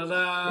 Dun, dun, dun, dun.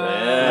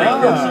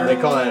 Ah. They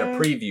call that a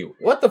preview.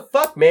 What the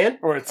fuck, man?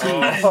 Or a tease.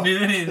 I didn't do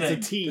It's a anything.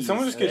 tease. Did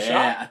someone just get shot?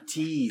 Yeah, a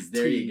tease.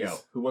 There you Tease. go.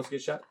 Who wants to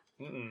get shot?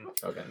 Mm-mm.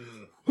 Okay.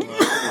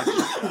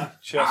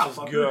 Chess is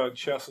good.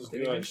 Chess is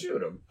Didn't even good.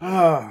 shoot him.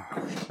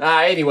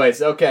 Ah,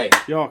 Anyways, okay.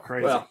 y'all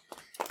crazy. Well,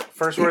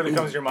 First word that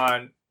comes to your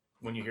mind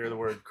when you hear the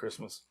word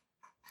Christmas.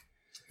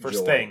 First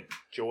Joy. thing,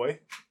 joy.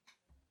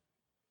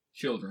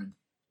 Children.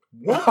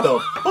 what the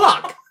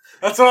fuck?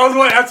 That's what I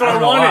was. That's what I I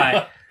don't know wanted.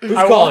 why. Who's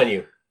I calling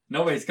you?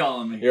 Nobody's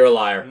calling me. You're a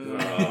liar.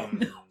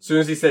 Mm. As soon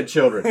as he said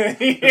children,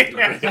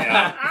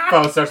 Yeah.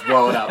 phone starts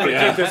blowing up.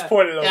 Keep this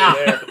pointed over Yeah.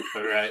 there.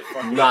 All right.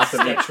 Not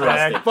to be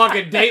trusted.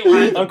 Fucking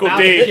Dateline. Uncle about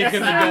to D. kick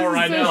in the door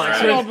right now.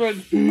 Like,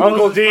 Children.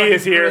 Uncle D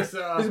is here. He's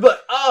like,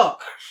 oh,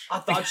 I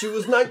thought she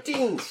was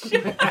 19.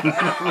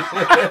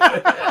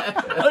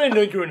 I didn't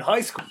know you were in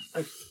high school.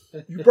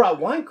 You brought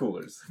wine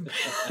coolers.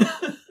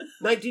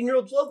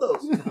 19-year-olds love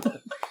those.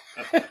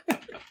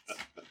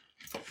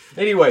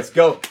 Anyways,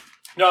 go.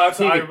 No, that's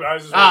TV. I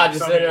was just Ah, waiting for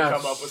just somebody said, to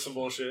come up with some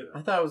bullshit. I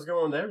thought I was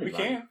going there. We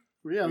can.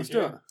 Yeah, let's do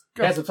it.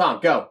 Go. Handsome Tom,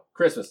 go.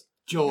 Christmas.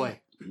 Joy.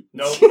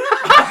 Nope.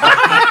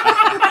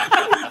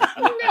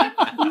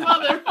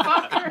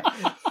 Motherfucker.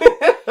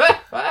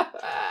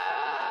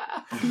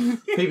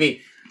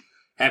 PB.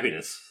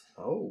 Happiness.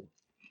 Oh.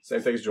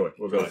 Same thing as joy.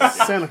 We'll go with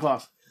Santa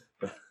Claus.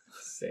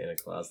 Santa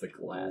Claus, the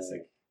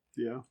classic.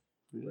 Yeah.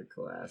 The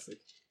classic.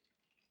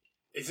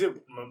 Is it?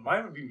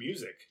 Mine would be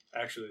music,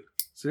 actually.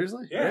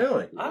 Seriously? Yeah.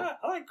 Really? I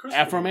like Christmas.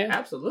 Afro Man?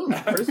 Absolutely.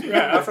 Christmas.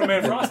 Yeah, Afro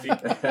Man Frosty.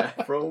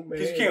 Afro Man.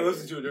 Because you can't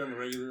listen to it during the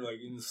regular, like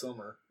in the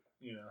summer.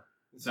 You know,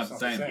 It's not the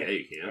same. Yeah,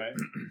 you can. Right?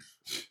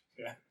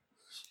 Yeah.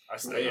 I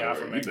stay Yeah,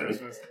 Afro Man you better.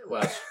 Christmas.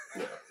 Well,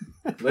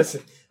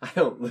 listen, I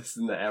don't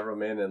listen to Afro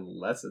Man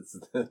unless it's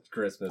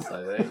Christmas,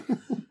 I think.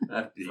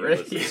 I'm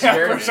pretty Yeah,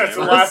 sure that's it's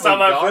the last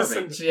time I've garbage.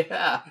 listened.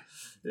 Yeah.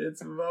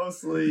 It's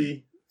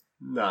mostly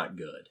not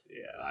good.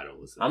 Yeah, I don't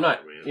listen. I'm to not,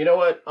 that, man. you know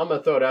what? I'm going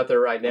to throw it out there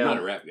right I'm now. not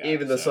a rap guy.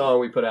 Even the so- song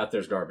we put out there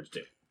is garbage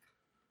too.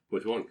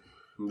 Which one?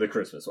 The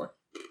Christmas one.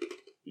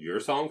 Your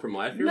song from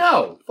last year?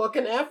 No,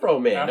 fucking Afro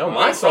Man. Afro No, Man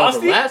my song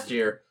from Frosty? last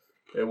year,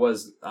 it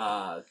was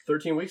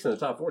 13 weeks in the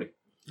top 40.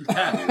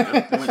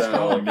 Went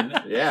strong, didn't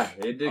it? Yeah,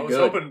 it did I was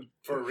good. hoping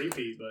for a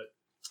repeat,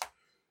 but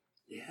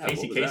Yeah.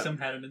 Casey what was Kasem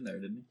had it in there,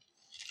 didn't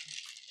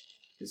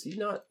Is he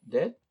not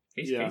dead?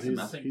 he? Casey Yeah, Kasem,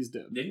 I think. he's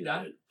dead. Did he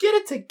die? Get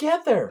it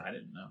together. I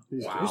didn't know.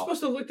 He's You're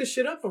supposed to look this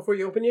shit up before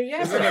you open your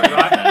isn't Yahoo. it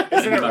Ryan,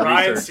 isn't it My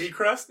Ryan research.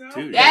 Seacrest now?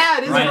 Dude. Yeah,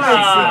 it is Ryan Ryan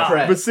Seacrest.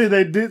 Seacrest. But see,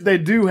 they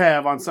do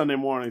have on Sunday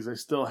mornings. They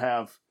still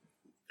have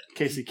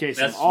Casey Kasem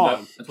That's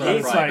on. that's what I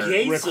It's probably like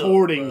heard.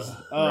 recordings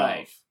of.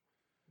 Right.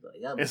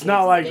 It's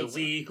not like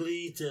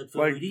Weekly to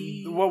like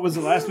what was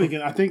it last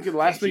weekend? I think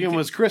last weekend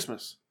was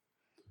Christmas,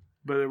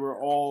 but they were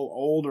all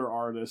older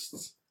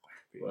artists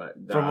What?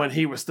 from when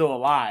he was still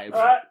alive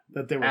Alright.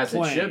 that they were As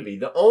playing. it should be.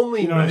 The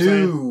only You know what I'm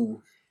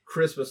new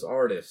Christmas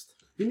artist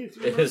You need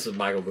to- is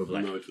Michael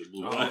Bublé. No, it's a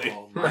blue Oh,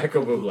 light.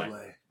 Michael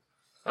Bublé.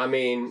 I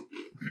mean,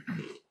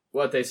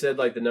 what they said,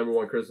 like the number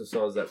one Christmas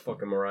song is that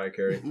fucking Mariah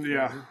Carey.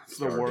 Yeah, it's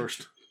the Garbage.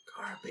 worst.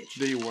 Garbage.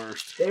 The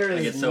worst. There I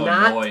get is so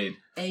not annoyed.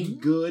 a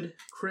good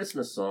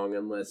Christmas song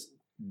unless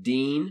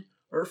Dean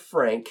or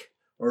Frank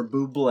or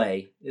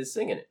Bublé is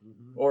singing it.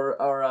 Or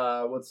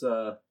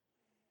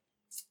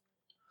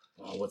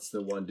what's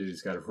the one dude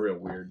who's got a real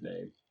weird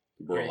name?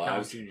 Burl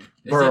Ives.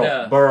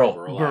 Burl.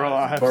 Burl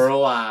Ives.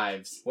 Burl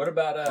Ives. What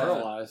about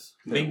Paralyzed.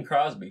 Bing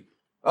Crosby?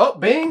 Oh,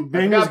 Bing.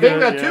 Bing Bing was got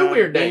good. two Yeah,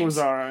 weird Bing names. was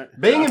all right.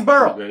 Bing and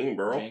Burl. Bing,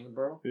 Burl. Bang,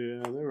 bro.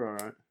 Yeah, they were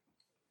all right.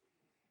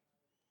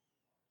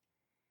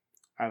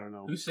 I don't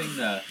know. Who sing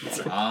the?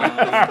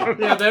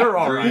 Yeah, they were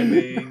all right.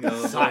 Dreaming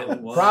of a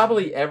one-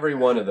 Probably every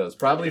one of those.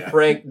 Probably Yeah.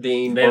 Frank,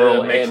 Dean, They had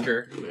Burl, a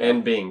mixture.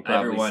 and Bing. Probably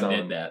Everyone sung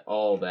did that.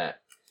 All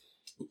that.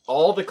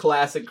 All the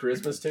classic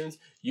Christmas tunes,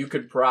 you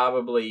could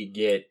probably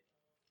get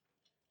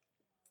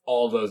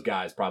all those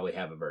guys probably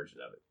have a version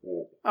of it.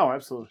 Oh,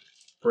 absolutely.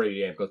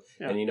 Pretty damn close.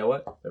 Yeah. And you know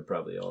what? They're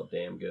probably all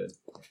damn good.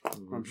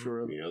 I'm sure.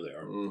 of it. You know they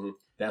are. hmm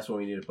That's what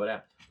we need to put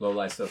out. Low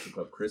Life Social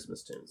Club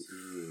Christmas tunes.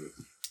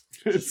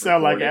 It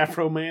sound like record it.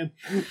 Afro Man.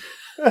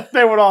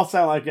 They would all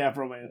sound like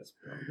Afro Man That's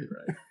probably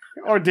right.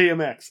 or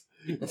DMX.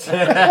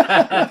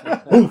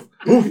 Oof,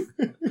 oof.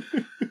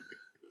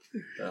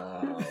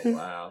 Oh,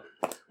 wow.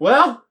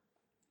 Well,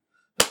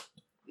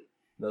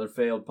 another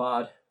failed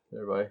pod.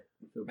 Everybody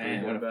feel pretty Man,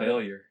 good what a about it?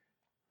 failure.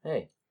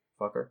 Hey,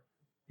 fucker.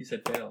 He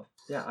said fail.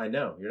 Yeah, I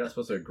know. You're not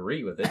supposed to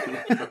agree with it.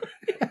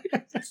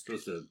 You're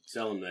supposed to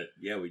tell them that,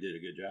 yeah, we did a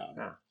good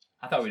job.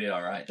 I thought we did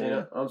all right.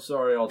 Yeah, I'm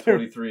sorry all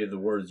 23 of the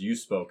words you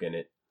spoke in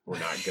it were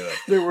not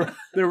good.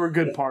 There were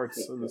good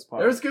parts in this podcast.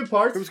 There was good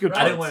parts. There was good I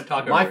parts. didn't want to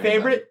talk. My over him,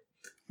 favorite,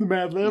 The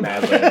Mad Lib.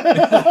 Mad Lib.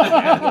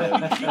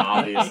 Mad Lib.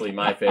 Obviously,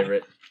 my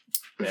favorite.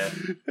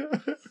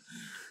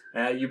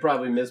 Yeah. You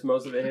probably missed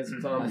most of it,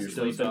 Handsome Tom. You're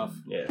Still sleeping. tough.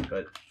 Yeah,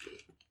 but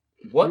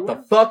what the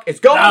fuck is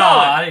going No, on?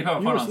 I didn't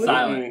put my You phone were on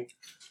sleeping?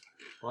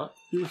 silent.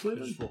 You were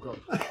sleeping? Just woke up.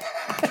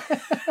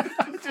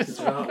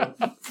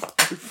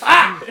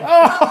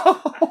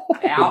 Oh!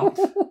 Ow.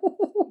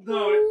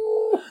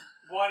 No.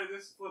 Why did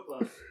this flip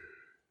up?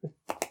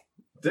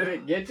 Did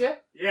it get you?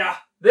 Yeah.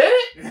 Did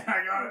it?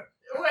 I got it.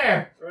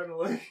 Where? Right in the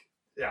leg.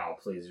 Oh,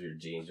 please, your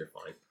jeans are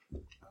fine.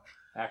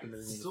 Hacking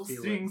it Still into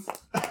stings.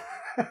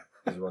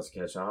 Did you want to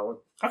catch a hot one?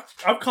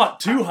 I've caught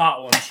 2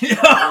 hot ones. Get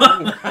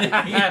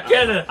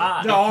it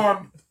hot.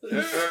 Arm.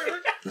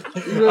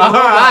 All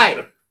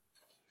right.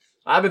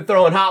 I've been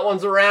throwing hot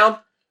ones around.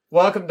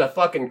 Welcome to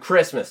fucking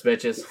Christmas,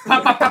 bitches.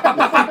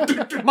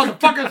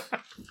 Motherfuckers.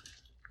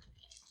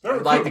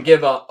 I'd like to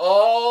give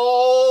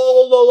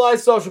all Low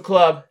Life Social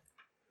Club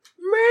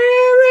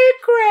Merry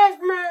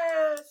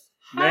Christmas.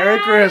 Merry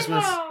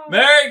Christmas.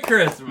 Merry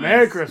Christmas.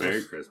 Merry Christmas.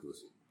 Merry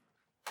Christmas.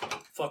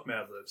 Fuck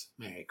Mad Libs.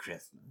 Merry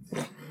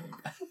Christmas.